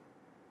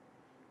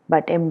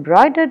 But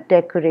embroidered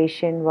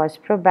decoration was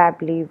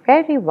probably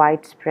very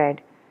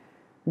widespread,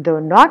 though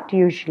not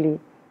usually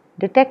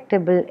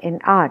detectable in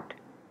art.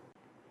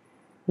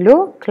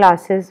 Lower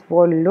classes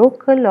wore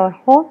local or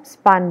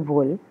homespun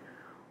wool,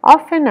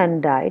 often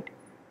undyed,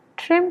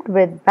 trimmed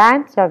with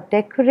bands of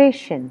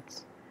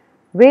decorations,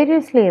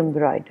 variously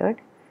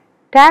embroidered,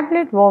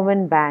 tablet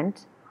woven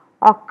bands,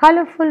 or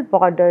colorful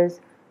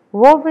borders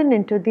woven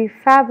into the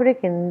fabric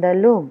in the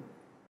loom.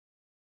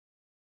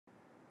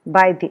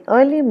 By the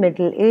early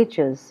Middle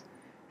Ages,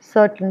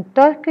 certain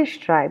Turkish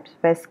tribes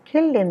were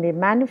skilled in the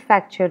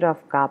manufacture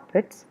of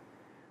carpets,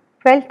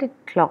 felted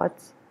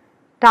cloths,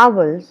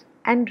 towels,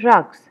 and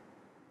rugs.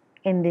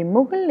 In the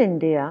Mughal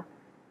India,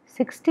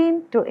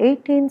 16th to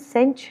 18th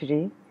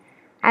century,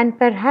 and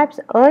perhaps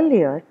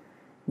earlier,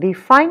 the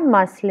fine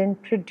muslin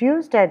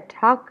produced at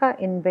Dhaka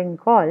in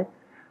Bengal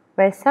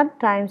were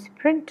sometimes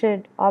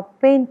printed or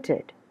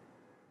painted.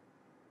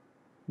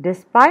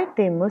 Despite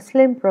the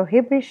Muslim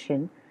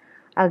prohibition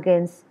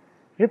against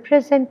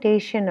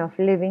representation of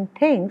living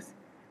things,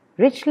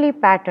 richly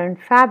patterned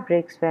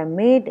fabrics were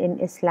made in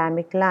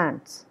Islamic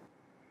lands.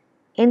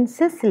 In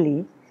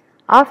Sicily,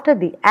 after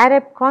the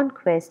Arab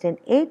conquest in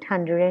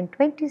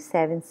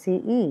 827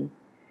 CE,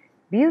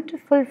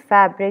 beautiful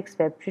fabrics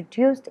were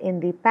produced in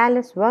the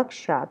palace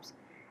workshops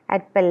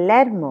at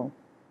Palermo.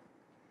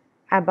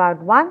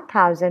 About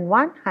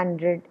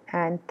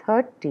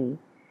 1130,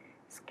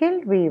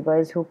 Skilled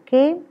weavers who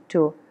came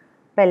to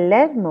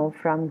Palermo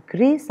from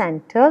Greece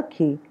and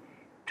Turkey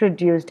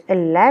produced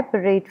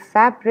elaborate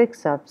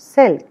fabrics of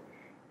silk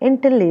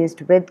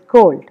interlaced with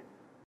gold.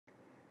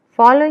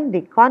 Following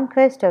the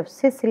conquest of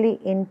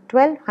Sicily in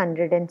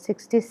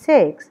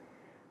 1266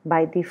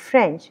 by the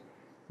French,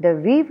 the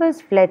weavers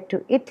fled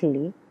to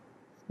Italy.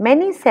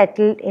 Many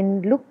settled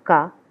in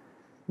Lucca,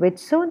 which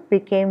soon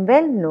became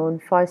well known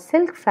for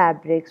silk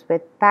fabrics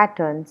with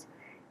patterns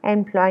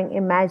employing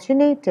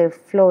imaginative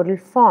floral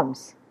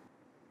forms.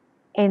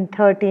 In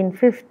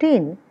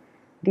 1315,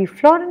 the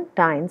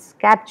Florentines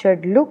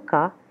captured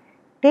Lucca,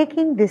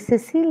 taking the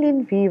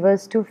Sicilian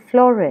weavers to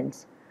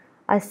Florence,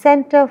 a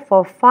center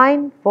for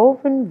fine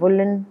woven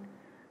woolen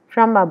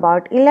from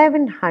about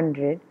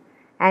 1100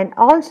 and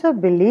also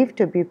believed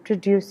to be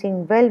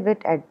producing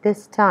velvet at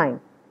this time.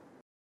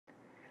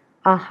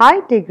 A high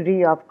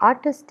degree of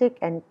artistic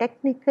and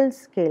technical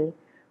skill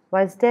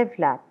was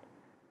developed,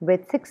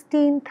 with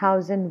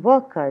 16,000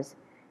 workers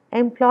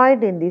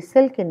employed in the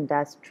silk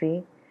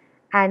industry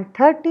and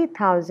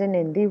 30,000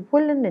 in the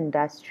woolen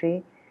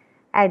industry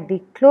at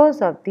the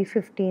close of the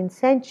 15th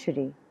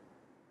century.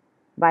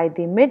 By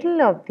the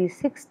middle of the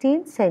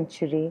 16th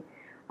century,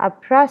 a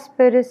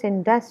prosperous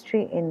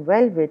industry in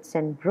velvets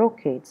and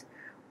brocades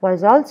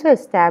was also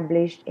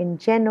established in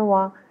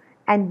Genoa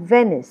and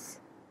Venice.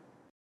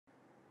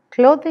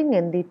 Clothing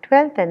in the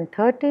 12th and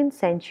 13th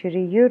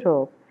century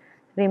Europe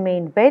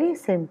remained very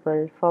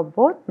simple for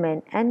both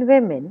men and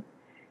women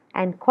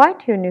and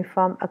quite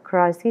uniform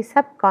across the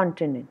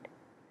subcontinent.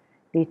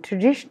 The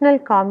traditional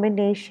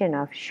combination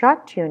of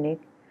short tunic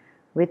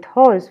with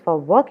hose for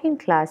working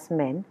class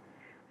men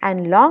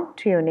and long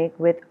tunic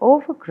with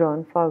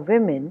overgrown for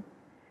women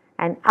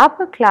and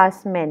upper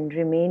class men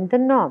remained the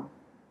norm.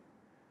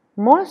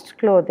 Most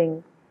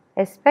clothing,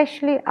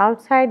 especially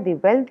outside the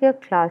wealthier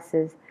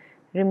classes,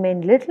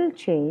 remained little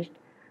changed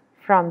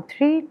from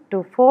 3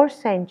 to 4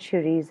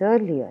 centuries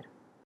earlier.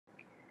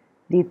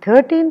 The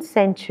 13th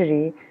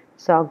century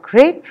saw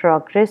great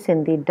progress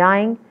in the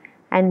dyeing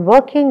and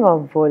working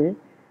of wool,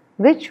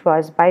 which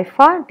was by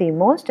far the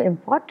most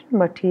important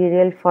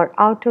material for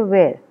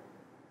outerwear.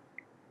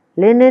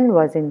 Linen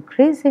was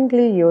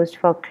increasingly used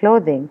for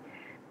clothing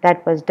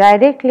that was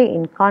directly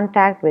in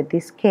contact with the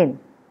skin.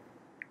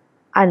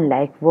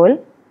 Unlike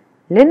wool,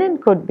 linen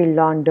could be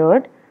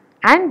laundered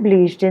and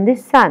bleached in the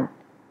sun.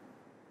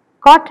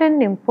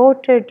 Cotton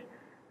imported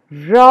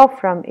raw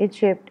from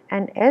Egypt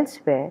and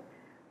elsewhere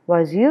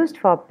was used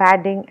for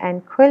padding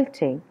and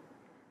quilting,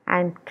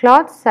 and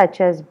cloths such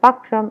as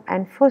buckram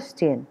and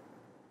fustian.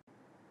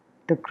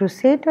 The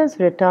Crusaders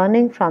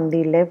returning from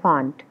the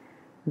Levant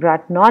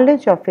brought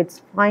knowledge of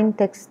its fine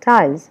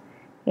textiles,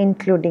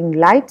 including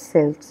light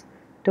silks,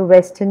 to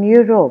Western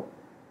Europe.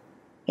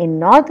 In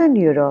Northern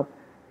Europe,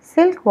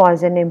 silk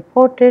was an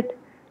imported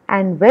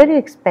and very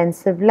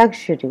expensive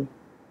luxury.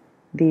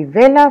 The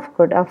well-off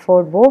could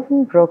afford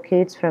woven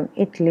brocades from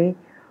Italy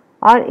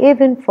or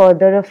even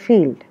further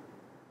afield.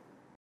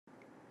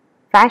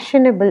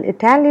 Fashionable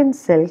Italian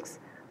silks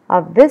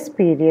of this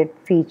period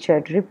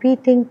featured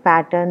repeating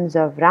patterns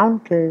of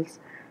roundels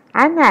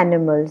and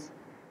animals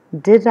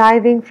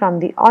deriving from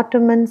the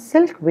Ottoman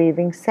silk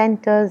weaving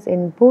centers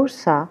in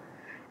Bursa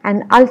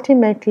and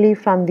ultimately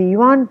from the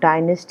Yuan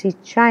dynasty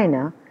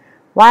China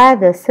via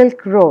the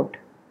Silk Road.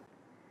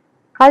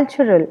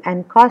 Cultural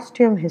and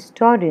costume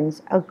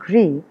historians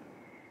agree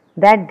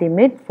that the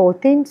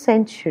mid-14th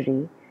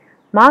century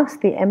marks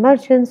the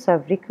emergence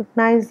of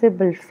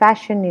recognizable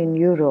fashion in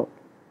Europe.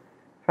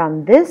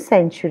 From this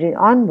century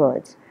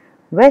onwards,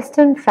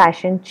 Western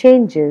fashion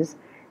changes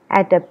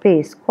at a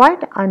pace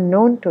quite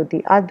unknown to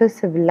the other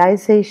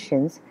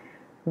civilizations,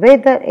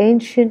 whether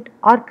ancient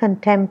or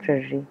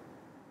contemporary.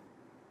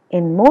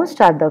 In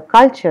most other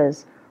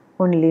cultures,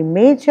 only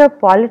major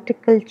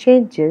political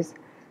changes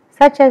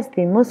such as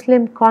the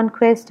Muslim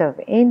conquest of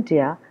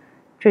India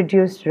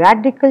produced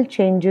radical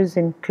changes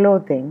in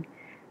clothing,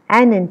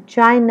 and in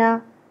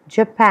China,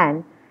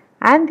 Japan,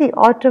 and the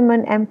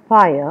Ottoman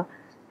Empire,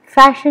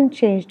 fashion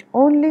changed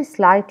only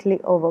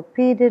slightly over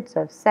periods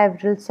of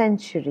several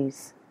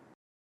centuries.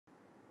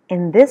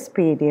 In this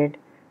period,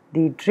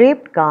 the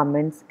draped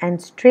garments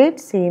and straight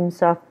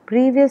seams of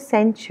previous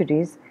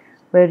centuries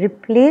were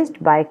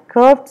replaced by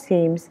curved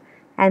seams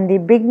and the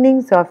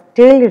beginnings of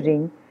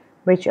tailoring,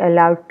 which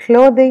allowed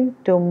clothing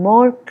to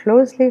more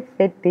closely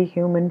fit the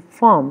human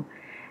form,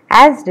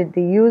 as did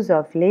the use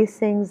of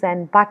lacings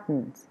and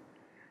buttons.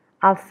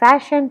 A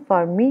fashion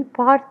for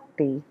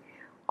mi-parti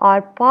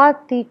or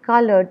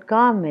parti-colored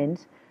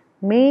garments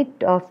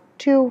made of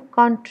two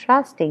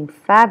contrasting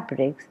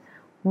fabrics,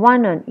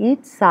 one on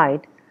each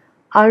side,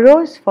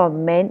 arose for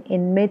men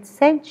in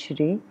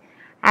mid-century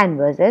and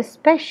was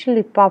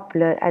especially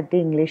popular at the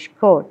English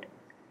court.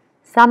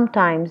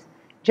 Sometimes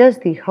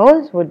just the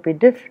hose would be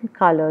different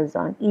colors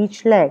on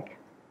each leg.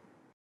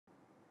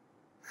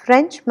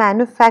 French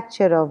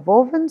manufacture of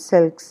woven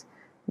silks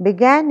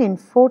began in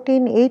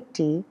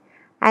 1480,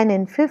 and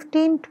in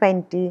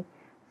 1520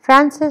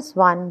 Francis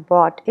I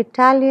brought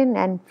Italian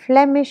and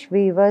Flemish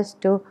weavers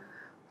to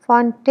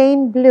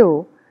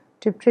Fontainebleau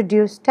to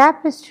produce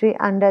tapestry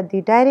under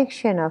the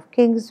direction of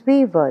King's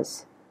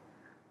weavers.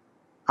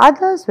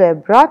 Others were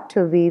brought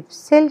to weave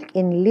silk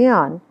in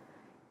Lyon,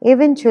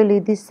 eventually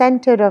the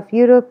center of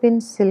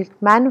European silk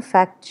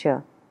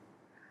manufacture.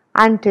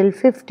 Until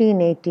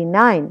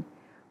 1589,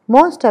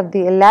 most of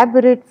the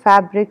elaborate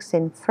fabrics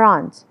in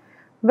France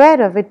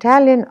were of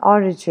Italian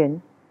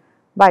origin,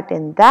 but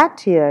in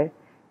that year,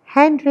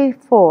 Henry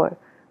IV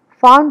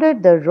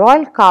founded the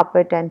Royal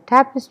Carpet and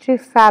Tapestry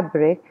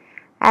Fabric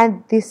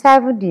and the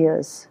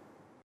Savonniers.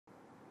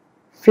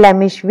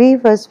 Flemish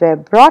weavers were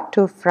brought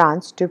to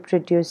France to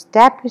produce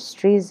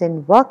tapestries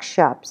in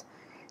workshops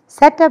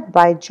set up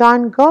by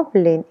John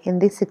Gobelin in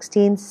the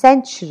 16th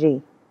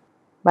century.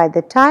 By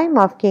the time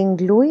of King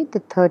Louis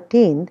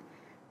XIII,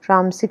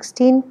 from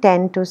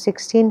 1610 to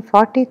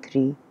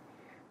 1643,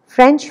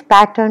 French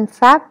patterned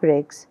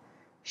fabrics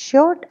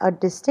showed a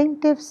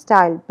distinctive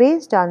style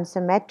based on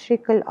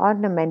symmetrical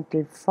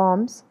ornamental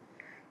forms,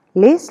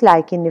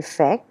 lace-like in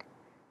effect,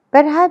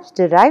 perhaps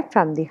derived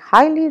from the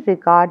highly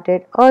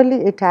regarded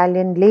early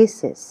Italian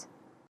laces.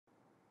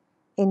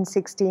 In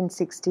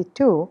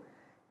 1662,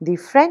 the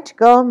French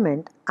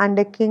government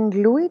under King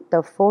Louis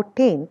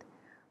XIV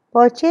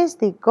purchased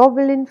the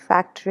Gobelin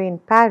factory in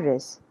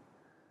Paris.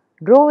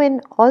 Rouen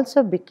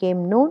also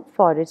became known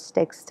for its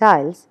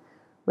textiles,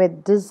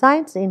 with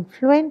designs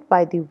influenced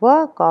by the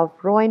work of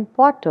Rouen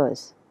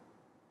potters.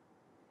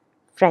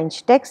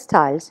 French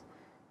textiles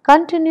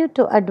continued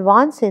to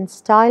advance in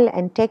style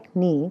and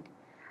technique,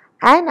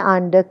 and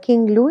under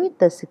King Louis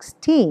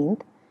XVI,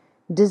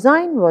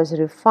 design was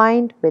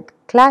refined with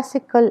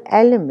classical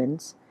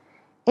elements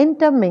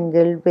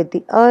intermingled with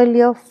the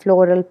earlier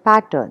floral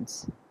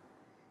patterns.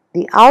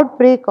 The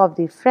outbreak of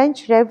the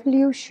French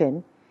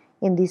Revolution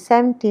in the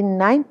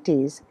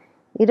 1790s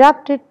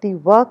erupted the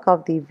work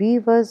of the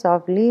weavers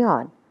of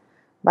Lyon,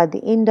 but the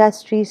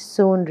industry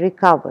soon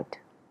recovered.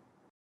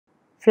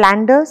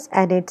 Flanders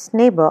and its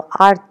neighbor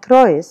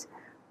Artois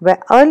were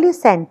early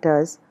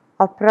centers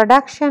of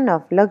production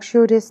of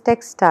luxurious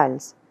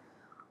textiles.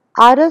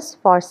 Arras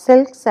for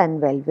silks and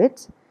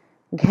velvets,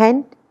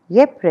 Ghent,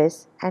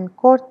 Ypres and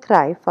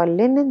Courtrai for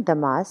linen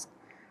damask,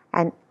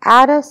 and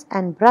Arras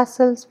and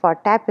Brussels for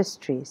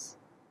tapestries.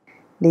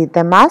 The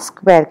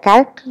damasks were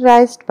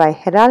characterized by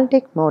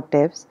heraldic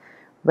motifs,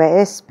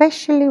 were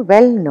especially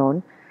well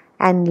known,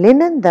 and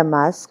linen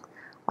damasks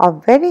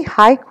of very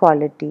high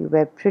quality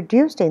were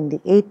produced in the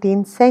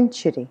 18th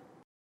century.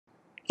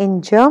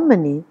 In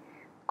Germany,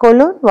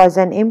 Cologne was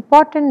an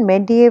important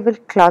medieval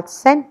cloth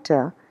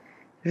center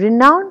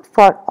renowned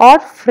for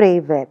orfrey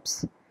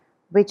webs,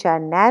 which are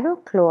narrow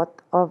cloth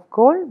of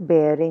gold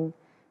bearing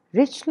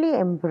richly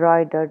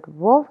embroidered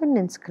woven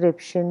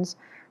inscriptions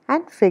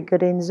and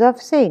figurines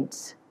of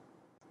saints.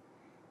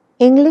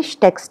 English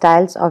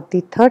textiles of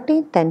the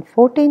 13th and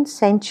 14th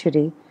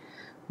century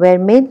were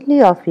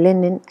mainly of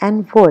linen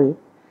and wool,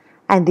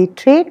 and the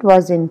trade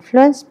was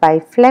influenced by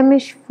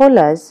Flemish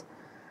fullers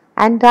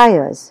and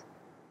dyers.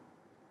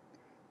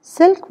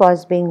 Silk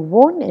was being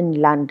worn in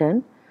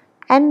London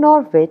and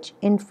Norwich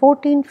in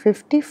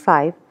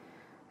 1455,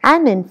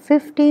 and in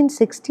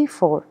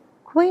 1564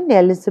 Queen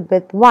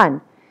Elizabeth I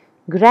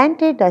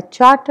granted a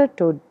charter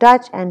to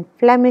Dutch and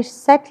Flemish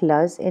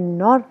settlers in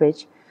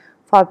Norwich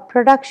for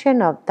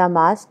production of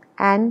damask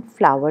and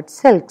flowered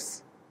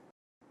silks.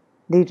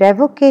 The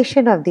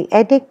revocation of the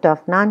Edict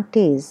of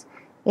Nantes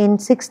in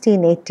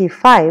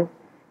 1685,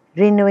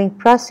 renewing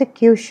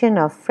persecution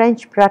of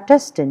French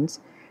Protestants,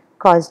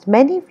 caused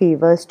many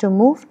weavers to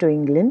move to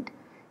England,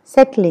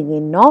 settling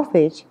in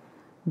Norwich,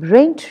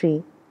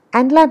 Braintree,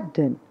 and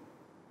London.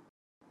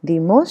 The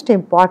most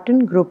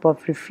important group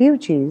of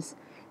refugees,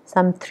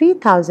 some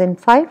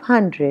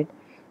 3,500,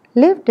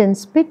 lived in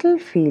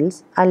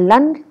Spitalfields, a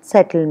London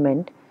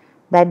settlement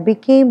that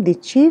became the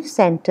chief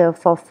center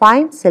for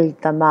fine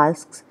silk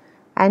damasks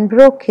and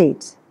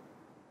brocades.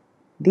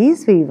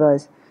 These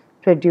weavers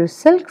produced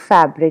silk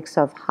fabrics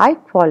of high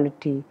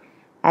quality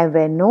and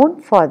were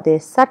known for their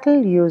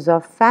subtle use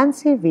of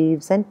fancy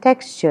weaves and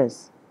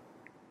textures.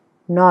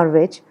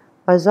 Norwich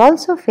was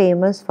also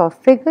famous for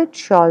figured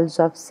shawls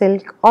of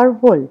silk or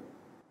wool.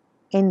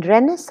 In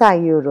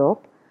Renaissance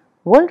Europe,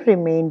 wool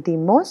remained the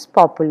most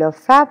popular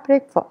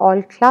fabric for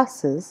all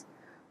classes,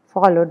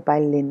 followed by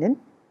linen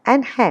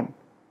and hemp.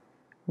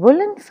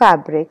 Woolen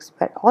fabrics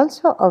were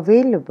also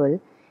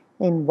available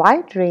in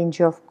wide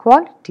range of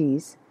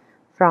qualities,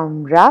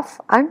 from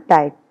rough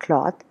undyed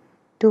cloth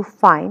to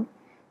fine,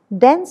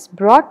 dense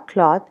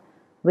broadcloth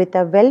with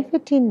a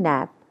velvety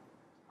nap.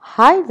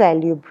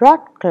 High-value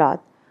broadcloth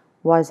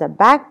was a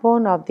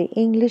backbone of the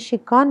English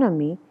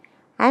economy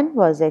and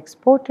was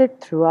exported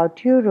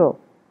throughout Europe.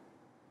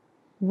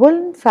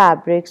 Woolen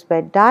fabrics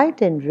were dyed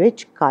in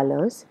rich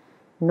colors,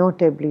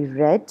 notably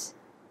reds,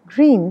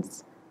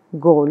 greens,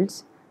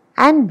 golds,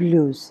 and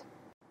blues.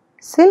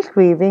 Silk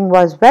weaving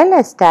was well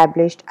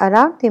established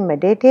around the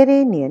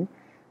Mediterranean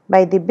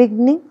by the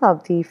beginning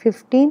of the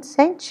 15th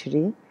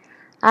century,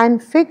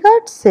 and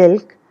figured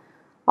silk,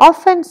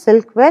 often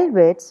silk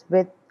velvets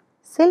with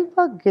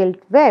silver gilt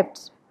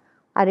webs,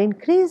 are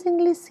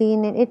increasingly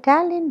seen in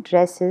Italian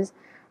dresses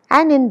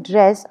and in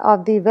dress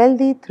of the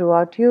wealthy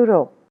throughout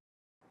Europe.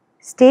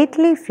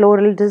 Stately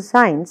floral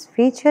designs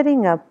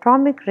featuring a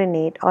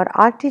pomegranate or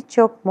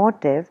artichoke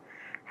motif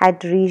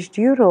had reached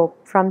Europe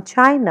from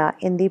China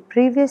in the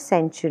previous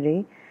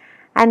century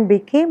and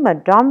became a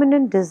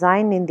dominant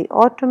design in the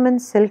Ottoman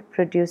silk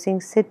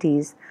producing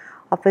cities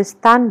of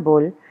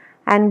Istanbul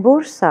and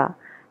Bursa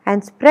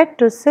and spread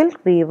to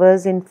silk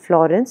weavers in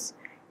Florence,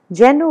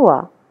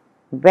 Genoa,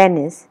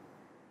 Venice,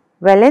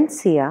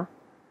 Valencia,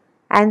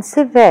 and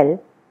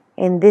Seville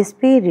in this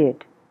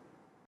period.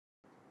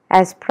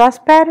 As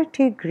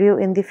prosperity grew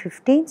in the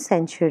 15th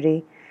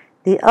century,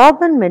 the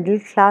urban middle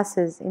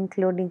classes,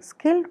 including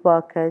skilled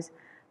workers,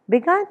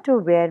 began to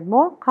wear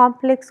more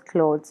complex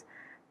clothes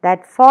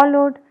that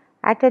followed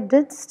at a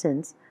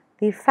distance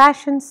the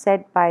fashion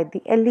set by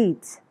the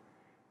elites.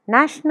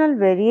 National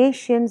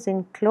variations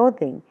in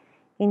clothing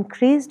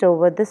increased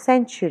over the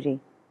century.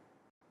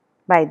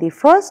 By the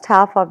first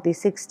half of the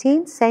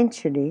 16th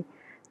century,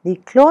 the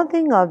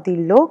clothing of the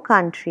Low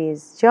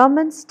Countries,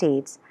 German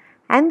states,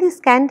 and the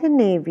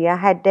Scandinavia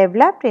had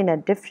developed in a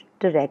different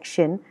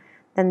direction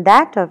than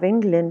that of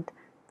England,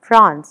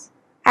 France,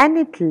 and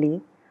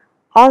Italy,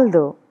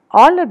 although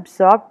all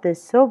absorbed the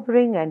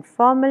sobering and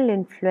formal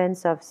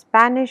influence of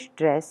Spanish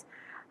dress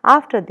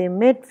after the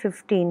mid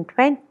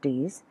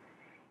 1520s.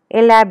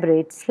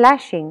 Elaborate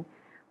slashing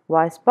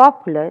was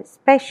popular,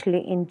 especially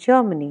in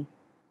Germany.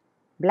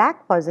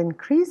 Black was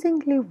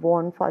increasingly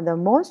worn for the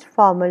most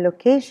formal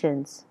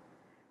occasions.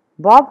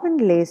 Bobbin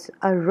lace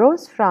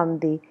arose from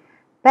the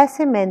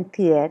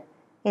passementier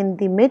in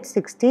the mid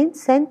 16th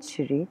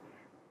century,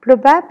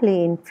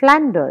 probably in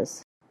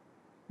Flanders.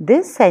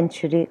 This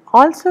century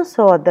also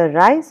saw the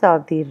rise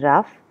of the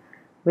ruff,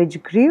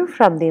 which grew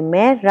from the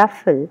mere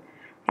ruffle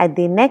at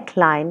the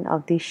neckline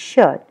of the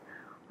shirt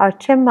or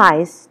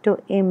chemise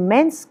to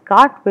immense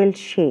cartwheel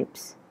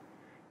shapes.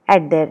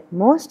 At their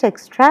most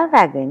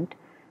extravagant,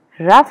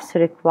 ruffs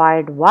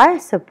required wire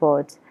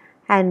supports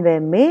and were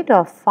made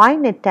of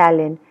fine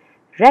Italian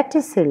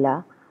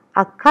reticella,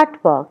 a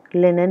cutwork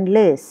linen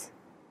lace.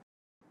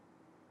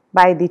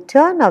 By the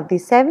turn of the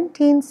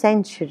 17th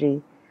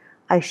century,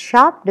 a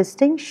sharp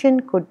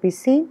distinction could be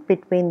seen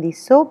between the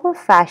sober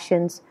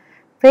fashions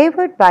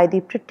favored by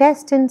the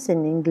Protestants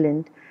in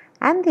England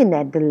and the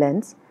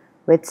Netherlands,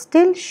 which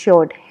still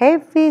showed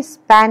heavy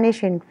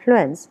Spanish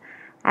influence,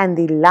 and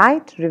the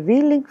light,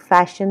 revealing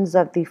fashions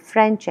of the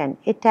French and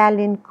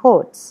Italian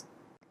courts.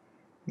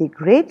 The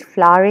great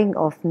flowering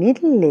of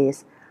needle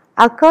lace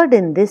occurred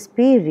in this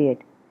period.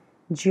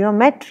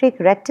 Geometric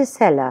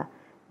reticella,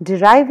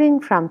 deriving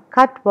from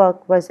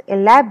cutwork, was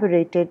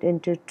elaborated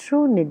into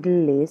true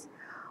needle lace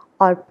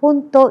or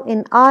punto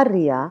in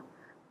aria,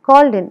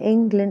 called in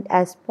England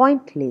as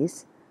point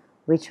lace,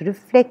 which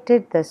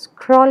reflected the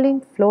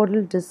scrolling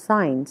floral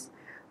designs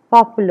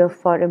popular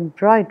for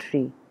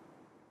embroidery.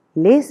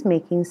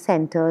 Lace-making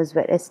centers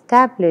were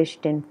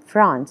established in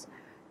France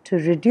to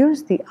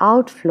reduce the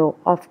outflow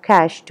of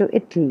cash to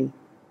Italy.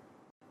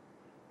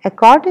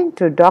 According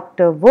to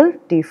Dr. Wolf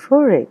de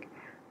Furig,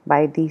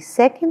 by the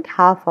second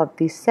half of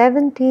the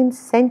 17th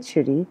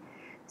century,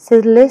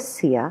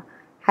 Silesia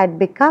had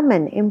become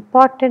an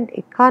important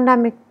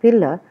economic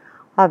pillar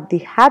of the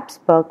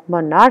Habsburg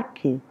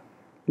monarchy,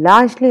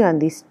 largely on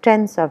the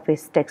strength of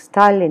its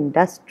textile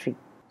industry.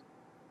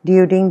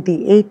 During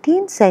the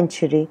 18th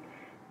century,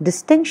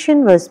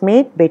 distinction was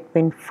made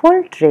between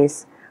full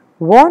dress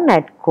worn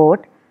at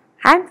court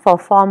and for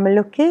formal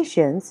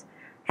occasions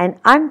and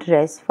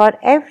undress for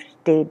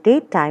everyday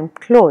daytime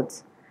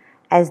clothes.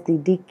 As the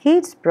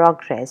decades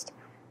progressed,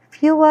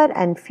 fewer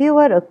and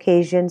fewer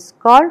occasions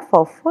called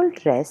for full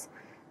dress,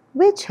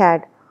 which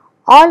had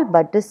all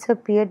but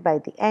disappeared by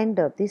the end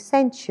of the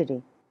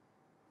century.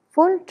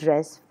 Full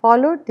dress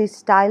followed the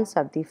styles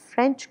of the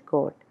French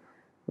court,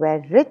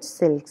 where rich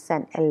silks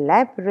and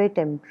elaborate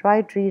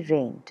embroidery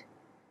reigned.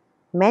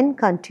 Men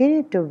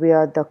continued to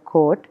wear the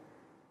coat,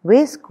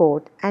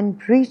 waistcoat, and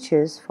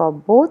breeches for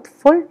both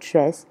full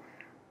dress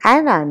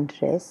and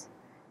undress.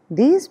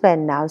 These were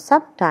now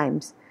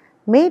sometimes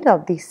made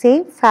of the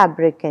same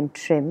fabric and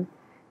trim,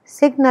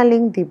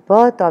 signaling the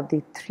birth of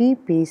the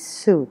three-piece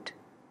suit.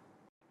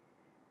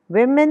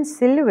 Women's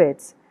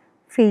silhouettes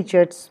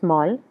featured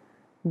small,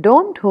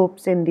 domed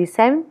hoops in the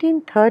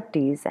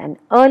 1730s and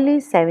early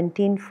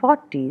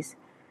 1740s,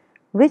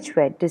 which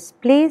were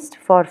displaced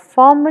for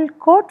formal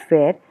court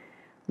wear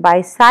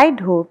by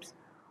side hoops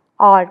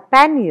or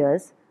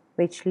panniers,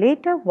 which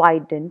later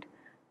widened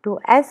to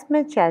as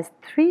much as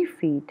 3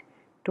 feet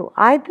to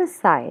either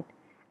side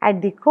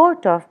at the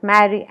court of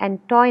Marie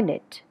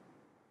Antoinette.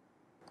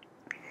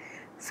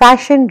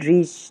 Fashion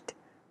reached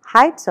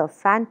heights of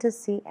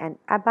fantasy and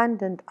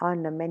abundant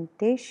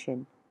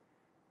ornamentation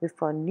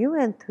before new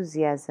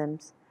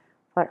enthusiasms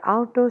for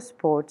outdoor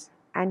sports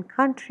and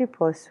country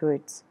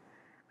pursuits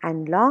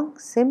and long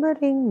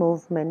simmering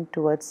movement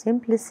towards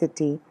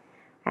simplicity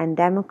and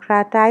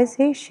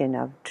democratization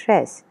of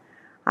dress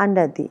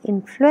under the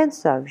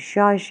influence of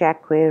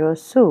Jean-Jacques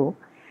Rousseau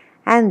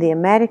and the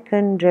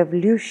American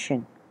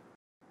Revolution.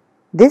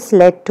 This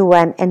led to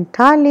an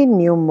entirely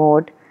new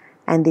mode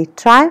and the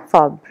triumph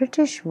of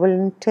British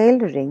woolen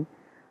tailoring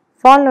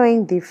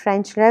following the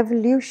French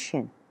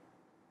Revolution.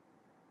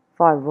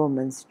 For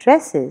women's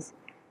dresses,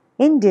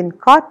 Indian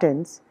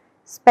cottons,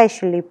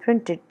 specially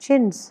printed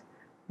chintz,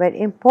 were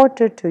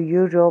imported to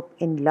Europe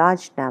in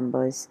large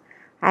numbers,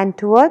 and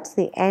towards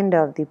the end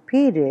of the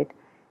period,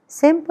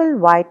 simple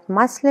white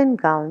muslin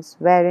gowns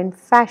were in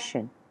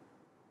fashion.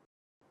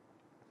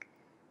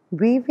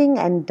 Weaving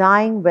and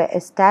dyeing were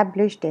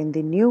established in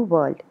the New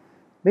World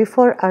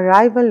before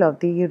arrival of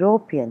the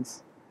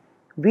Europeans.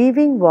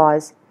 Weaving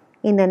was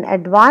in an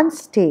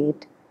advanced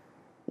state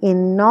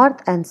in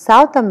North and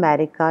South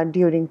America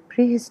during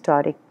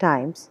prehistoric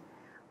times.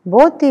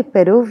 Both the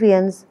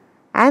Peruvians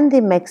and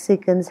the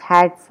Mexicans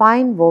had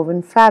fine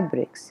woven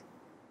fabrics.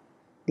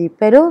 The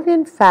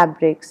Peruvian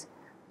fabrics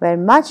were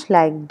much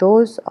like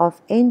those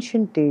of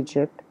ancient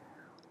Egypt,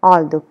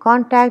 although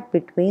contact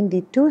between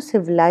the two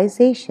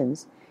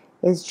civilizations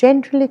is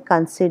generally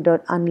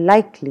considered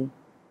unlikely.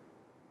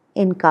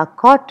 Inca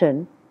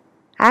cotton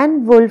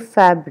and wool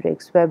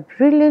fabrics were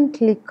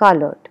brilliantly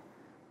colored,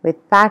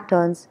 with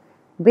patterns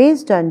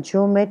based on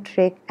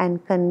geometric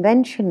and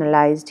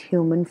conventionalized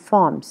human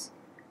forms.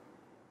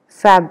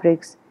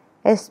 Fabrics,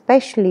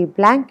 especially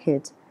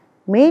blankets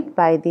made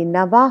by the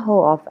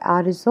Navajo of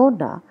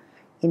Arizona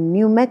in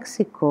New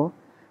Mexico,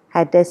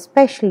 had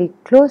especially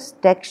close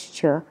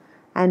texture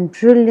and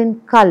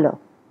brilliant color.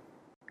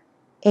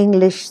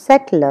 English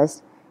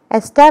settlers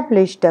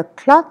established a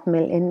cloth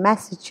mill in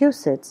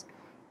Massachusetts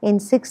in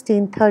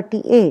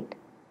 1638,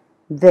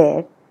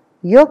 where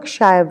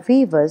Yorkshire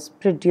weavers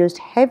produced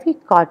heavy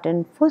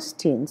cotton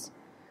fustians,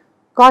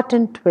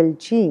 cotton twill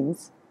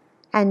jeans,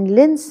 and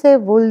linsey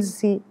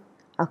woolsey,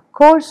 a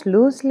coarse,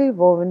 loosely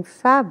woven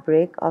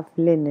fabric of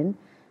linen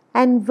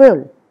and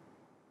wool.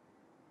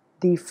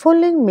 The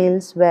fulling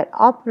mills were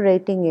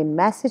operating in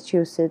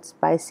Massachusetts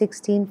by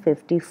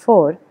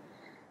 1654,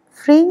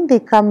 freeing the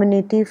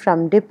community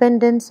from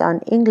dependence on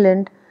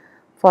England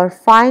for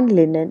fine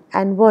linen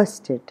and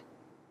worsted.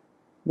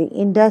 The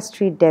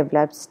industry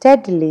developed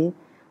steadily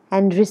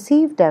and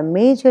received a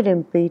major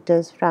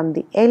impetus from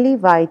the Eli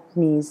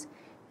Whitney's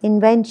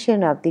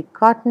invention of the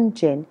cotton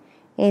gin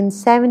in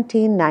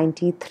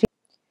 1793.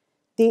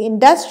 The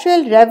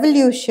Industrial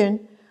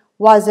Revolution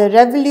was a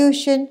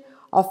revolution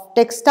of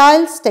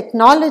textiles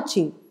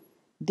technology.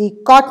 The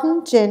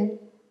cotton gin,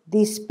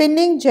 the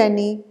spinning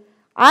jenny,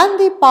 and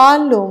the power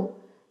loom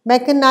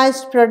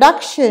mechanized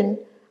production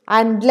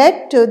and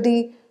led to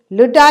the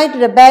Luddite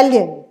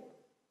Rebellion.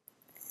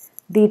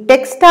 The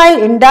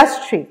textile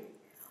industry,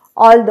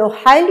 although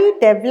highly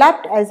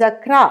developed as a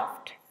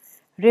craft,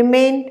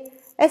 remained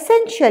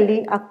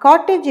essentially a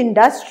cottage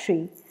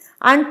industry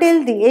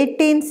until the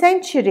 18th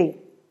century.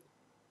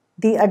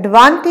 The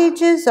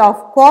advantages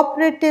of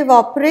cooperative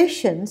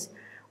operations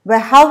were,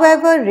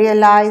 however,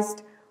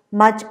 realized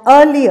much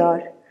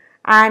earlier,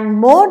 and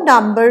more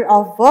number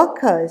of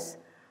workers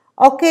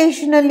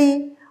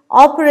occasionally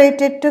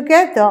operated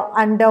together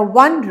under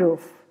one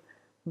roof,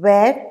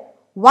 where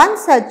one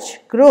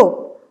such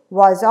group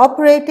was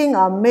operating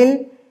a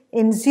mill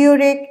in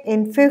Zurich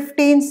in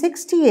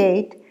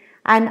 1568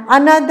 and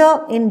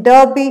another in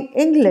Derby,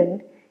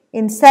 England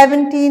in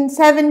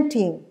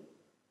 1717.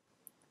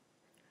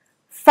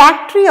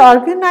 Factory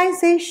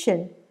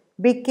organization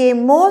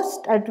became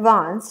most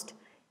advanced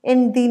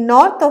in the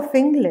north of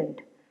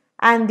England,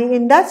 and the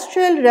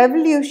Industrial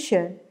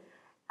Revolution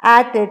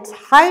at its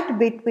height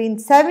between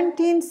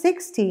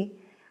 1760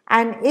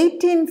 and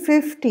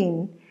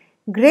 1815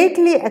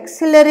 greatly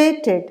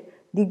accelerated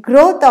the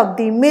growth of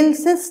the mill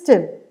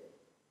system.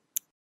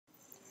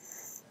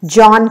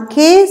 John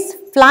Kay's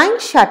flying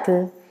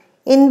shuttle,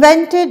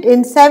 invented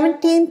in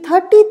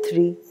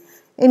 1733,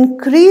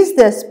 increased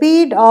the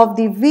speed of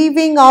the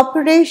weaving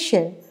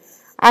operation,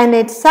 and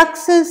its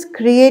success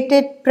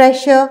created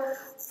pressure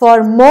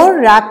for more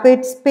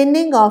rapid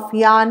spinning of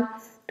yarn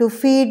to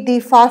feed the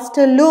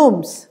faster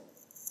looms.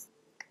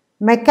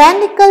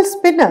 Mechanical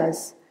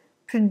spinners,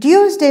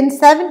 produced in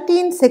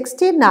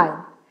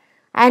 1769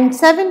 and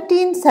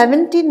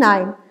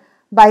 1779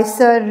 by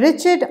Sir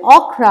Richard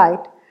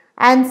Arkwright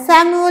and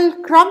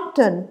Samuel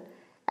Crompton,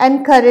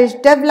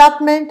 encouraged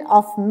development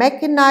of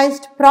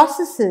mechanized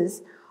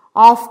processes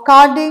of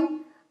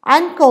carding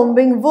and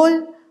combing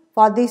wool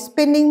for the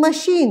spinning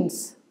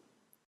machines.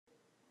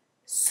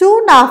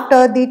 Soon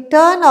after the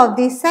turn of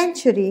the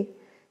century,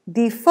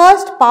 the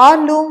first power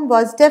loom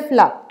was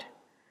developed.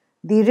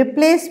 The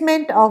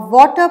replacement of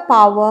water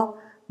power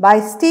by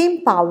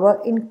steam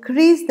power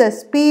increased the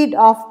speed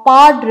of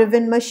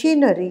power-driven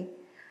machinery,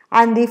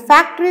 and the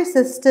factory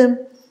system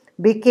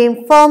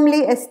became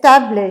firmly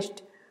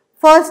established,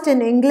 first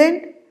in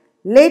England,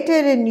 later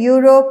in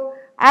Europe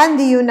and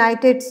the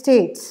United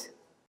States.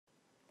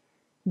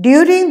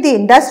 During the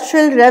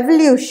Industrial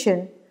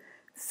Revolution,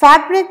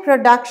 fabric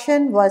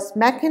production was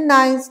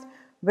mechanized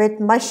with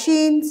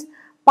machines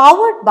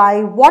powered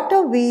by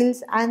water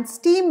wheels and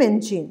steam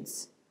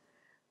engines.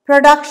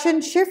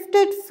 Production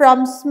shifted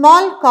from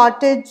small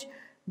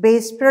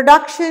cottage-based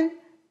production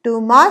to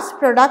mass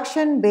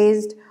production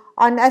based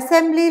on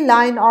assembly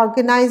line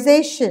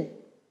organization.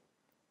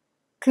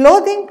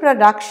 Clothing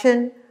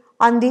production,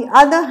 on the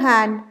other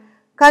hand,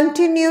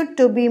 continued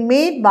to be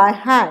made by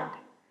hand.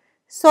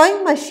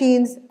 Sewing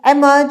machines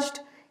emerged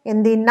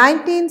in the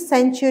 19th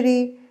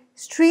century,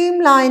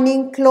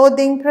 streamlining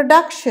clothing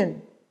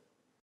production.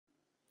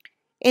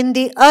 In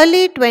the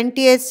early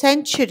 20th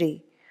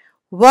century,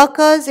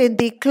 workers in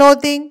the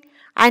clothing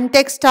and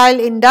textile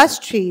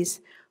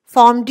industries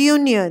formed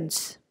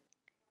unions.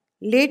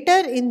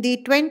 Later in the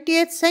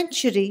 20th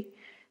century,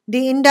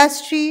 the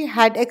industry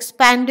had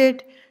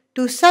expanded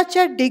to such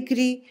a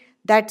degree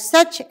that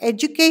such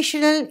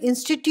educational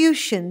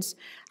institutions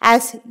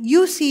as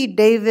UC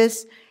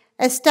Davis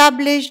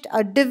established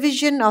a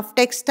division of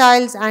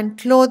textiles and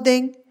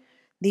clothing.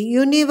 The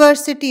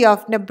University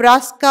of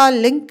Nebraska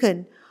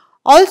Lincoln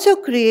also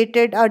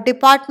created a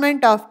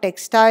department of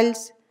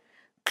textiles,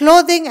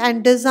 clothing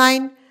and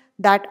design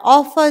that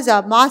offers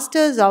a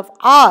Masters of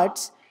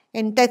Arts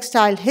in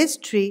Textile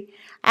History,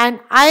 and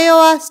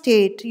Iowa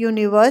State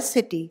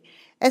University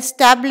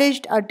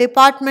established a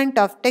Department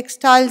of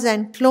Textiles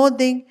and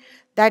Clothing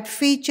that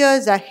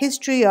features a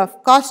history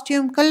of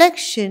costume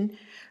collection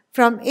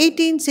from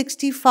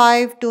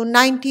 1865 to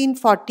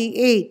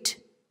 1948.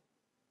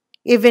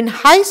 Even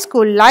high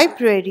school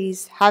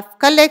libraries have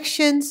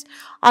collections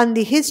on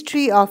the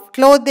history of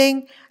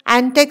clothing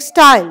and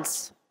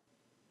textiles.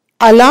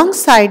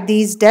 Alongside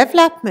these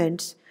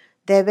developments,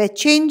 there were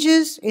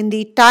changes in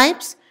the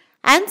types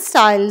and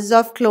styles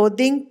of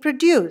clothing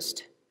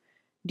produced.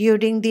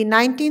 During the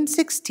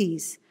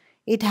 1960s,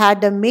 it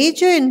had a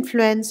major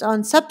influence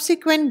on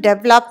subsequent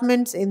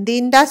developments in the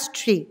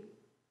industry.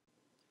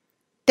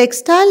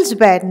 Textiles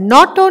were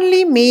not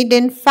only made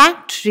in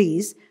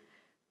factories,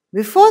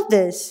 before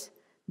this,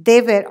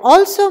 they were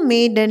also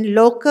made in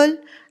local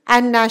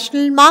and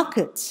national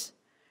markets.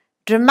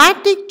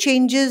 Dramatic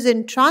changes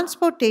in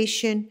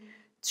transportation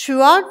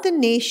throughout the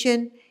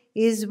nation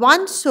is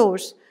one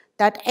source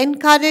that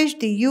encouraged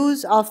the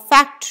use of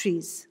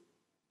factories.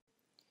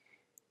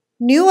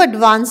 New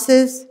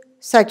advances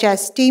such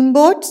as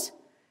steamboats,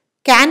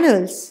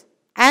 canals,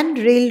 and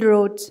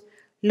railroads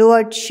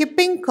lowered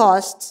shipping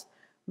costs,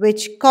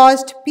 which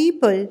caused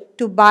people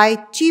to buy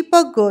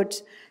cheaper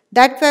goods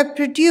that were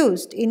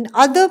produced in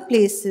other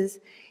places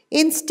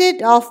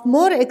instead of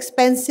more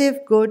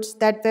expensive goods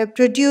that were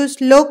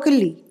produced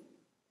locally.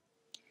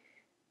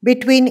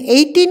 Between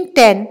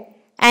 1810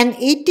 and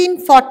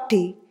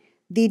 1840,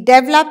 the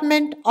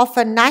development of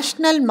a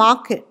national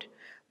market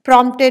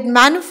prompted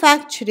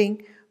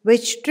manufacturing,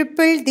 which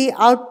tripled the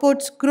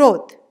output's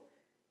growth.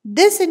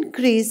 This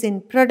increase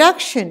in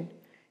production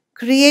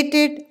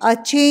created a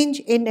change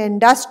in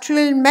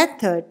industrial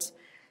methods,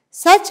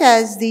 such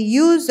as the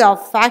use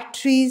of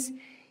factories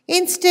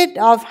instead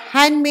of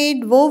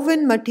handmade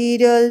woven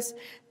materials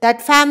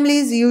that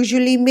families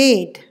usually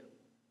made.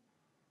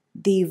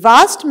 The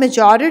vast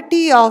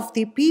majority of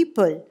the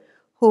people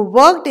who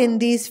worked in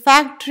these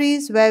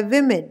factories were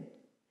women.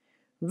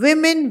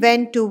 Women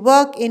went to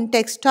work in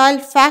textile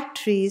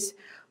factories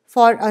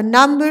for a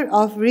number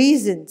of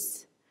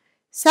reasons.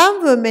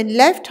 Some women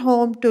left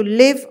home to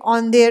live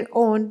on their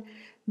own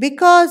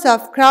because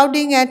of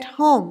crowding at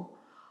home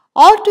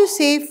or to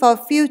save for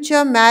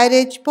future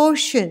marriage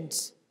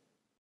portions.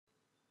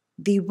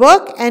 The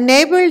work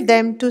enabled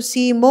them to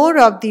see more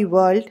of the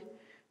world,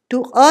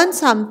 to earn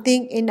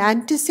something in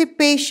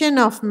anticipation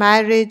of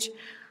marriage,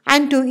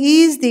 and to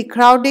ease the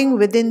crowding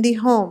within the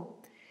home.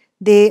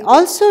 They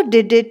also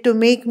did it to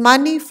make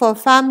money for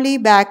family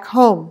back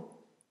home.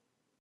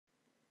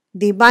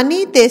 The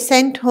money they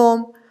sent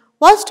home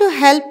was to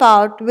help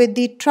out with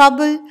the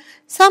trouble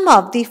some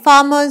of the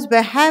farmers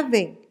were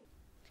having.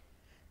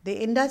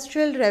 The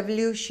Industrial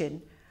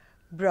Revolution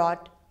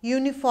brought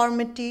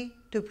uniformity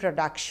to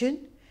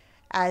production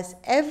as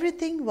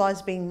everything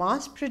was being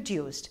mass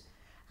produced,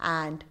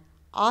 and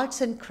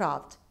arts and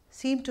crafts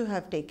seemed to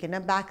have taken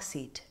a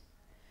backseat.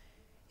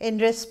 In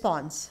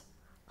response,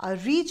 a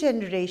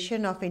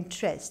regeneration of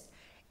interest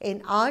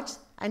in arts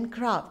and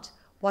crafts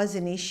was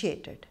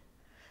initiated.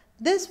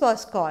 This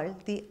was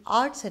called the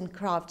Arts and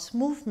Crafts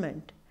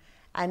Movement,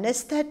 an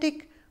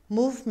aesthetic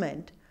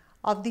movement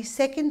of the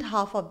second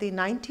half of the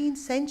 19th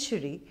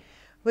century,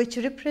 which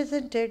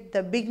represented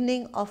the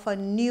beginning of a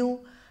new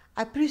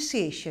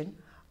appreciation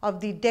of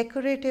the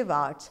decorative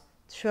arts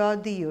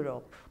throughout the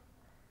Europe.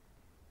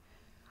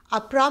 A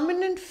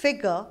prominent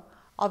figure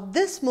of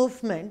this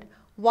movement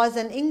was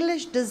an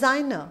English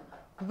designer,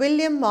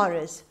 William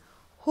Morris,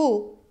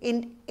 who in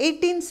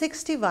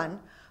 1861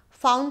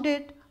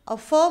 founded a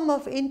firm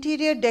of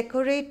interior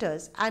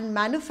decorators and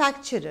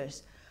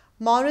manufacturers,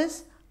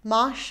 Morris,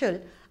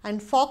 Marshall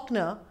and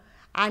Faulkner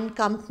and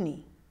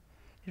Company.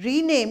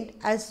 Renamed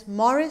as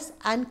Morris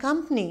and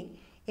Company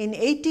in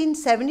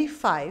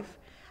 1875,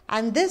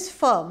 and this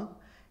firm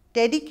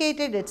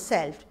dedicated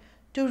itself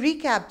to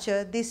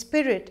recapture the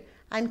spirit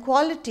and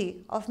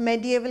quality of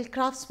medieval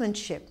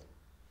craftsmanship.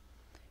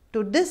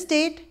 To this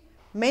date,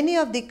 many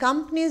of the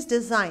company's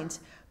designs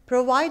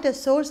provide a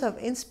source of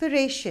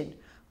inspiration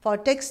for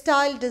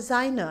textile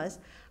designers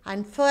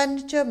and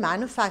furniture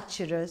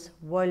manufacturers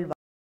worldwide.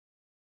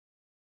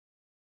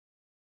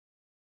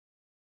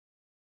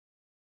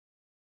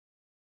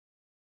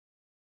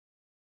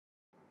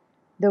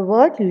 The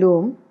word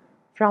loom,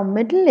 from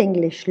Middle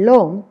English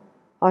loom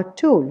or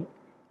tool,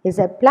 is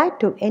applied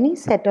to any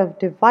set of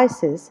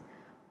devices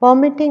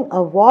permitting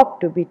a warp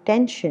to be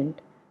tensioned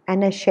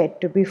and a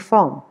shed to be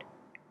formed.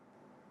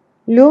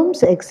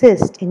 Looms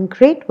exist in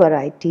great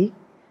variety,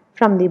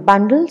 from the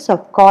bundles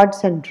of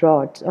cords and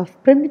rods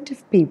of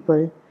primitive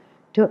people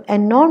to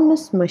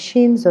enormous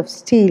machines of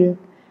steel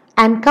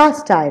and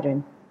cast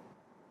iron.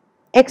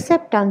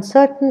 Except on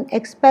certain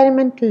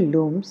experimental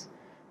looms,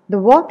 the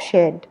warp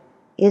shed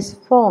is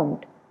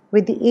formed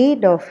with the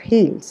aid of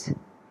heels.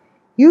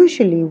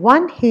 Usually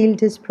one heel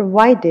is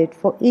provided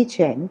for each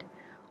end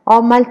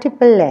or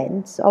multiple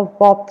ends of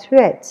warp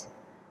threads,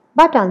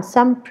 but on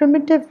some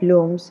primitive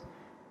looms,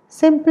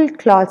 simple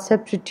cloths are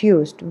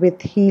produced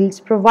with heels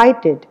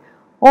provided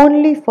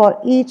only for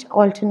each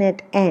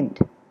alternate end.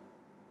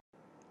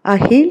 A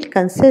heel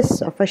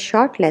consists of a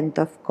short length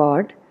of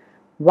cord,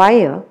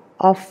 wire,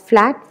 or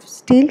flat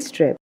steel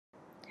strip.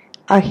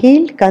 A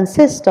heel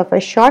consists of a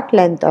short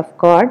length of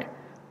cord,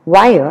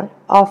 wire,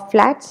 or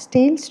flat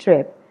steel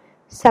strip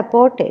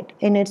supported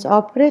in its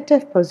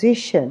operative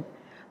position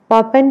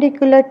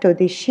perpendicular to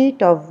the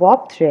sheet of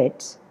warp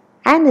threads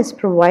and is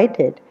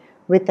provided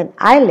with an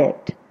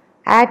eyelet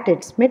at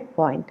its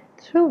midpoint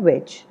through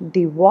which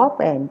the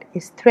warp end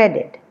is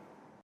threaded.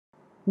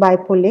 By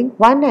pulling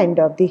one end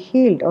of the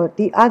heel or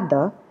the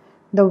other,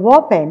 the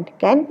warp end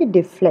can be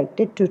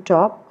deflected to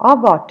top or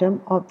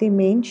bottom of the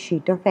main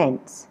sheet of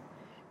ends.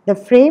 The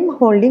frame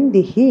holding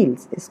the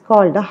heels is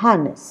called a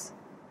harness.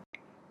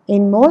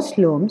 In most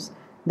looms,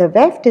 the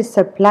weft is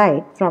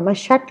supplied from a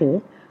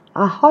shuttle,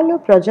 a hollow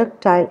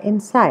projectile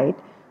inside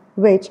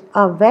which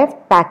a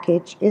weft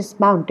package is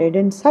mounted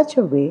in such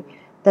a way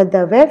that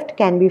the weft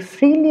can be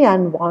freely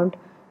unwound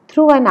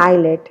through an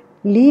eyelet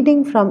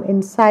leading from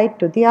inside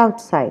to the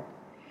outside.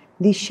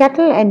 The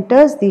shuttle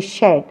enters the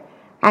shed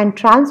and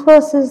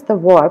transverses the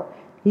warp,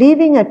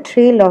 leaving a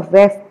trail of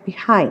weft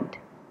behind.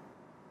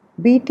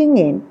 Beating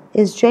in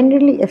is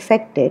generally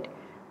effected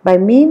by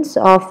means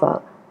of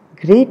a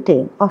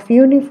grating of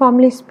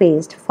uniformly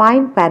spaced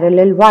fine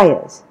parallel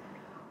wires.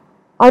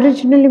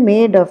 Originally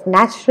made of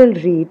natural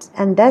reeds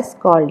and thus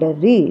called a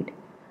reed,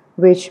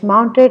 which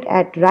mounted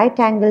at right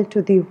angle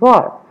to the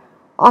warp,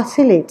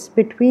 oscillates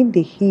between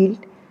the heel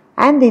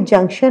and the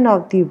junction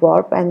of the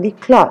warp and the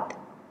cloth.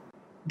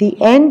 The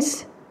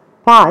ends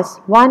pass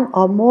one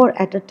or more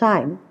at a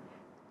time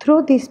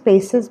through the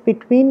spaces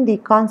between the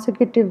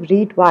consecutive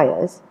reed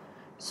wires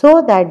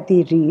so that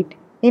the reed,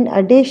 in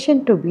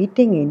addition to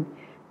beating in,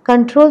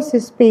 controls the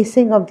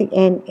spacing of the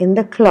end in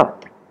the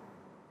cloth.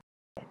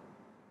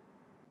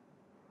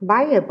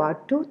 By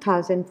about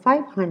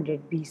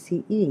 2500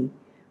 BCE,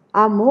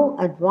 a more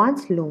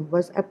advanced loom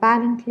was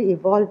apparently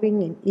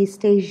evolving in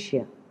East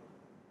Asia.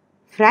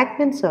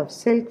 Fragments of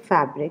silk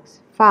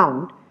fabrics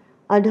found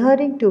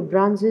adhering to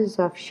bronzes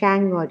of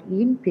Shang or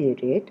Yin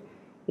period,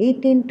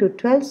 18th to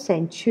 12th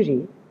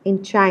century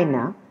in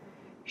China,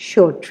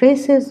 show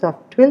traces of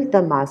twill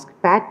damask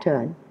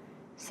pattern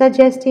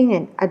suggesting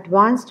an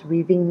advanced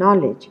weaving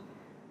knowledge,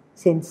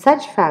 since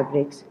such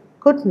fabrics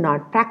could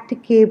not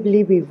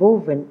practicably be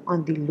woven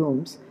on the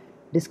looms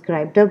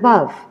described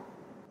above.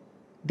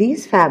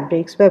 These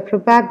fabrics were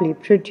probably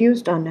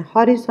produced on a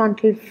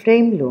horizontal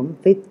frame loom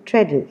with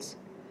treadles.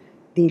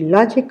 The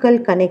logical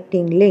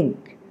connecting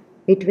link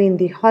between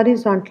the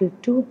horizontal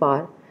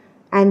two-bar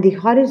and the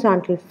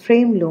horizontal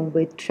frame loom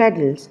with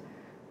treadles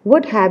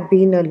would have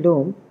been a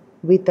loom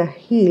with a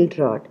heel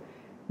rod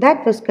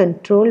that was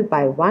controlled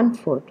by one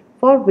foot,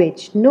 for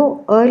which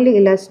no early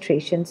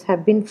illustrations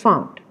have been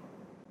found.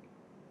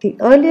 The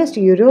earliest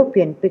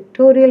European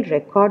pictorial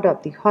record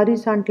of the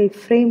horizontal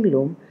frame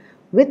loom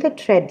with a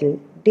treadle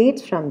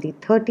dates from the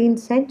 13th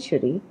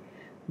century,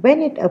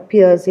 when it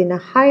appears in a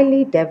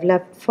highly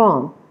developed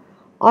form,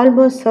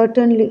 almost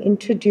certainly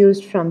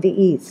introduced from the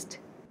East.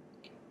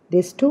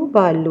 This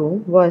two-bar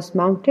loom was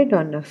mounted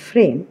on a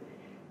frame,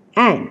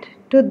 and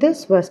to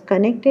this was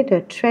connected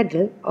a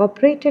treadle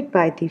operated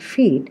by the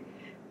feet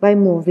by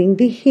moving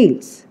the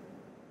heels.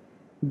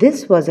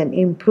 This was an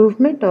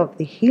improvement of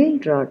the heel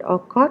rod or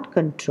cord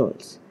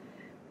controls,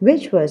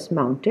 which was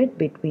mounted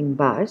between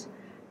bars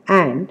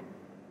and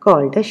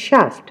called a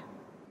shaft.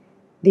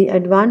 The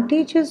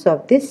advantages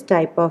of this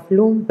type of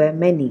loom were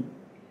many.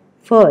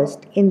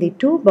 First, in the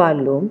two-bar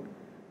loom,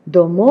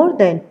 though more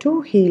than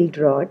two heel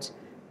rods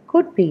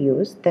could be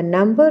used, the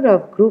number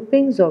of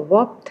groupings of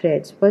warp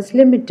threads was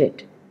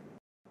limited.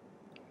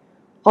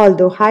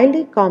 Although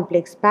highly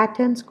complex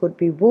patterns could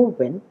be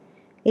woven,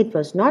 it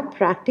was not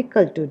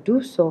practical to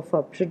do so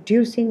for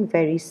producing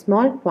very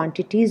small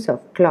quantities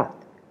of cloth.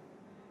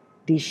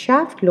 The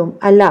shaft loom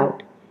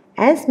allowed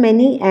as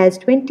many as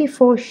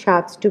 24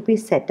 shafts to be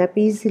set up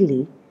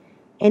easily,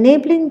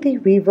 enabling the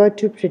weaver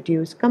to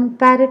produce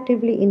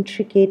comparatively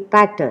intricate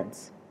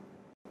patterns.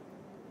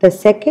 The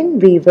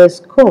second weaver's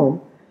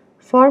comb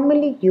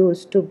formerly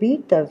used to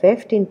beat the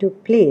weft into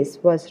place,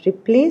 was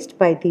replaced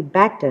by the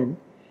batten,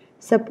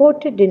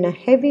 supported in a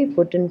heavy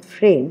wooden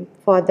frame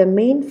for the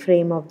main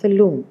frame of the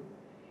loom.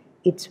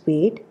 Its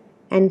weight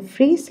and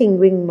free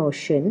swinging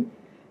motion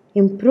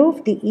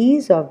improved the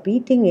ease of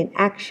beating in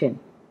action.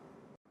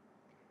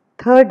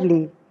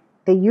 Thirdly,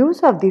 the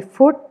use of the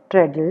foot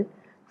treadle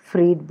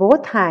freed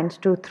both hands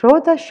to throw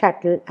the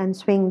shuttle and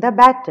swing the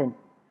baton.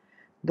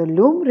 The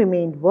loom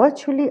remained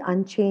virtually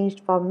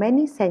unchanged for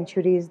many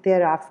centuries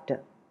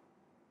thereafter.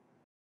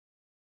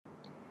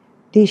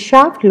 The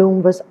shaft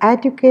loom was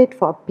adequate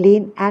for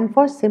plain and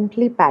for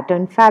simply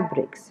patterned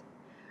fabrics,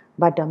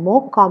 but a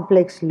more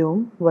complex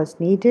loom was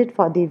needed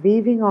for the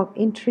weaving of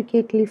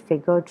intricately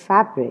figured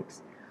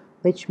fabrics,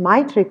 which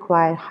might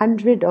require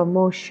 100 or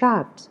more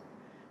shafts.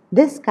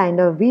 This kind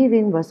of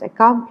weaving was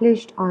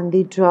accomplished on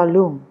the draw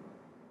loom.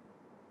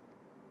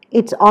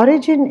 Its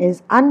origin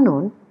is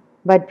unknown,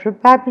 but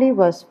probably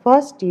was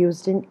first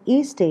used in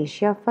East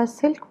Asia for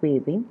silk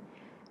weaving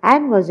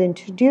and was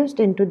introduced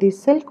into the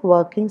silk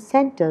working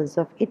centers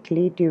of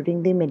Italy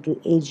during the Middle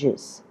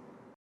Ages.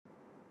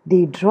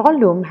 The draw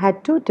loom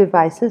had two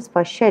devices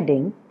for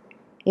shedding.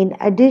 In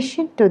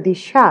addition to the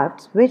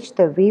shafts, which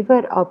the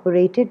weaver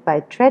operated by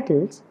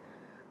treadles,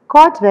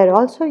 cords were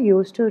also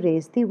used to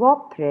raise the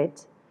warp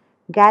threads,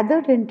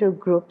 gathered into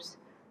groups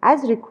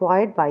as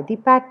required by the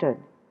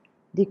pattern.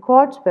 The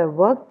cords were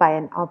worked by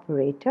an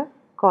operator,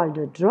 called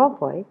a draw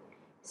boy,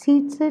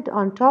 seated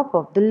on top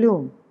of the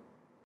loom.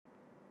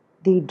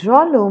 The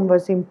draw loom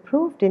was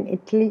improved in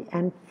Italy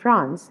and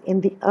France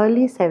in the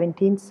early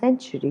 17th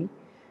century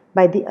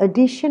by the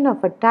addition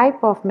of a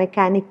type of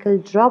mechanical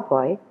draw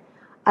boy,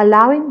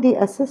 allowing the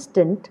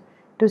assistant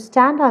to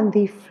stand on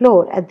the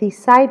floor at the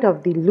side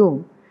of the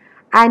loom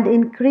and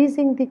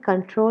increasing the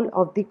control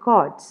of the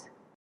cords.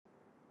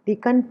 The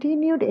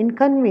continued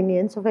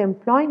inconvenience of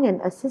employing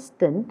an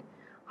assistant,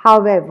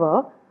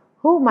 however,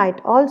 who might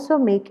also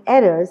make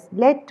errors,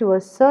 led to a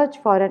search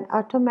for an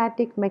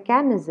automatic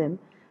mechanism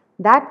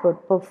that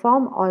would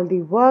perform all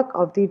the work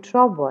of the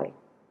draw boy.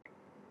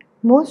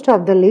 Most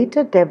of the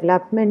later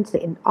developments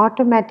in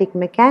automatic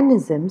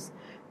mechanisms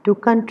to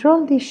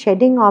control the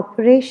shedding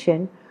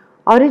operation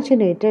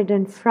originated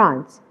in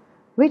France,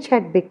 which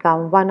had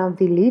become one of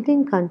the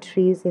leading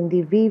countries in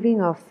the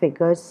weaving of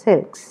figured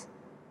silks.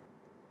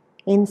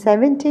 In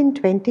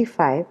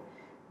 1725,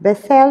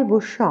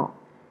 Bessel-Bouchon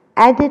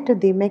added to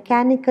the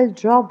mechanical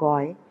draw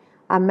boy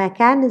a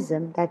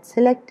mechanism that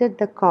selected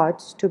the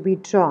cords to be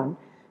drawn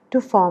to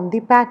form the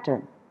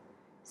pattern.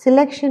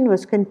 Selection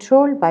was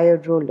controlled by a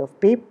roll of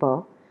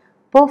paper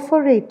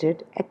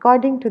perforated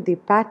according to the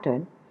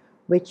pattern,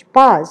 which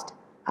passed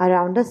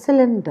around a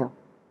cylinder.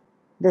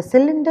 The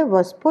cylinder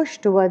was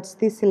pushed towards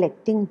the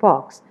selecting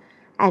box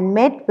and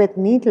met with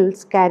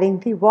needles carrying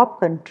the warp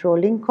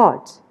controlling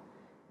cords.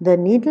 The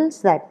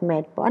needles that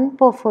met one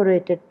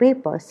perforated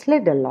paper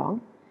slid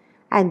along,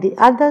 and the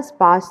others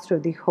passed through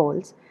the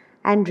holes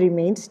and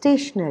remained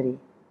stationary.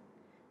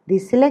 The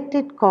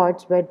selected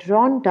cords were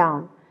drawn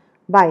down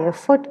by a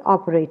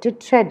foot-operated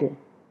treadle.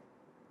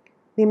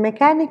 The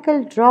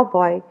mechanical draw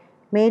boy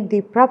made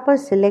the proper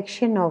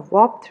selection of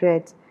warp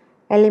threads,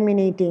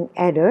 eliminating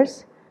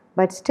errors,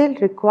 but still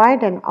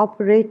required an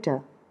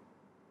operator.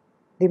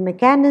 The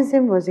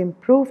mechanism was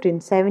improved in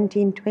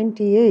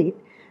 1728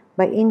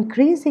 by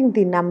increasing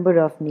the number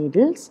of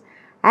needles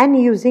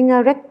and using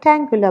a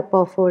rectangular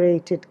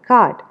perforated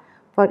card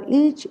for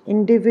each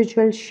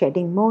individual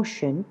shedding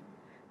motion,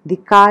 the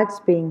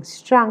cards being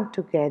strung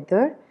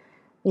together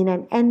in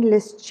an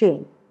endless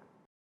chain.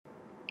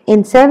 In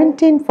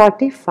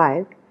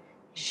 1745,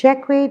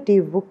 Jacques de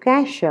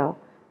Vaucancher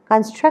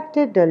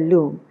constructed a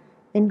loom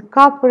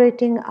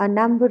incorporating a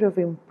number of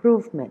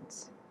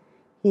improvements.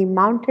 He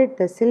mounted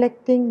the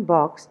selecting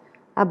box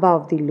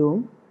above the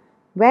loom,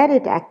 where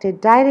it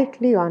acted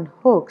directly on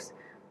hooks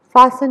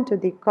fastened to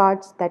the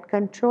cords that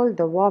controlled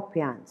the warp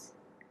yarns.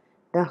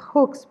 The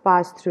hooks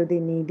passed through the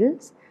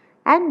needles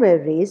and were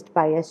raised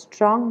by a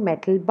strong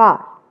metal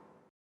bar.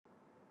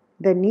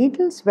 The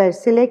needles were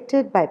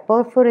selected by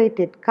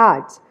perforated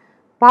cards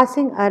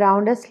passing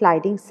around a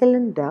sliding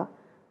cylinder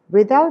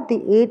without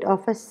the aid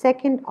of a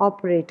second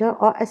operator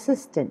or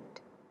assistant.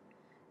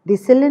 The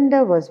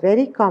cylinder was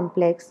very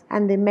complex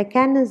and the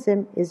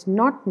mechanism is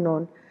not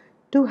known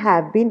to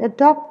have been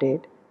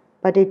adopted,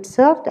 but it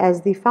served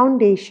as the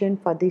foundation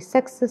for the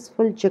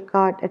successful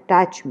jacquard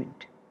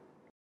attachment.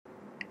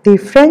 The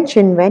French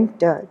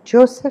inventor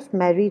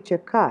Joseph-Marie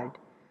Jacquard,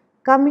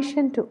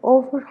 commissioned to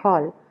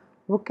overhaul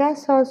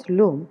Vaucancher's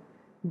loom,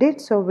 did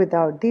so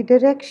without the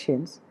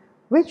directions,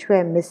 which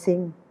were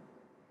missing.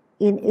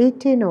 In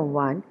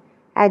 1801,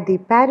 at the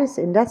Paris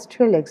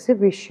Industrial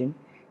Exhibition,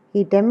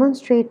 he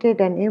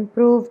demonstrated an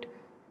improved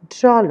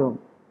draw loom.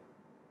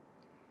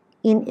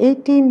 In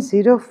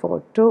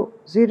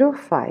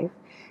 1804–05,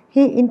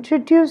 he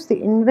introduced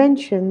the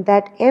invention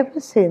that ever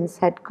since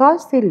had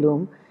caused the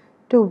loom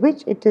to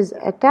which it is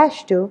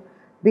attached to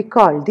be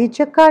called the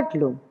jacquard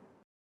loom.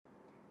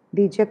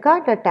 The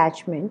jacquard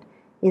attachment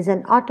is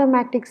an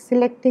automatic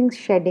selecting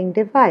shedding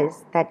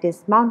device that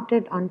is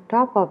mounted on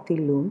top of the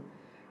loom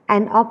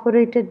and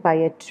operated by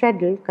a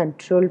treadle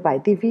controlled by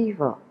the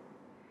weaver.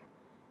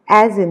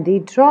 As in the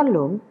draw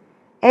loom,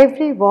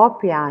 every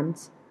warp yarn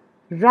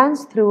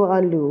runs through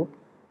a loop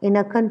in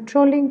a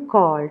controlling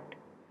cord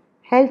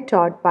held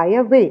taut by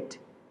a weight.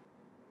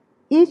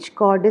 Each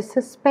cord is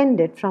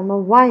suspended from a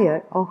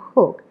wire or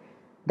hook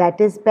that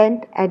is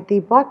bent at the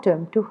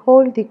bottom to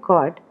hold the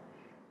cord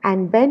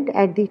and bent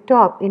at the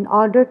top in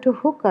order to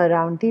hook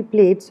around the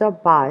blades or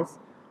bars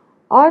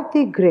or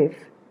the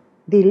griff,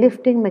 the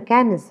lifting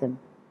mechanism.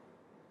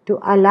 To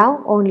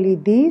allow only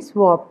these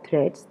warp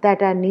threads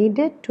that are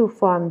needed to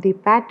form the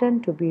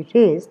pattern to be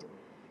raised,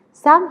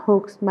 some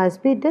hooks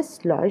must be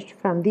dislodged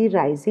from the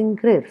rising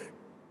griff.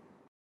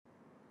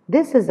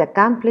 This is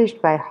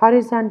accomplished by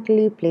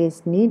horizontally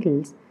placed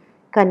needles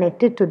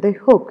connected to the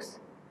hooks.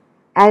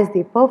 As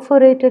the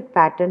perforated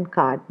pattern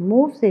card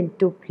moves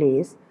into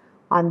place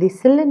on the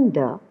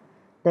cylinder,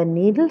 the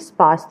needles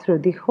pass through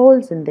the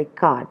holes in the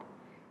card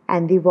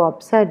and the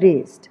warps are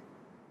raised.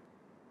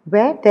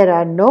 Where there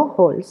are no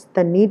holes,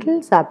 the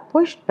needles are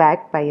pushed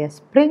back by a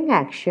spring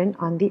action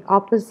on the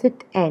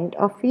opposite end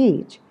of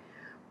each,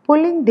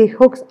 pulling the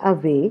hooks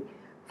away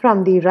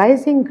from the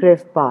rising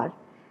griff bar,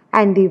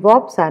 and the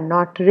warps are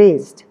not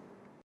raised.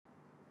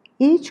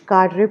 Each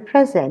card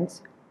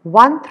represents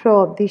one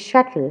throw of the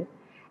shuttle,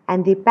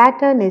 and the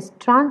pattern is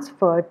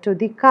transferred to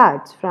the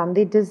cards from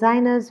the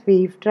designer's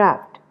weave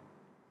draft.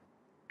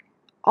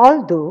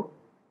 Although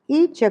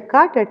each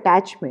jacquard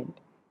attachment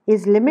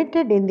is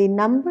limited in the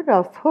number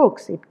of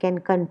hooks it can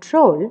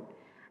control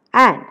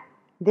and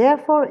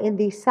therefore in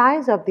the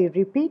size of the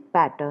repeat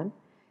pattern,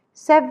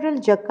 several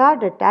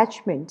jacquard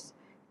attachments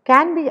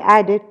can be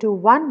added to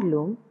one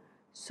loom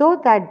so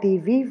that the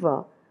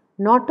weaver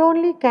not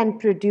only can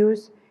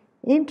produce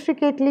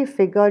intricately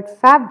figured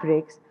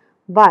fabrics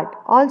but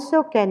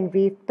also can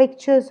weave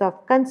pictures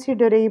of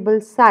considerable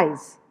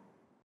size.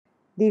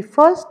 The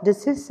first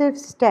decisive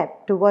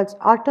step towards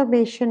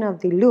automation of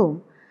the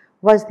loom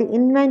was the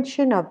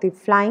invention of the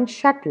flying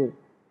shuttle,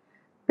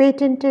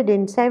 patented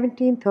in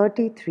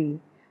 1733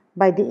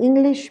 by the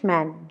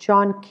Englishman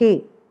John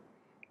Kay.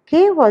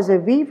 Kay was a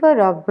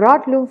weaver of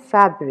broadloom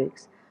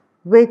fabrics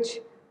which,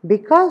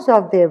 because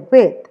of their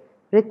width,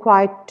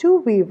 required two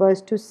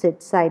weavers to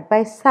sit side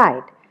by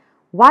side,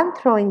 one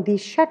throwing the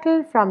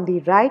shuttle from the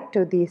right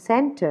to the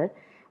center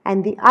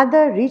and the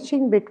other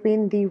reaching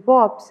between the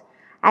warps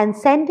and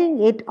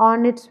sending it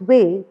on its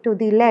way to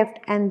the left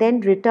and then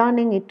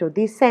returning it to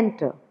the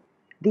center.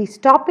 The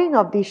stopping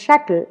of the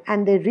shuttle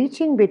and the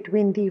reaching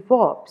between the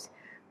warps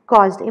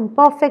caused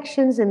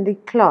imperfections in the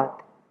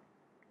cloth.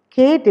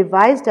 Kay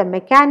devised a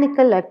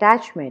mechanical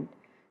attachment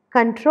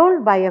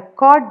controlled by a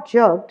cord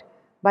jerked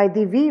by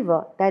the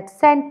weaver that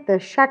sent the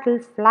shuttle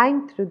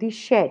flying through the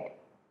shed.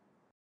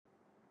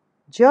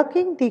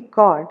 Jerking the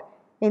cord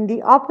in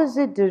the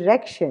opposite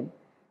direction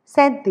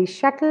sent the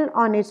shuttle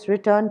on its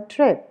return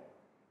trip.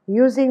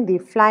 Using the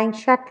flying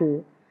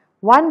shuttle,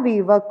 one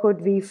weaver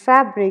could weave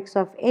fabrics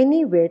of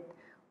any width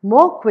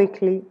more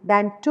quickly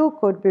than two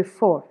could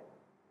before.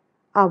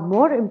 A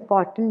more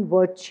important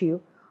virtue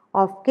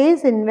of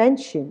Kay's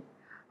invention,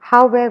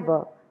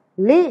 however,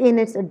 lay in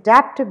its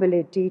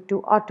adaptability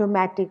to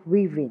automatic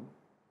weaving.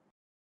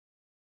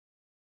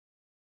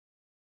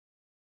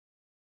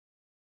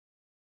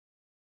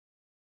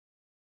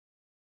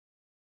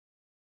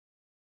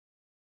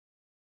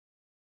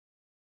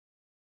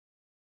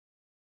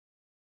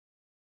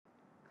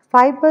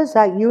 Fibers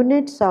are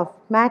units of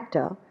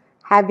matter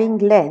having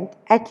length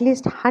at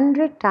least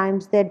 100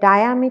 times their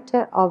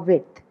diameter or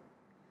width.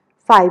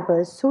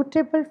 Fibers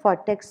suitable for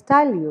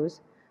textile use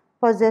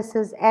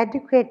possesses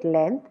adequate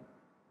length,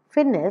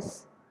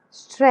 finesse,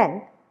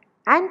 strength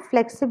and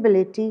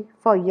flexibility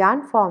for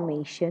yarn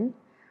formation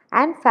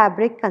and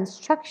fabric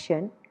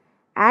construction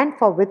and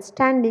for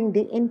withstanding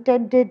the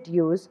intended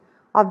use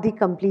of the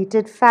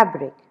completed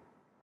fabric.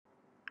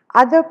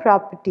 Other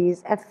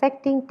properties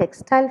affecting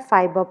textile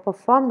fiber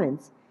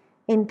performance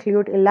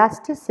include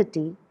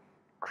elasticity,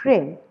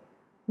 crimp,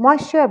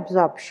 moisture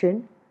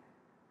absorption,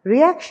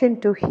 reaction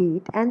to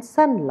heat and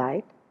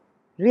sunlight,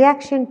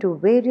 reaction to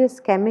various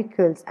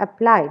chemicals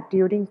applied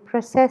during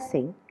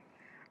processing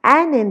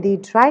and in the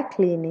dry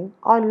cleaning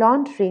or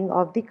laundering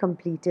of the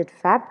completed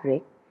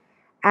fabric,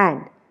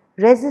 and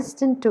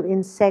resistant to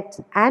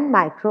insects and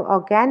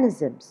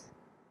microorganisms.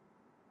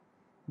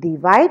 The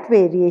wide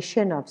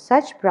variation of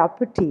such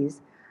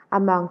properties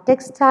among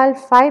textile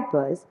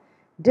fibers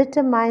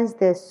determines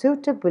their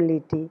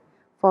suitability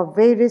for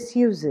various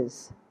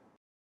uses.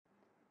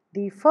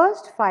 The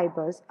first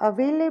fibers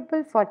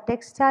available for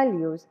textile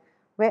use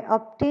were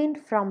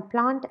obtained from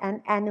plant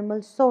and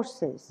animal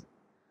sources.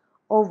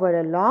 Over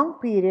a long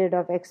period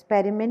of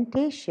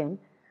experimentation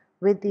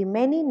with the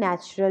many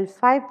natural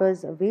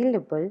fibers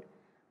available,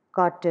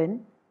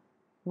 cotton,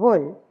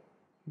 wool,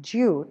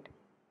 jute,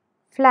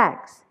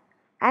 flax,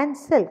 and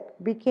silk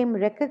became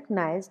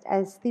recognized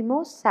as the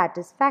most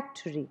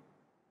satisfactory.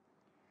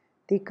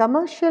 The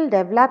commercial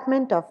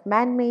development of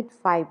man-made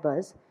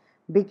fibers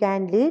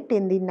began late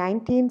in the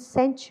 19th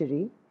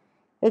century,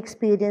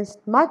 experienced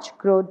much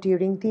growth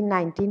during the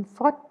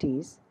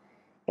 1940s,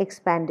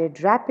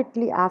 expanded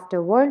rapidly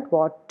after World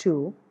War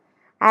II,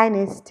 and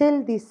is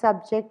still the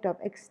subject of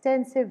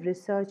extensive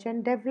research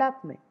and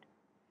development.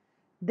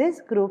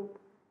 This group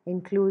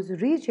includes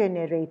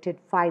regenerated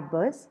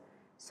fibers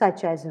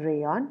such as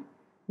rayon,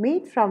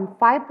 made from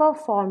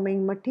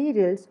fiber-forming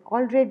materials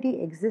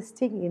already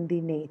existing in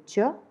the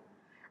nature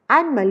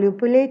and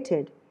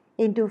manipulated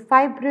into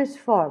fibrous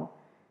form,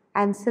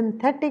 and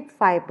synthetic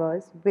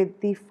fibers with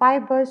the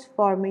fibers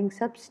forming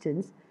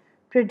substance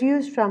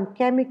produced from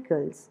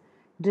chemicals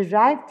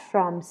derived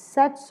from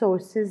such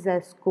sources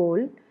as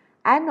coal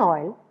and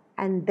oil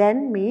and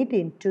then made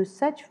into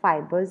such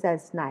fibers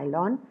as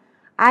nylon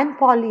and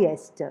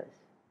polyester.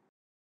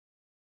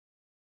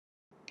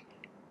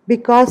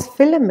 Because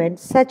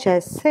filaments such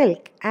as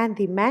silk and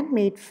the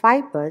man-made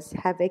fibers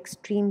have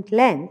extreme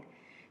length,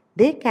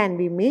 they can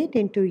be made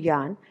into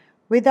yarn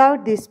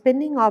without the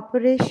spinning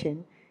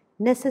operation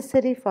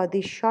necessary for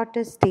the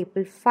shorter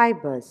staple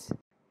fibers.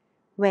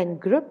 When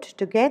grouped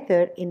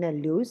together in a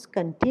loose,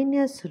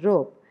 continuous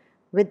rope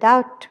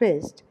without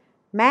twist,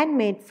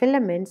 man-made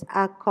filaments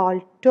are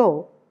called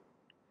tow.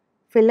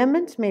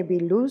 Filaments may be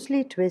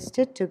loosely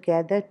twisted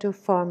together to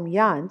form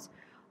yarns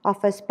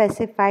of a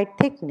specified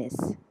thickness.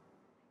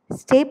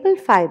 Staple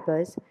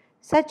fibers,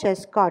 such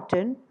as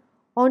cotton,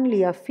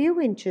 only a few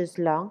inches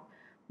long,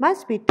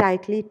 must be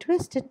tightly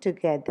twisted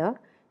together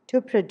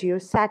to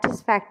produce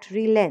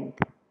satisfactory length.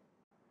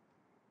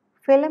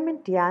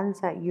 Filament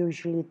yarns are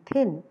usually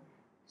thin,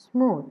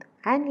 smooth,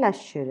 and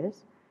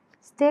lustrous.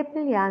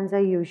 Staple yarns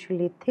are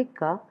usually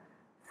thicker,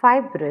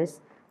 fibrous,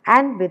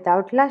 and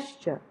without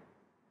luster.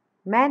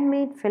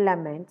 Man-made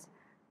filaments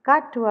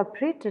cut to a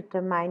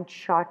predetermined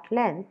short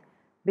length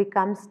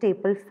become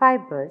staple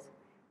fibers,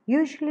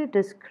 usually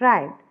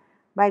described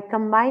by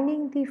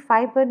combining the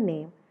fiber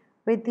name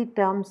with the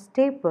term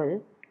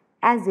staple,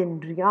 as in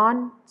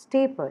rayon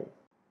staple.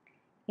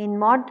 In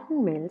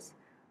modern mills,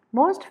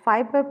 most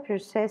fiber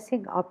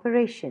processing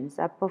operations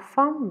are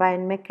performed by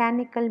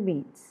mechanical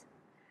means.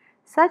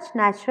 Such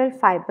natural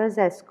fibers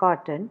as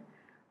cotton,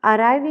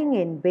 arriving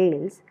in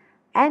bales,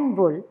 and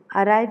wool,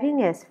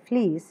 arriving as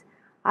fleece,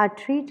 are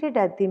treated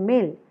at the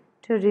mill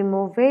to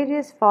remove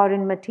various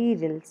foreign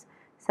materials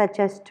such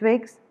as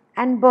twigs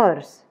and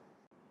burrs.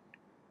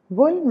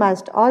 Wool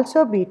must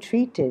also be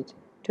treated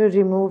to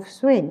remove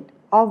swint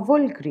or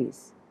wool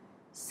grease.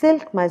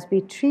 Silk must be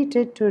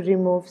treated to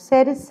remove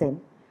sericin,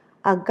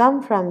 a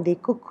gum from the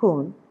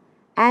cocoon,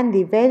 and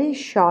the very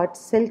short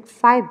silk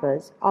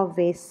fibers of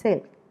waste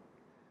silk.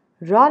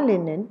 Raw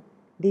linen,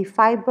 the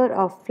fiber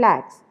of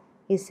flax,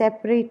 is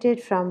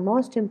separated from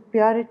most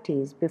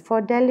impurities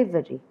before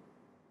delivery.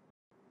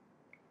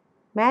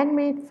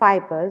 Man-made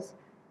fibers,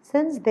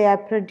 since they are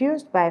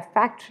produced by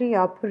factory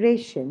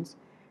operations,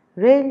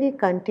 rarely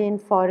contain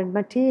foreign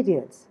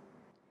materials.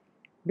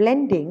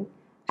 Blending,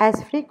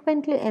 as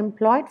frequently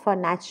employed for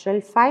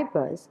natural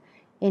fibers,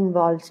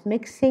 involves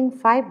mixing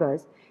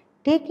fibers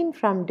taken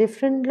from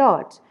different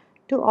lots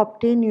to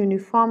obtain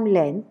uniform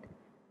length,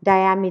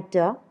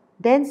 diameter,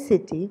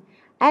 density,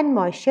 and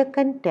moisture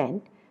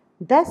content,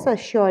 thus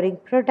assuring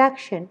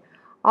production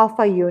of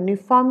a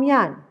uniform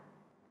yarn.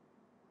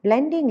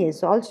 Blending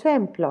is also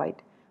employed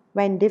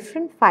when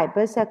different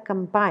fibers are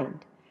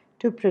combined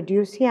to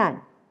produce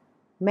yarn.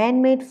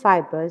 Man-made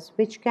fibers,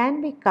 which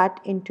can be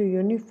cut into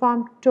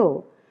uniform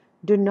tow,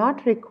 do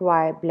not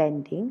require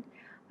blending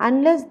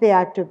unless they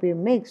are to be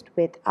mixed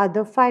with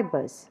other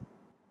fibers.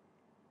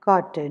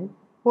 Cotton,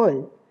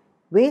 wool,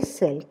 waste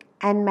silk,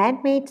 and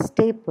man-made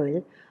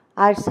staple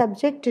are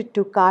subjected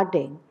to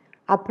carding,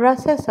 a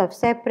process of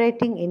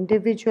separating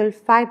individual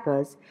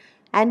fibers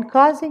and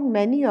causing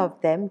many of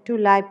them to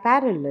lie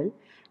parallel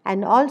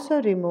and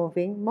also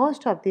removing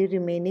most of the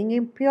remaining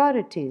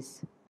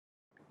impurities.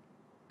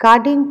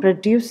 Carding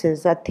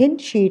produces a thin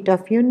sheet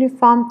of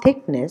uniform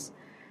thickness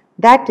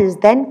that is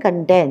then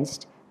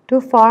condensed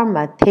to form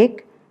a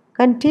thick,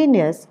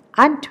 continuous,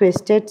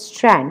 untwisted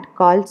strand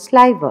called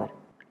sliver.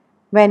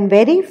 When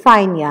very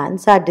fine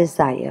yarns are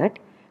desired,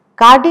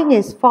 carding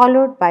is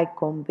followed by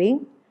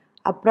combing,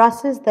 a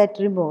process that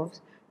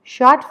removes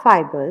short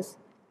fibers,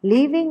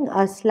 leaving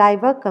a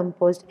sliver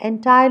composed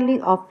entirely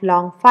of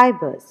long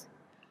fibers,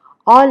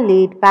 all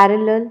laid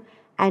parallel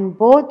and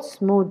both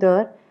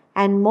smoother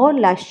and more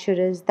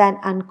lustrous than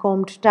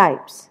uncombed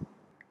types.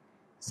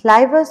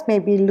 Slivers may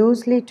be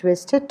loosely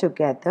twisted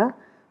together,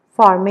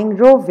 forming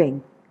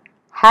roving.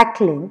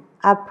 Hackling,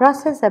 a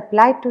process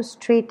applied to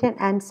straighten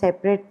and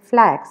separate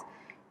flax,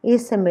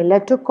 is similar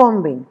to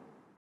combing.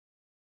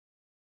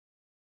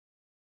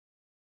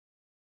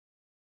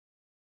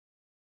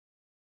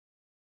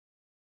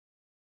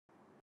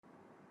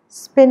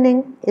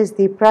 Spinning is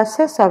the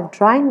process of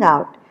drawing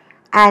out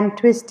and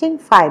twisting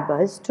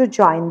fibers to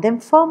join them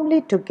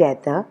firmly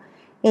together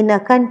in a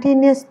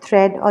continuous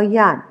thread or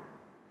yarn.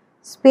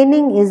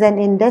 Spinning is an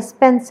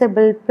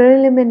indispensable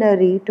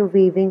preliminary to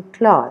weaving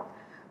cloth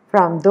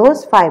from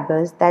those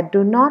fibers that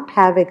do not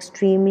have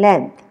extreme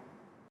length.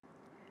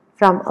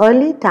 From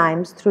early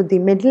times through the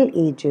Middle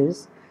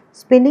Ages,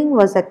 spinning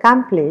was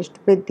accomplished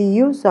with the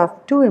use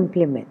of two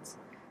implements,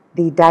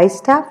 the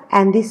distaff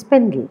and the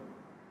spindle.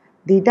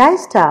 The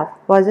distaff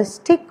was a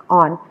stick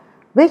on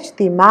which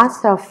the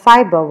mass of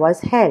fiber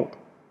was held.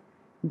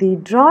 The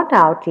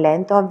drawn-out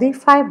length of the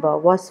fiber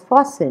was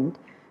fastened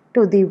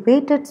to the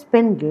weighted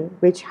spindle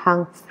which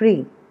hung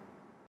free.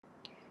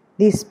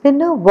 The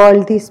spinner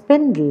whirled the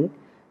spindle,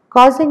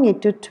 causing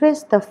it to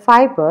twist the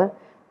fiber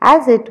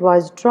as it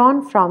was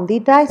drawn from the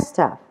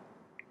distaff.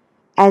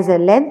 As a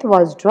length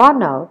was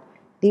drawn out,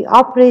 the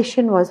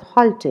operation was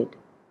halted.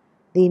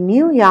 The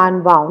new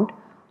yarn wound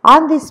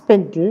on the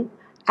spindle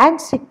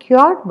and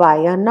secured by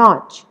a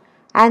notch,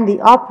 and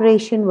the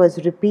operation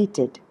was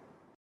repeated.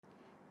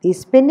 The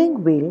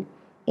spinning wheel,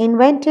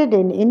 invented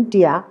in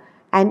India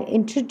and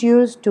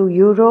introduced to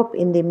Europe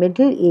in the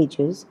Middle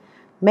Ages,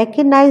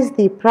 mechanized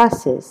the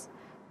process.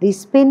 The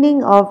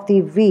spinning of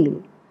the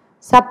wheel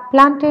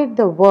supplanted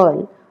the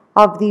whirl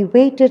of the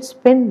weighted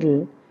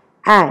spindle,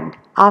 and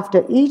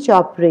after each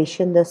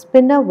operation the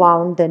spinner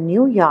wound the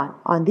new yarn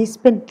on the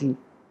spindle.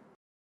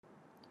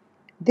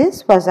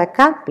 This was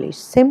accomplished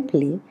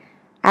simply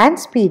and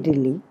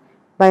speedily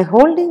by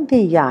holding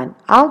the yarn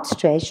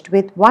outstretched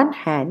with one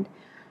hand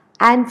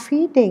and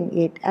feeding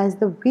it as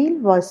the wheel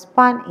was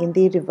spun in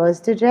the reverse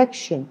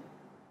direction.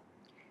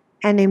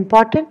 An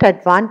important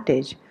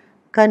advantage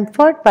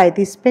conferred by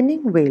the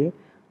spinning wheel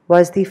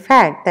was the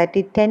fact that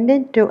it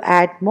tended to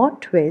add more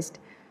twist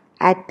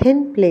at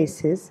thin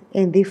places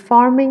in the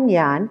forming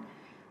yarn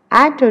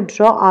and to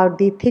draw out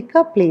the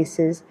thicker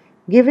places,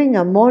 giving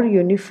a more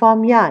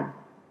uniform yarn.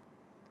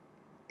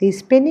 The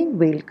spinning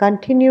wheel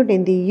continued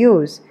in the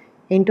use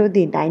into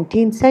the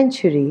 19th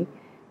century,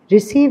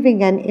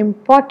 receiving an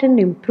important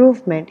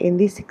improvement in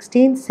the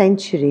 16th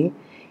century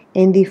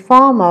in the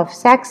form of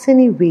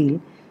Saxony wheel,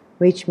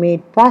 which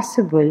made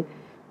possible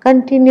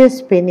continuous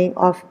spinning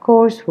of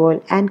coarse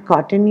wool and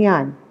cotton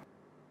yarn.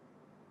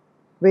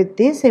 With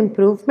this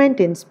improvement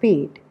in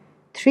speed,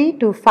 3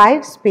 to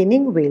 5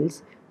 spinning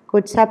wheels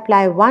could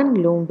supply one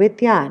loom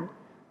with yarn,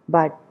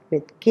 but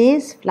with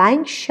Kay's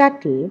flying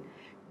shuttle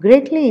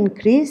greatly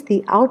increased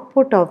the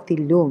output of the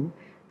loom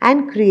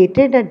and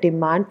created a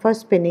demand for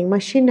spinning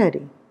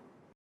machinery.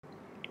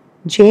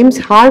 James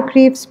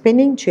Hargreaves'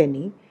 spinning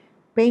jenny,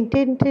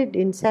 patented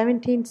in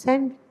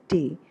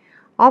 1770,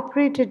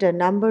 operated a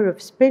number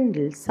of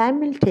spindles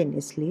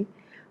simultaneously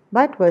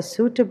but was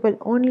suitable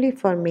only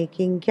for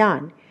making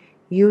yarn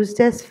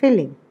used as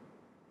filling.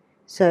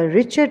 Sir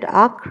Richard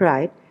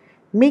Arkwright,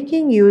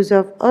 making use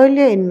of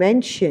earlier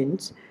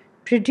inventions,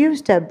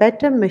 produced a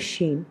better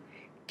machine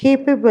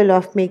capable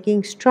of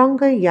making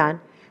stronger yarn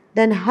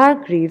than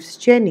Hargreaves'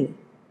 jenny.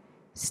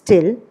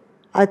 Still,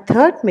 a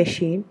third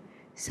machine,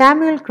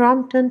 Samuel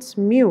Crompton's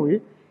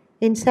mule,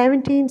 in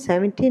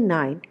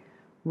 1779,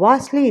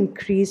 vastly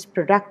increased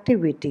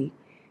productivity,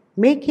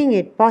 making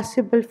it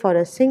possible for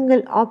a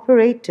single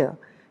operator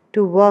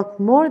to work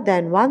more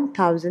than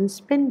 1,000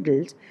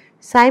 spindles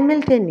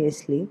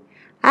simultaneously,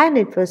 and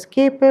it was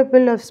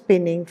capable of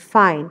spinning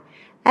fine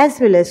as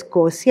well as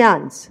coarse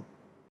yarns.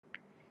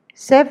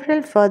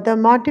 Several further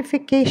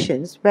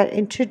modifications were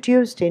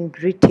introduced in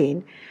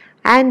Britain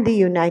and the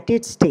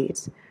United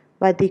States,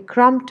 but the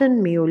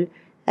Crompton mule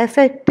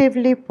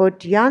effectively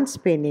put yarn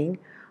spinning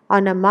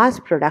on a mass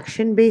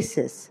production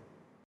basis.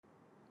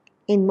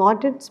 In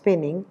modern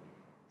spinning,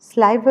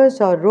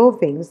 slivers or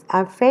rovings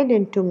are fed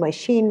into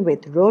machine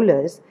with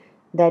rollers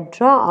that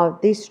draw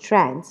out the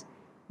strands,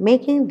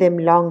 making them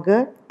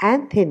longer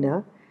and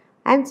thinner,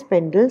 and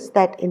spindles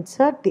that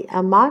insert the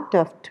amount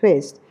of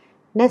twist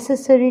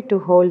necessary to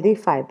hold the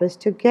fibers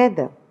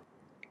together.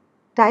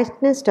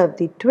 Tightness of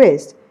the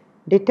twist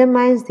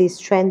determines the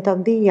strength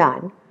of the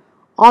yarn,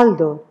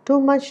 although too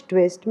much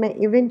twist may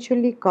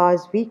eventually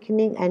cause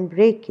weakening and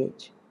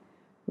breakage.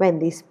 When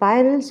the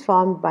spirals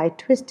formed by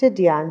twisted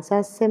yarns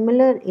are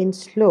similar in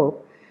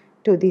slope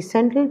to the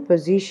central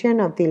position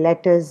of the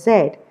letter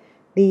Z,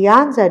 the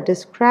yarns are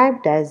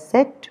described as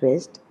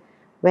Z-twist.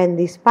 When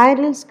the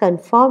spirals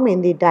conform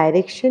in the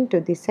direction to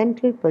the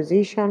central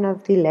position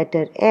of the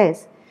letter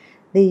S,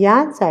 the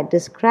yarns are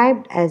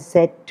described as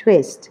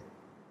Z-twist.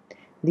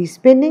 The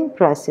spinning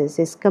process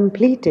is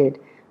completed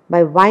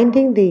by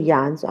winding the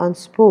yarns on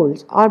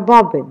spools or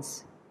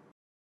bobbins.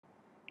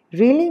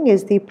 Reeling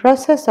is the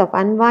process of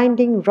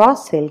unwinding raw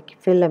silk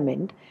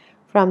filament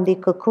from the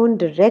cocoon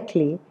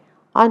directly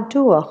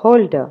onto a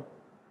holder.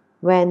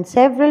 When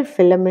several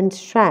filament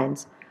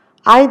strands,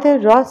 either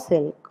raw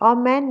silk or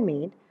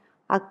man-made,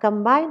 are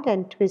combined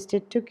and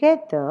twisted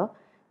together,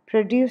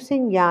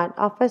 producing yarn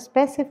of a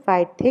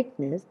specified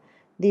thickness,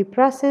 the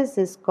process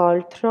is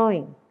called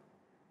throwing.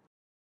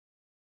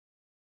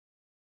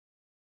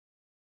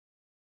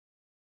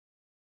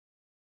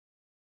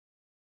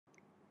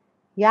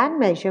 Yarn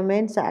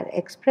measurements are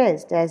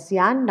expressed as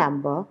yarn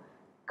number,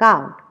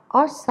 count,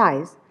 or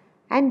size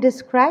and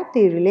describe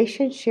the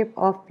relationship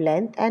of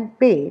length and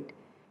weight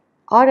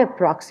or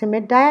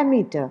approximate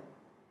diameter.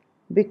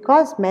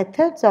 Because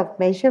methods of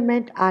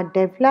measurement are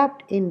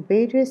developed in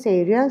various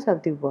areas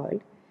of the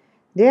world,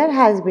 There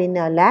has been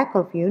a lack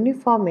of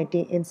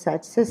uniformity in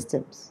such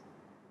systems.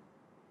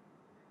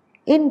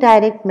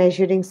 Indirect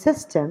measuring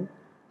systems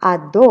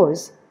are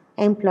those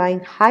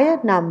employing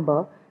higher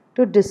number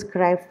to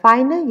describe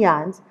finer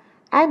yarns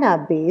and are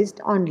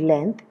based on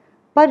length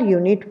per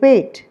unit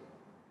weight.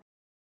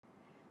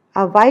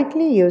 A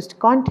widely used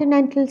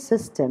continental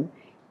system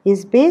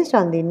is based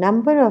on the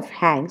number of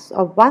hanks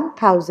of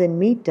 1000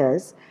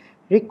 meters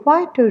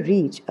required to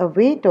reach a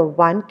weight of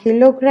 1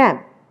 kilogram.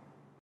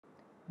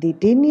 The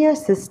denier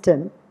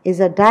system is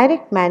a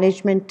direct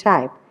management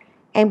type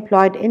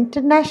employed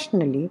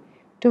internationally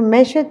to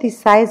measure the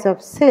size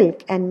of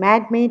silk and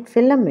man-made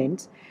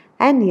filaments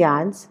and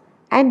yarns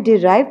and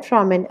derived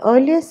from an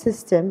earlier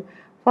system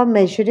for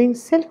measuring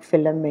silk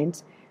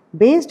filaments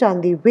based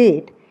on the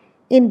weight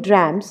in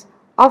drams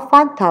of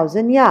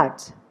 1000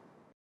 yards.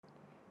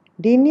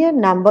 Denier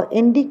number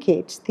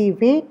indicates the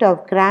weight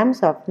of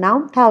grams of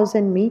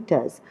 9000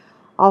 meters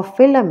of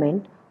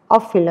filament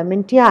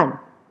yarn.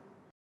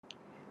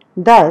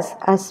 Thus,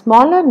 a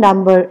smaller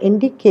number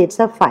indicates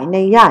a finer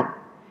yarn.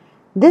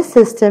 This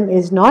system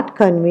is not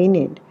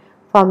convenient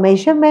for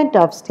measurement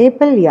of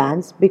staple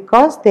yarns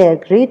because their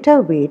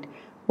greater weight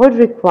would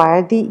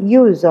require the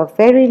use of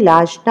very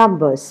large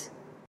numbers.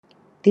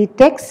 The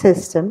text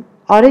system,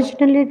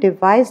 originally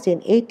devised in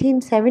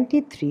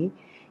 1873,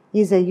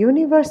 is a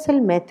universal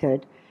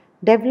method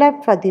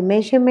developed for the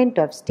measurement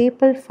of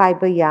staple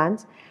fiber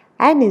yarns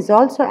and is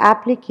also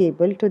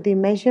applicable to the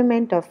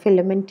measurement of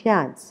filament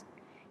yarns.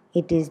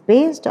 It is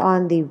based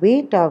on the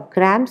weight of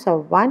grams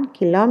of 1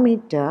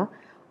 kilometer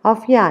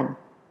of yarn.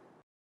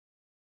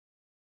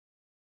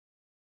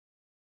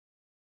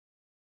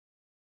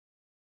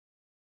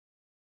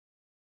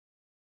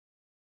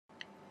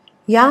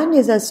 Yarn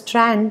is a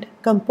strand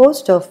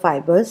composed of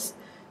fibers,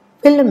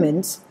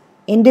 filaments,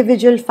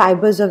 individual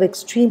fibers of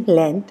extreme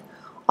length,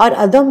 or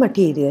other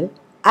material,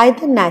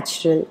 either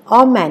natural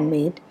or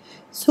man-made,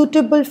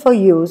 suitable for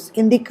use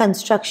in the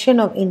construction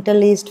of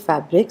interlaced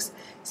fabrics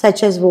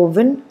such as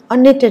woven or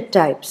knitted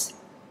types.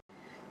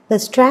 The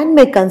strand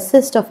may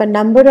consist of a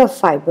number of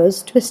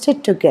fibers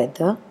twisted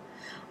together,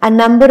 a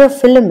number of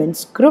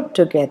filaments grouped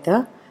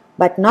together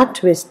but not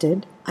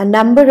twisted, a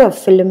number of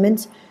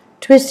filaments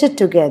twisted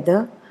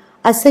together,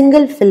 a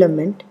single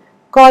filament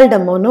called a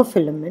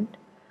monofilament,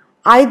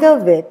 either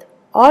with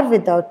or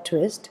without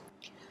twist,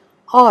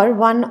 or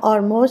one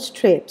or more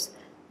strips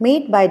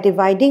made by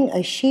dividing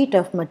a sheet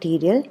of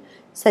material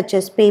such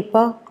as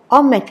paper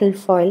or metal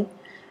foil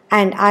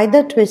and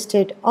either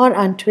twisted or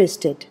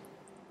untwisted.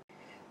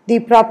 The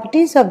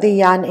properties of the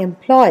yarn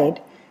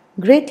employed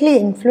greatly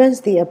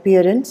influence the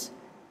appearance,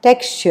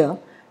 texture,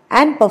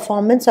 and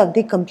performance of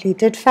the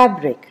completed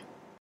fabric.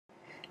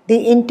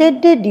 The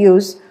intended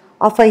use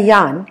of a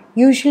yarn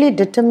usually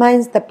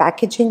determines the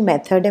packaging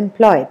method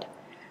employed.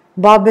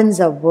 Bobbins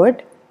of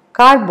wood,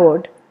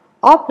 cardboard,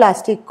 or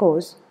plastic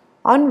cores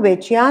on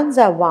which yarns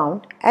are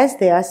wound as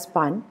they are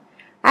spun,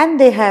 and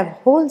they have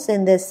holes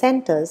in their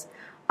centers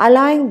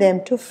allowing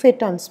them to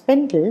fit on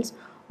spindles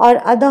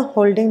or other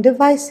holding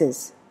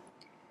devices.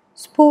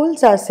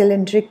 Spools are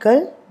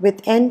cylindrical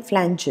with end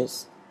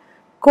flanges.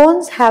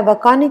 Cones have a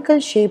conical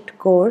shaped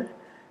core,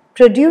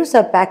 produce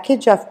a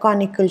package of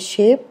conical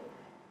shape.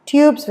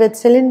 Tubes with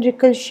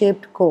cylindrical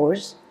shaped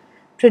cores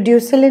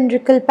produce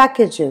cylindrical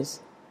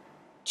packages.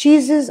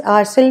 Cheeses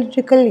are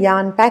cylindrical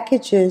yarn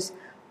packages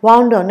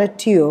wound on a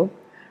tube,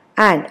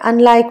 and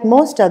unlike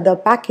most other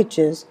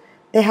packages,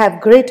 they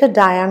have greater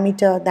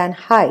diameter than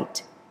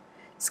height.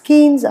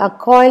 Skeins are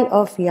coil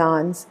of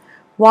yarns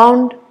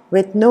wound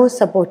with no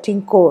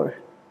supporting core.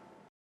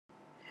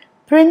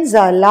 Prints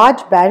are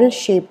large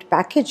barrel-shaped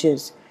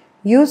packages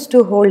used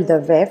to hold the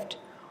weft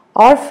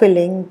or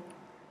filling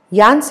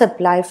yarn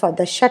supply for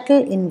the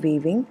shuttle in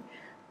weaving.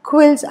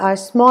 Quills are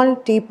small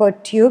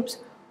tapered tubes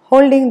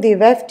holding the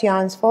weft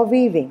yarns for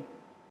weaving.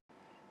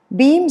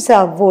 Beams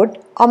are wood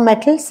or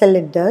metal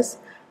cylinders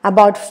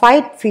about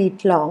 5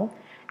 feet long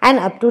and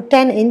up to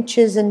 10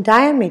 inches in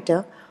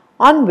diameter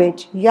on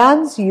which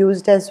yarns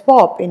used as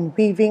warp in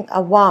weaving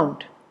are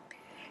wound.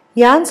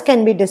 Yarns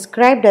can be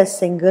described as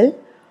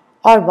single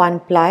or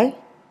one ply,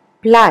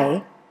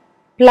 plied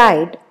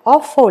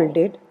or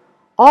folded,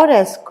 or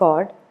as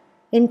cord,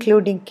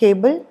 including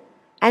cable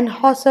and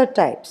hawser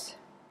types.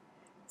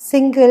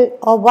 Single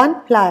or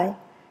one ply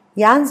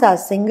yarns are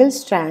single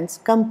strands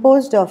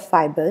composed of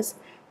fibers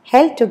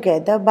held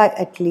together by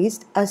at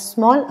least a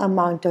small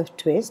amount of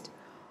twist,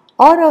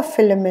 or of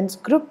filaments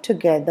grouped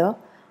together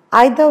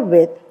either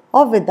with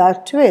or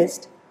without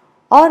twist,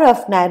 or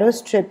of narrow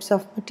strips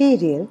of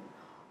material,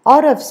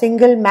 or of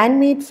single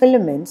man-made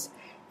filaments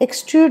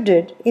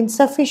extruded in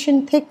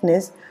sufficient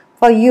thickness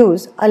for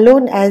use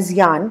alone as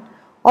yarn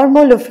or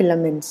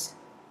monofilaments.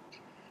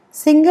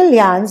 Single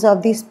yarns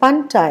of the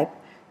spun type,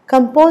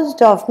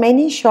 composed of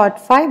many short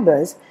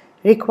fibers,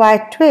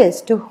 require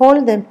twists to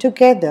hold them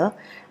together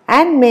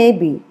and may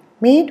be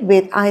made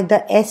with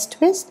either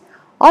S-twist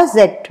or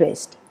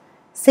Z-twist.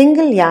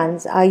 Single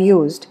yarns are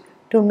used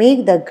to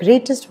make the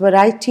greatest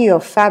variety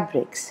of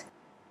fabrics.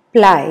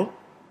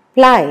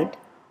 Plied,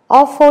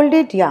 or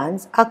folded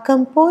yarns are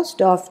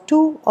composed of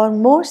two or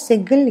more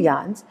single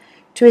yarns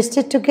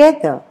twisted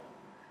together.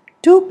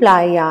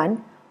 Two-ply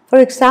yarn, for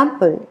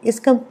example,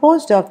 is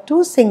composed of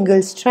two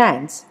single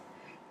strands.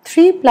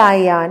 Three-ply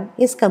yarn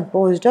is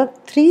composed of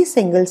three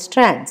single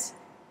strands.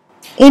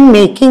 In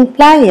making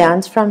ply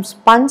yarns from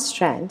spun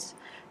strands,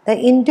 the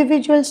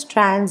individual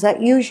strands are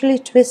usually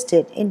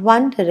twisted in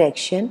one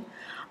direction,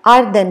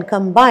 are then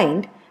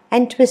combined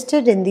and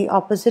twisted in the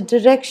opposite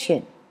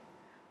direction.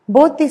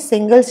 Both the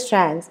single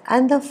strands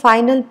and the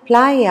final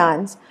ply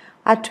yarns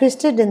are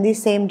twisted in the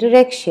same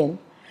direction.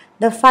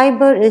 The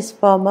fiber is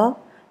firmer,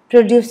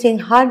 producing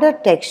harder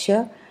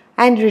texture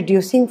and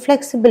reducing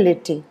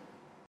flexibility.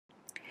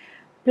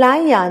 Ply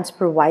yarns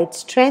provide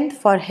strength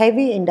for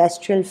heavy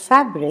industrial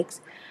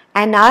fabrics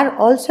and are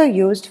also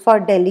used for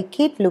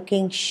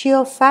delicate-looking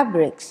sheer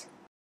fabrics.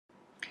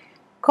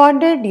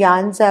 Corded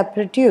yarns are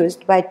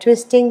produced by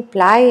twisting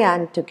ply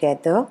yarn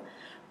together,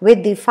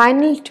 with the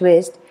final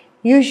twist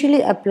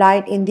usually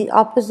applied in the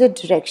opposite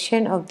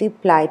direction of the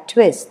ply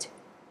twist.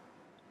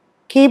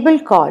 Cable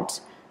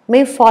cords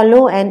may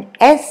follow an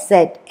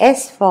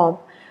SZS form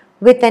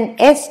with an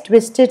S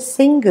twisted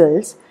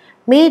singles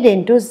made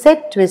into Z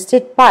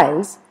twisted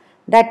piles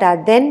that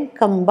are then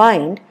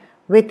combined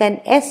with an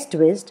S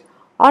twist,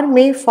 or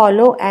may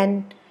follow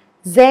an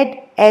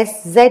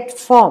ZSZ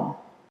form.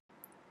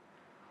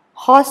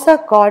 Hawser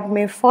cord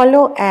may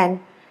follow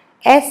an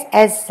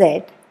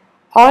SSZ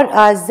or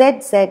a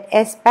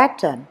ZZS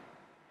pattern.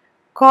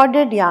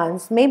 Corded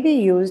yarns may be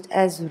used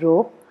as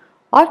rope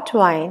or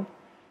twine,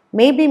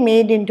 may be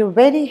made into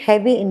very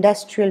heavy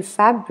industrial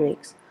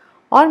fabrics,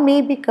 or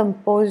may be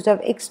composed of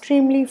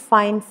extremely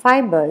fine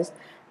fibers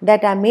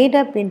that are made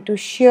up into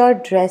sheer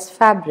dress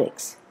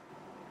fabrics.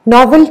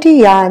 Novelty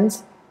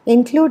yarns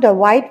include a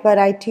wide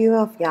variety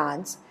of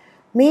yarns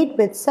made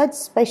with such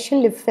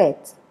special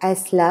effects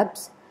as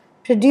slubs,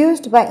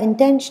 produced by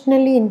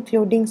intentionally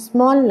including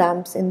small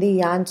lumps in the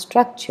yarn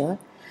structure,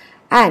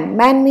 and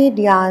man-made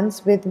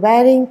yarns with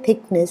varying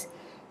thickness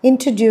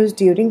introduced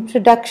during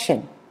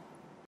production.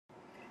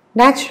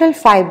 Natural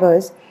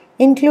fibers,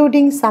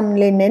 including some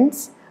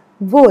linens,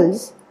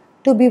 wools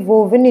to be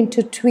woven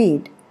into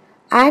tweed,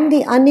 and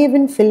the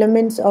uneven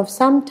filaments of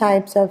some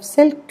types of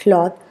silk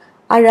cloth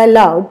are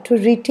allowed to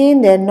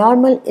retain their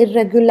normal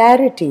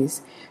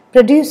irregularities,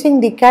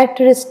 producing the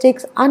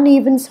characteristic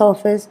uneven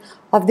surface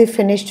of the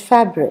finished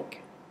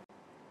fabric.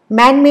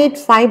 Man-made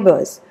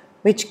fibers,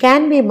 which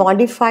can be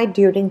modified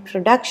during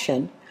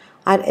production,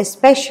 are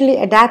especially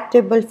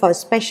adaptable for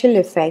special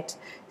effects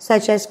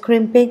such as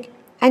crimping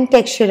and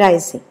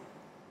texturizing.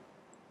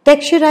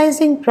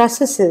 Texturizing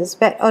processes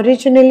were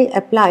originally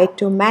applied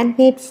to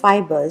man-made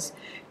fibers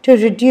to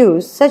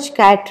reduce such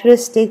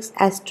characteristics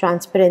as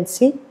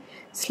transparency,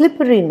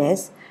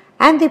 slipperiness,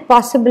 and the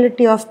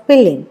possibility of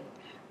pilling,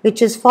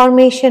 which is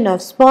formation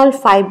of small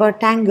fiber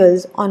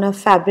tangles on a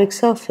fabric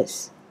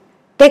surface.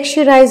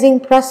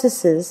 Texturizing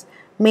processes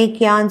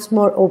make yarns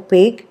more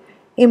opaque,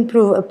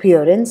 improve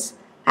appearance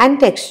and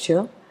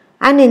texture,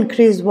 and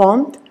increase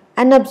warmth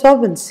and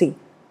absorbency.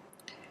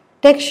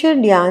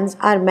 Textured yarns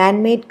are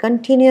man-made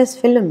continuous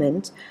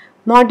filaments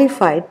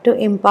modified to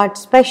impart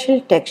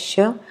special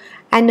texture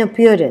and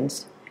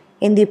appearance.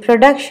 In the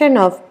production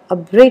of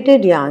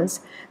braided yarns,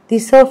 the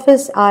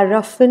surfaces are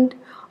roughened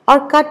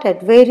or cut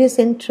at various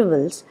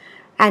intervals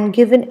and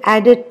given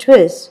added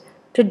twists,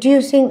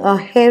 producing a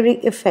hairy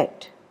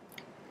effect.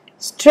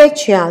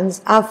 Stretch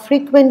yarns are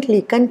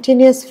frequently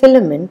continuous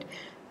filament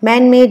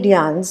man-made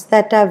yarns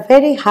that are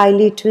very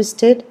highly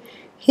twisted,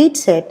 heat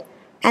set,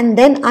 and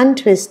then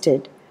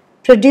untwisted,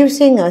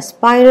 producing a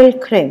spiral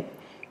crimp,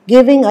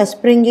 giving a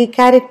springy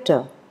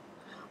character.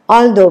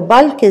 Although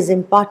bulk is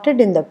imparted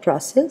in the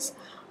process,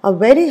 a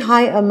very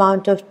high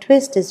amount of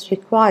twist is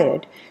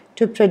required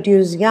to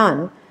produce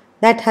yarn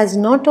that has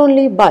not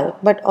only bulk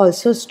but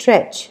also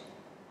stretch.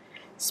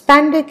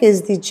 Spandex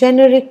is the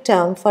generic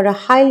term for a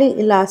highly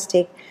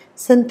elastic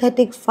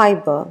synthetic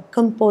fiber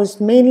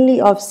composed mainly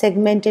of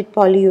segmented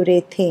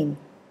polyurethane.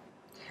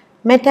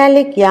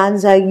 Metallic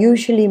yarns are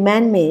usually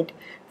man-made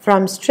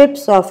from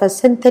strips of a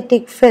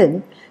synthetic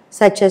film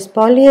such as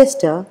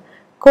polyester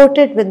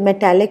coated with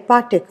metallic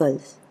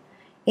particles.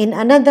 In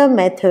another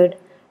method,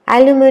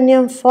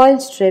 aluminum foil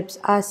strips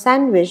are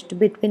sandwiched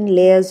between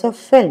layers of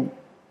film.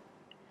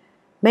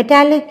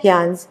 Metallic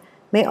yarns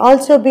may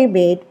also be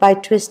made by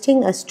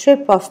twisting a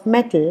strip of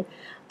metal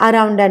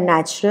around a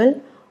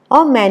natural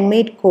or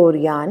man-made core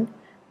yarn,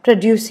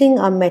 producing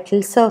a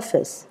metal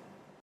surface.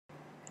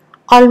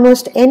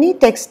 Almost any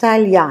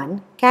textile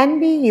yarn can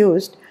be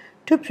used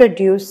to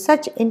produce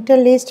such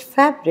interlaced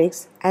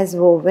fabrics as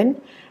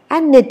woven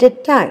and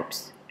knitted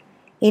types.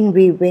 In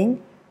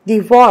weaving,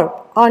 the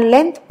warp or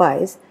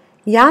lengthwise,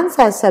 yarns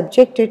are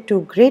subjected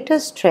to greater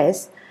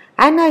stress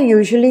and are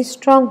usually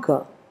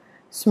stronger,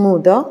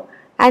 smoother,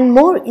 and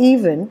more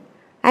even,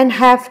 and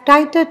have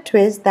tighter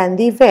twists than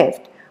the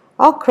weft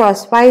or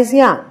crosswise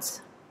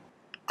yarns.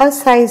 A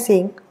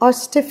sizing or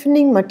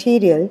stiffening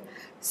material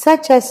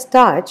such as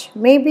starch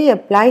may be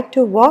applied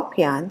to warp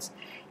yarns,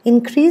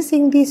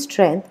 increasing the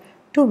strength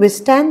to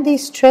withstand the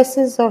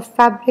stresses of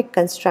fabric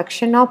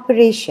construction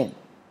operation.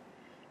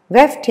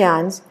 Weft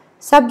yarns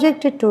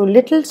subjected to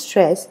little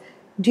stress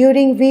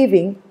during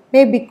weaving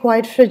may be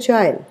quite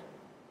fragile.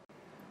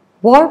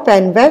 Warp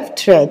and weft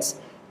threads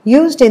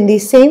used in the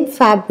same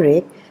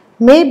fabric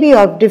may be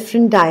of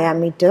different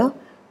diameter,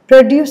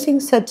 producing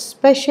such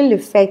special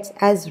effects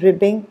as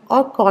ribbing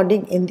or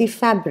cording in the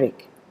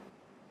fabric.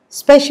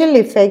 Special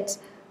effects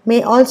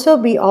may also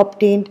be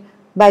obtained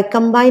by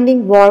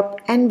combining warp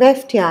and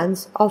weft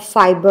yarns of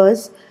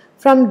fibers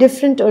from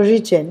different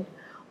origin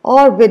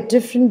or with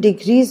different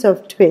degrees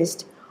of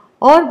twist,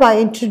 or by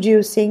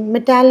introducing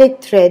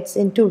metallic threads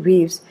into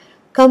weaves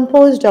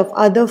composed of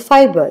other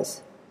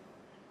fibers.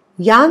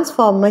 Yarns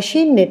for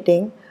machine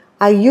knitting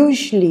are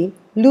usually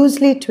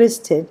loosely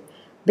twisted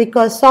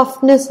because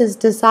softness is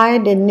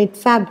desired in knit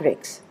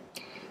fabrics.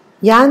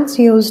 Yarns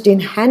used in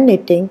hand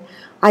knitting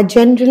are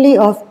generally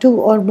of 2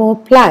 or more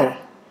ply.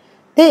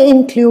 They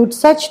include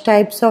such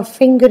types of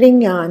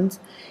fingering yarns,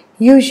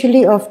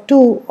 usually of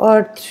 2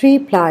 or 3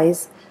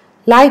 plies,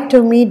 light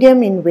to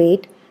medium in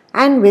weight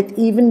and with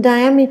even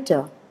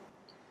diameter.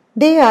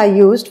 They are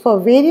used for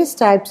various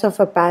types of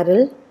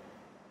apparel.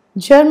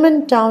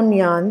 Germantown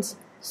yarns,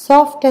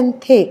 soft and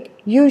thick,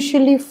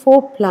 usually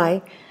 4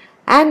 ply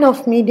and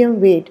of medium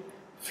weight,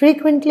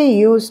 frequently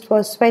used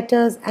for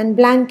sweaters and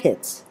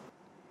blankets.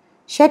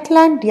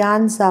 Shetland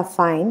yarns are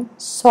fine,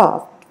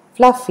 soft,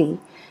 fluffy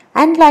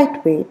and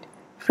lightweight,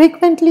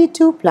 frequently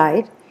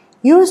 2-plied,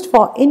 used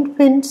for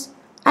infants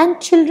and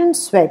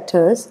children's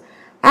sweaters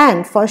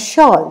and for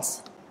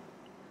shawls.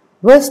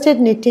 Worsted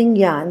knitting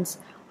yarns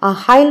are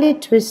highly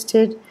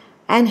twisted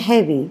and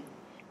heavy,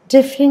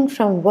 differing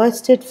from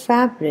worsted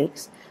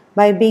fabrics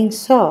by being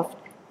soft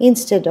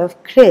instead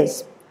of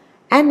crisp,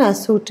 and are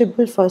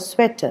suitable for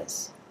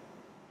sweaters.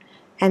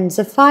 And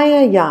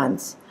zephyr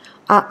yarns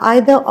are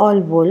either all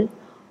wool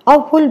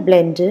or wool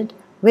blended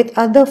with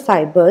other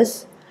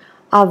fibers,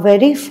 are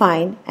very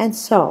fine and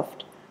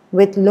soft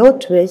with low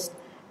twist,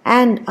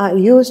 and are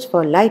used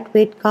for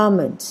lightweight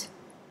garments.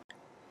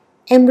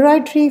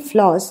 Embroidery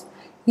floss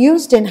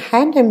used in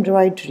hand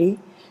embroidery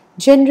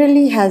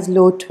generally has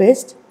low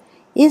twist,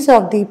 is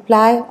of the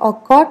ply or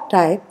cord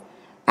type,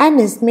 and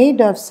is made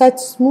of such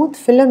smooth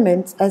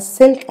filaments as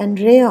silk and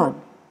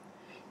rayon.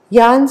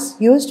 Yarns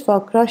used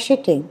for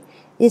crocheting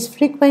is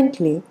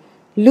frequently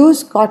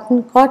loose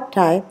cotton cord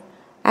type,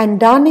 and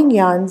darning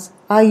yarns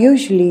are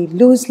usually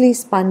loosely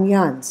spun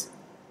yarns.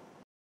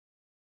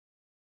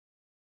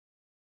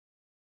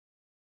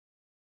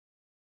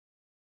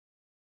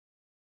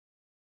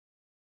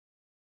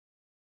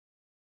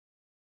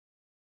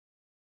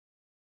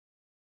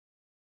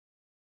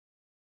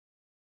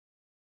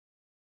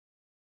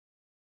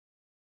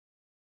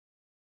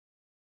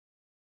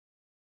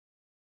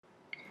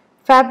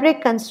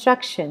 Fabric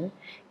construction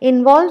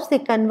involves the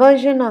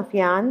conversion of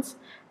yarns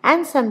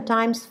and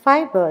sometimes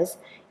fibers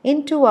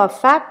into a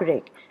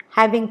fabric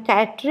having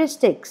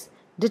characteristics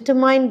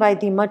determined by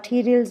the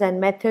materials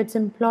and methods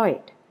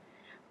employed.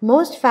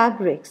 Most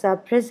fabrics are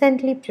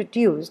presently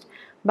produced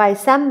by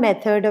some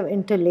method of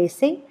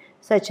interlacing,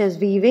 such as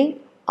weaving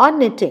or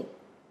knitting.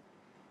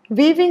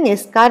 Weaving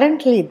is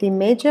currently the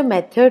major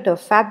method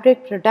of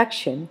fabric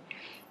production,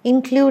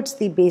 includes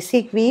the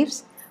basic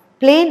weaves,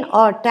 plain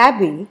or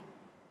tabby,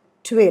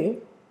 twill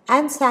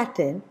and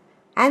satin,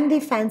 and the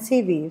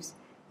fancy weaves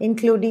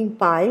including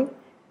pile,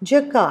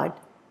 jacquard,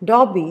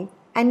 dobby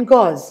and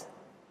gauze.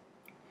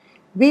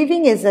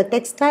 Weaving is a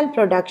textile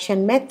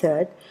production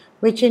method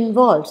which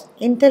involves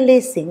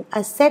interlacing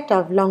a set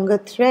of longer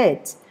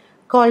threads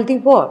called the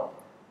warp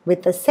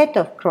with a set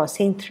of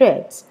crossing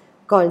threads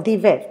called the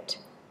weft.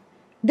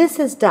 This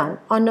is done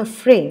on a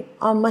frame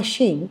or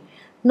machine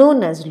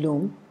known as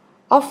loom,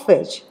 of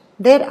which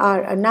there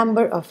are a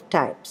number of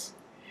types.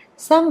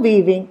 Some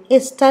weaving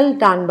is still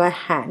done by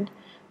hand,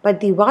 but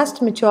the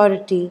vast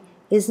majority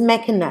is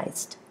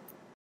mechanized.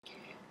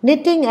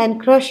 Knitting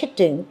and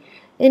crocheting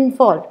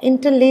involve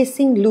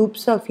interlacing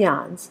loops of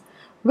yarns,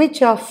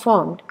 which are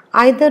formed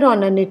either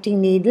on a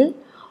knitting needle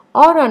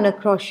or on a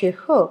crochet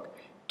hook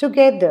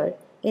together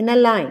in a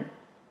line.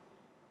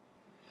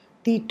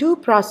 The two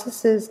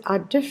processes are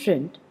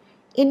different,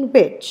 in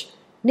which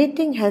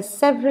knitting has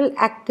several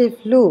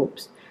active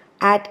loops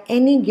at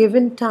any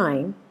given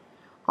time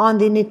on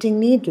the knitting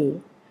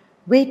needle,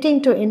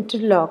 waiting to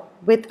interlock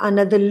with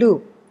another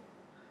loop,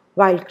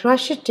 while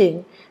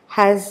crocheting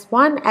has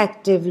one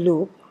active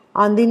loop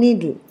on the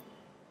needle.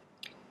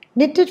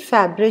 Knitted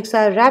fabrics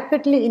are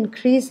rapidly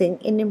increasing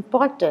in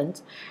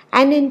importance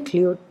and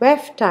include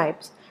weft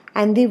types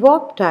and the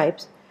warp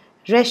types,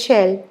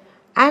 Russel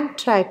and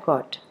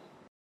tricot.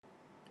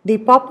 The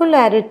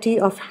popularity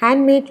of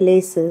handmade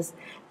laces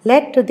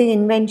led to the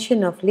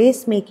invention of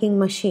lace-making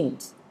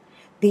machines.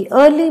 The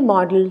early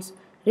models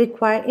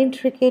require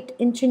intricate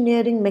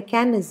engineering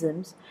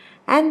mechanisms,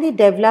 and the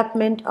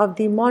development of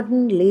the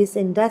modern lace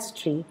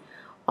industry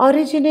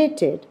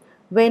originated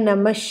when a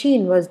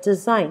machine was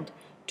designed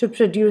to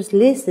produce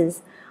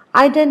laces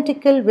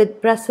identical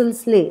with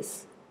Brussels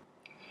lace.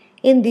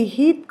 In the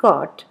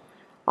Heathcote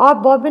or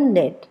bobbin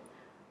knit,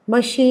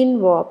 Machine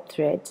warp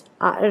threads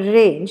are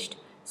arranged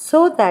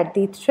so that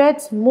the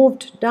threads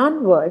moved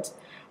downwards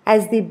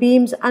as the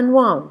beams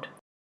unwound.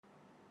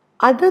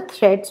 Other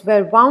threads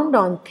were wound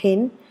on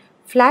thin,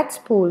 flat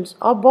spools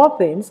or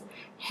bobbins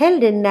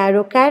held in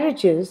narrow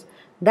carriages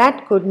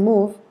that could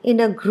move in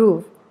a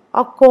groove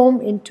or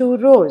comb in two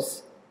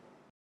rows.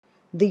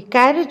 The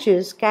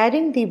carriages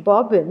carrying the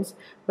bobbins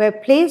were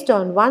placed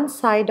on one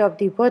side of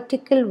the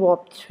vertical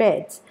warp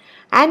threads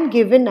and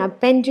given a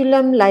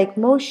pendulum-like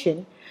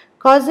motion,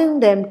 causing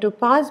them to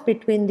pass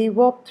between the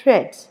warp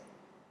threads.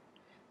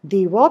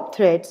 The warp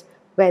threads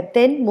were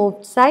then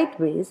moved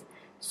sideways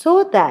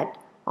so that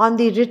on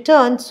the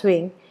return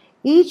swing,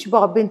 each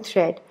bobbin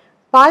thread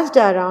passed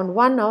around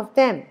one of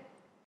them.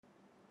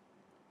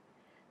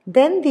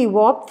 Then the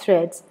warp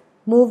threads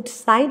moved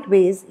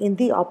sideways in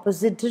the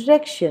opposite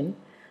direction,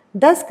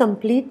 thus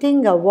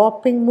completing a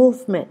warping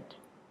movement.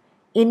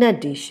 In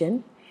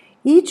addition,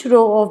 each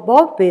row of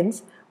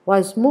bobbins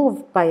was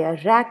moved by a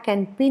rack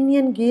and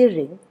pinion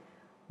gearing,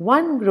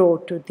 one row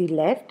to the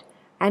left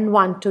and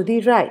one to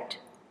the right.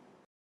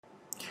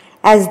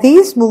 As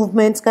these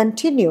movements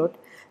continued,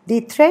 the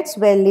threads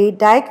were laid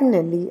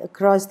diagonally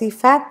across the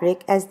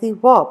fabric as the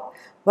warp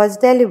was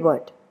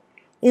delivered.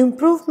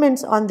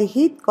 Improvements on the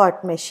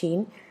Heathcote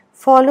machine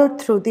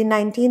followed through the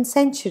 19th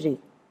century.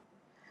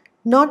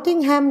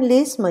 Nottingham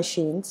lace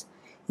machines,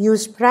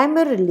 used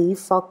primarily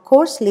for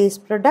coarse lace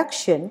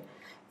production,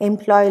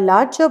 employ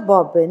larger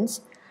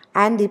bobbins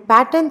and the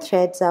pattern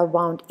threads are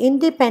wound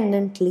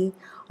independently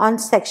on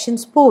section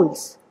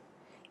spools.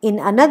 In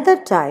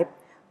another type,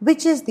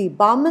 which is the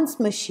barman's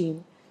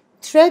machine,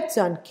 threads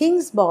on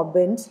king's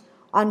bobbins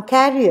on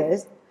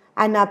carriers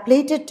and are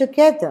plaited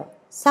together,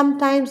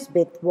 sometimes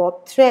with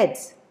warp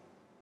threads.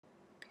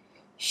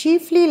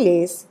 Sheafly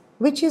lace,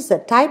 which is a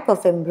type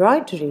of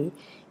embroidery,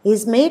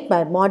 is made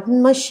by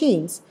modern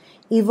machines,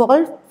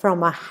 evolved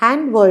from a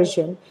hand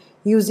version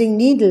using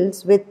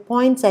needles with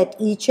points at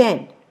each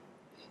end.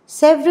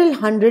 Several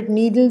hundred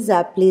needles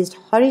are placed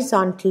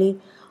horizontally,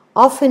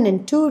 often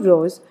in two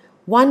rows,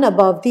 one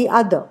above the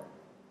other.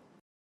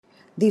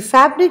 The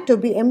fabric to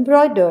be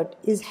embroidered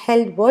is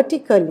held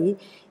vertically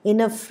in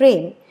a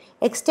frame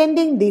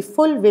extending the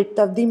full width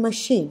of the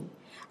machine,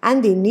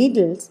 and the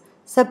needles,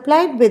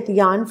 supplied with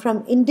yarn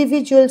from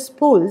individual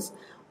spools,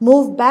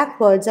 move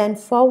backwards and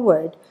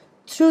forward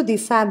through the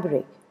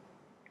fabric.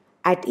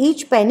 At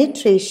each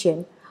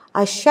penetration,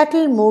 a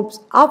shuttle moves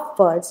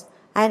upwards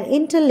and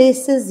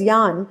interlaces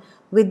yarn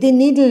with the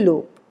needle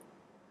loop.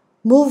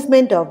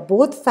 Movement of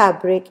both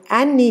fabric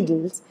and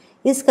needles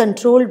is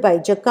controlled by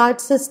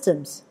jacquard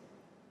systems.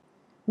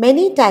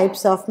 Many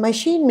types of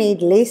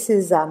machine-made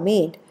laces are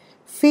made,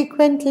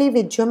 frequently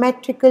with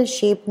geometrical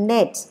shaped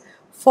nets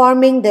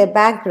forming their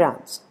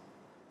backgrounds.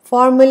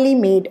 Formerly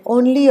made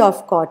only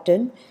of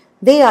cotton,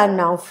 they are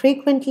now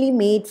frequently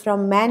made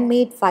from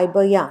man-made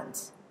fiber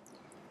yarns.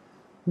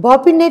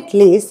 Bobbinet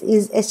lace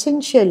is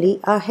essentially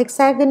a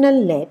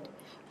hexagonal net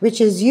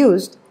which is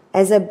used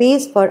as a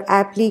base for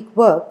applique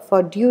work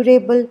for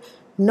durable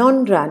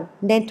non-run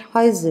net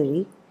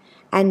hosiery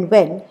and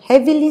when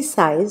heavily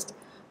sized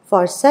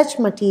for such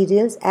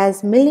materials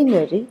as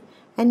millinery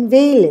and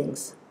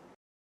veilings.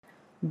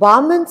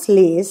 Barman's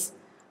lace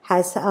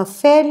has a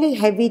fairly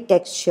heavy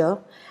texture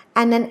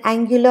and an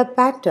angular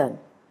pattern,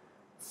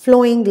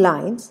 flowing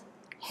lines,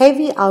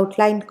 heavy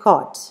outlined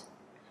cords,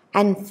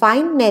 and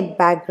fine net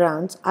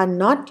backgrounds are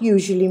not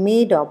usually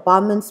made of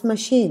Barman's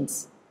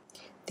machines.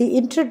 The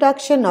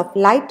introduction of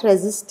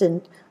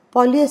light-resistant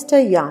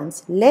polyester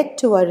yarns led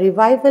to a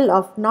revival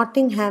of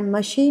Nottingham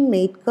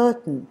machine-made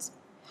curtains.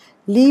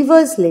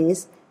 Lever's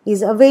lace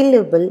is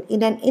available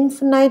in an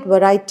infinite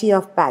variety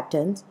of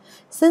patterns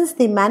since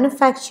the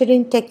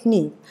manufacturing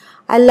technique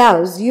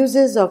allows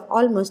uses of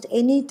almost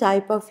any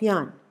type of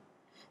yarn.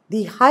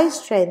 The high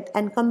strength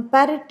and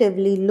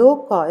comparatively low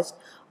cost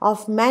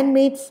of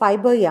man-made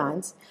fiber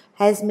yarns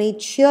has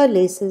made sheer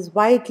laces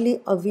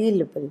widely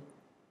available.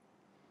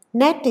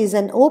 Net is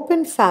an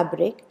open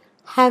fabric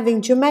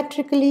having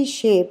geometrically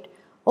shaped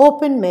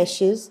open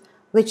meshes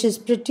which is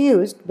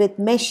produced with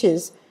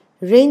meshes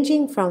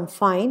ranging from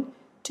fine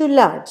to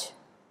large.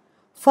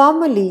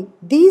 Formerly,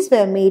 these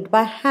were made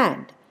by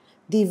hand.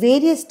 The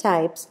various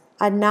types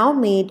are now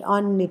made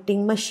on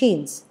knitting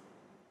machines.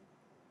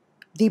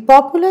 The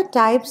popular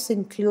types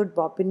include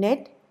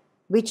bobbinet,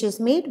 which is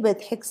made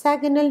with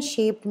hexagonal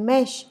shaped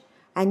mesh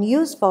and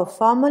used for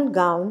formal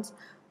gowns,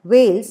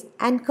 veils,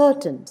 and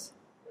curtains.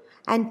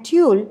 And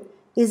tulle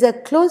is a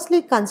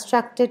closely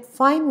constructed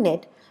fine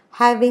net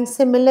having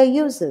similar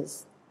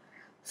uses.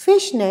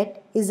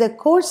 Fishnet is a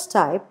coarse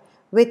type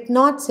with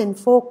knots in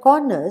four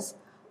corners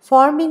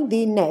forming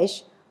the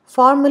nesh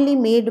formerly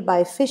made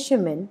by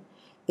fishermen,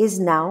 is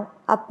now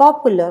a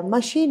popular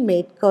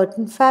machine-made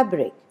curtain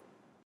fabric.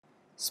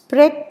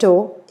 Spread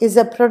tow is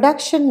a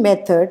production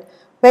method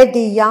where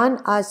the yarn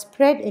are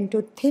spread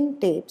into thin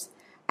tapes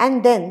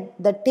and then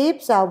the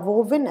tapes are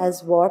woven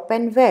as warp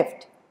and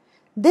weft.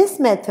 This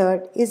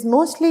method is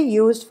mostly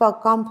used for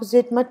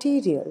composite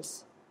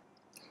materials.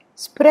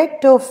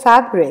 Spread tow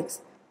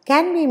fabrics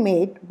can be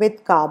made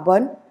with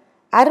carbon,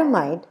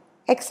 aramide,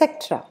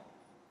 etc.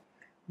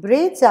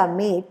 Braids are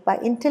made by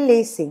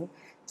interlacing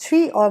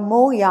 3 or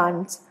more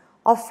yarns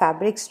of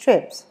fabric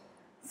strips,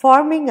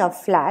 forming a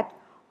flat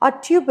or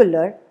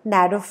tubular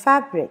narrow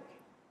fabric.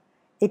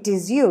 It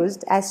is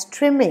used as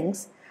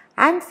trimmings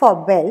and for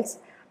belts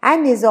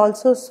and is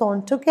also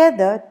sewn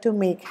together to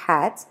make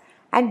hats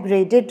and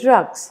braided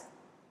rugs.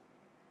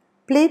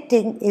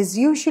 Plaiting is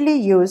usually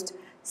used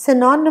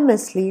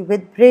synonymously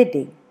with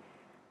braiding,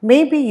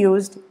 may be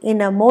used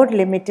in a more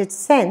limited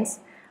sense,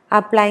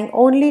 applying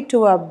only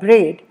to a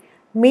braid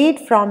made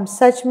from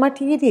such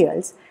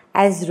materials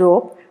as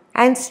rope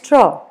and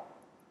straw.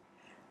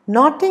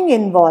 Knotting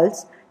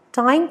involves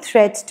tying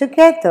threads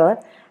together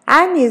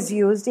and is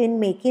used in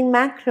making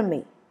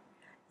macrame.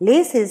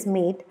 Lace is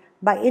made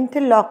by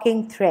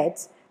interlocking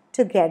threads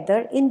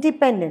together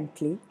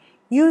independently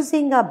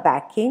using a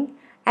backing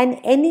and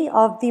any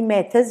of the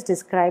methods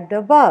described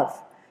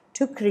above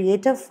to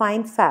create a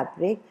fine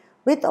fabric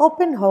with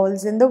open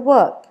holes in the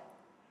work.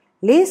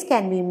 Lace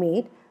can be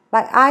made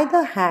by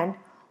either hand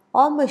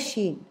or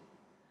machine.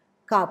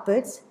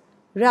 Carpets,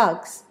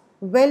 rugs,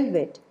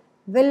 velvet,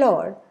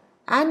 velour,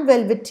 and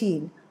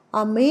velveteen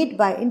are made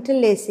by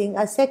interlacing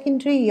a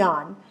secondary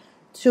yarn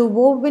through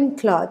woven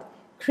cloth,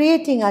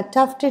 creating a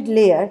tufted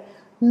layer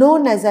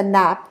known as a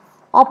nap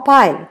or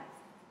pile.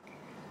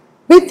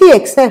 With the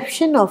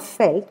exception of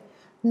felt,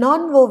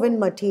 non-woven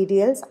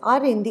materials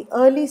are in the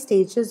early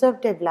stages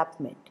of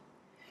development.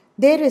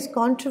 There is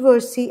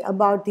controversy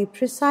about the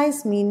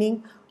precise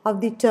meaning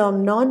of the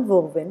term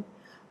non-woven,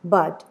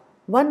 but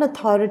one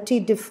authority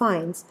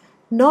defines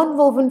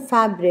non-woven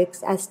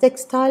fabrics as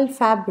textile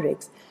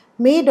fabrics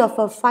made of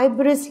a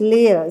fibrous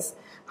layers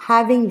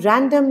having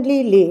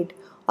randomly laid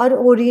or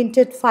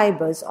oriented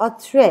fibers or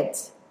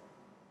threads.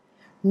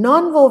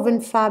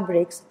 Non-woven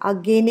fabrics are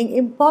gaining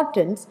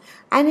importance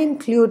and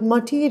include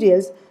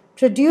materials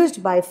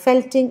produced by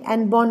felting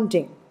and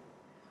bonding.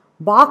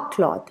 Bark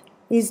cloth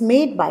is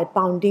made by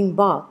pounding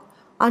bark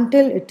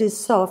until it is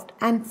soft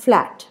and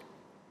flat.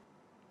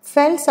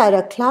 Felts are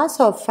a class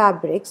of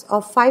fabrics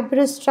or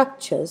fibrous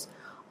structures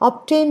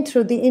obtained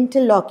through the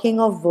interlocking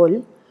of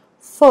wool,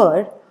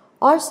 fur,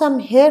 or some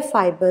hair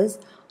fibers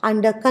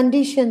under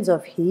conditions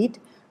of heat,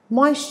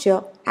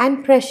 moisture,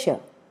 and pressure.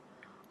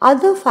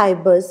 Other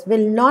fibers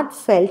will not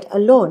felt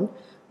alone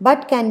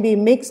but can be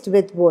mixed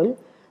with wool,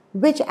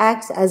 which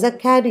acts as a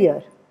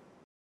carrier.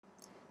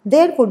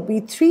 There would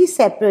be 3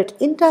 separate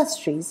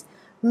industries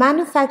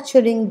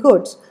manufacturing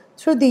goods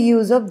through the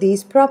use of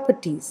these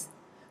properties.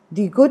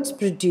 The goods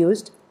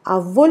produced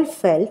are wool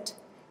felt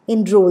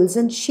in rolls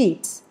and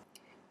sheets,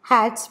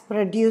 hats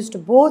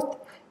produced both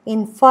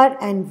in fur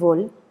and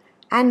wool,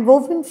 and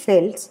woven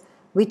felts,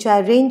 which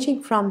are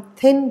ranging from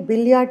thin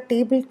billiard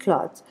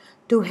tablecloths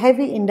to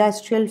heavy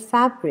industrial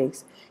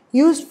fabrics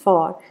used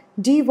for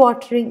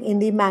dewatering in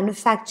the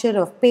manufacture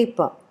of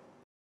paper.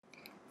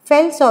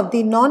 Felts of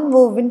the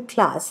non-woven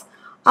class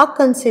are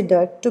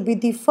considered to be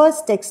the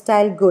first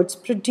textile goods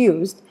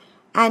produced,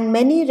 and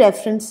many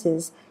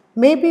references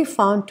may be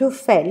found to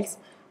felts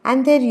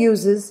and their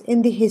uses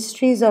in the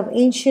histories of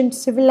ancient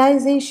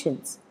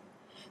civilizations.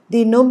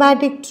 The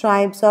nomadic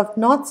tribes of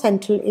North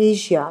Central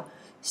Asia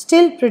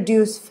still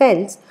produce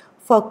felts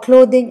for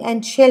clothing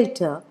and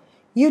shelter,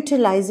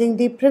 utilizing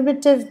the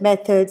primitive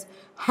methods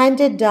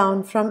handed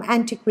down from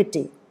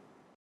antiquity.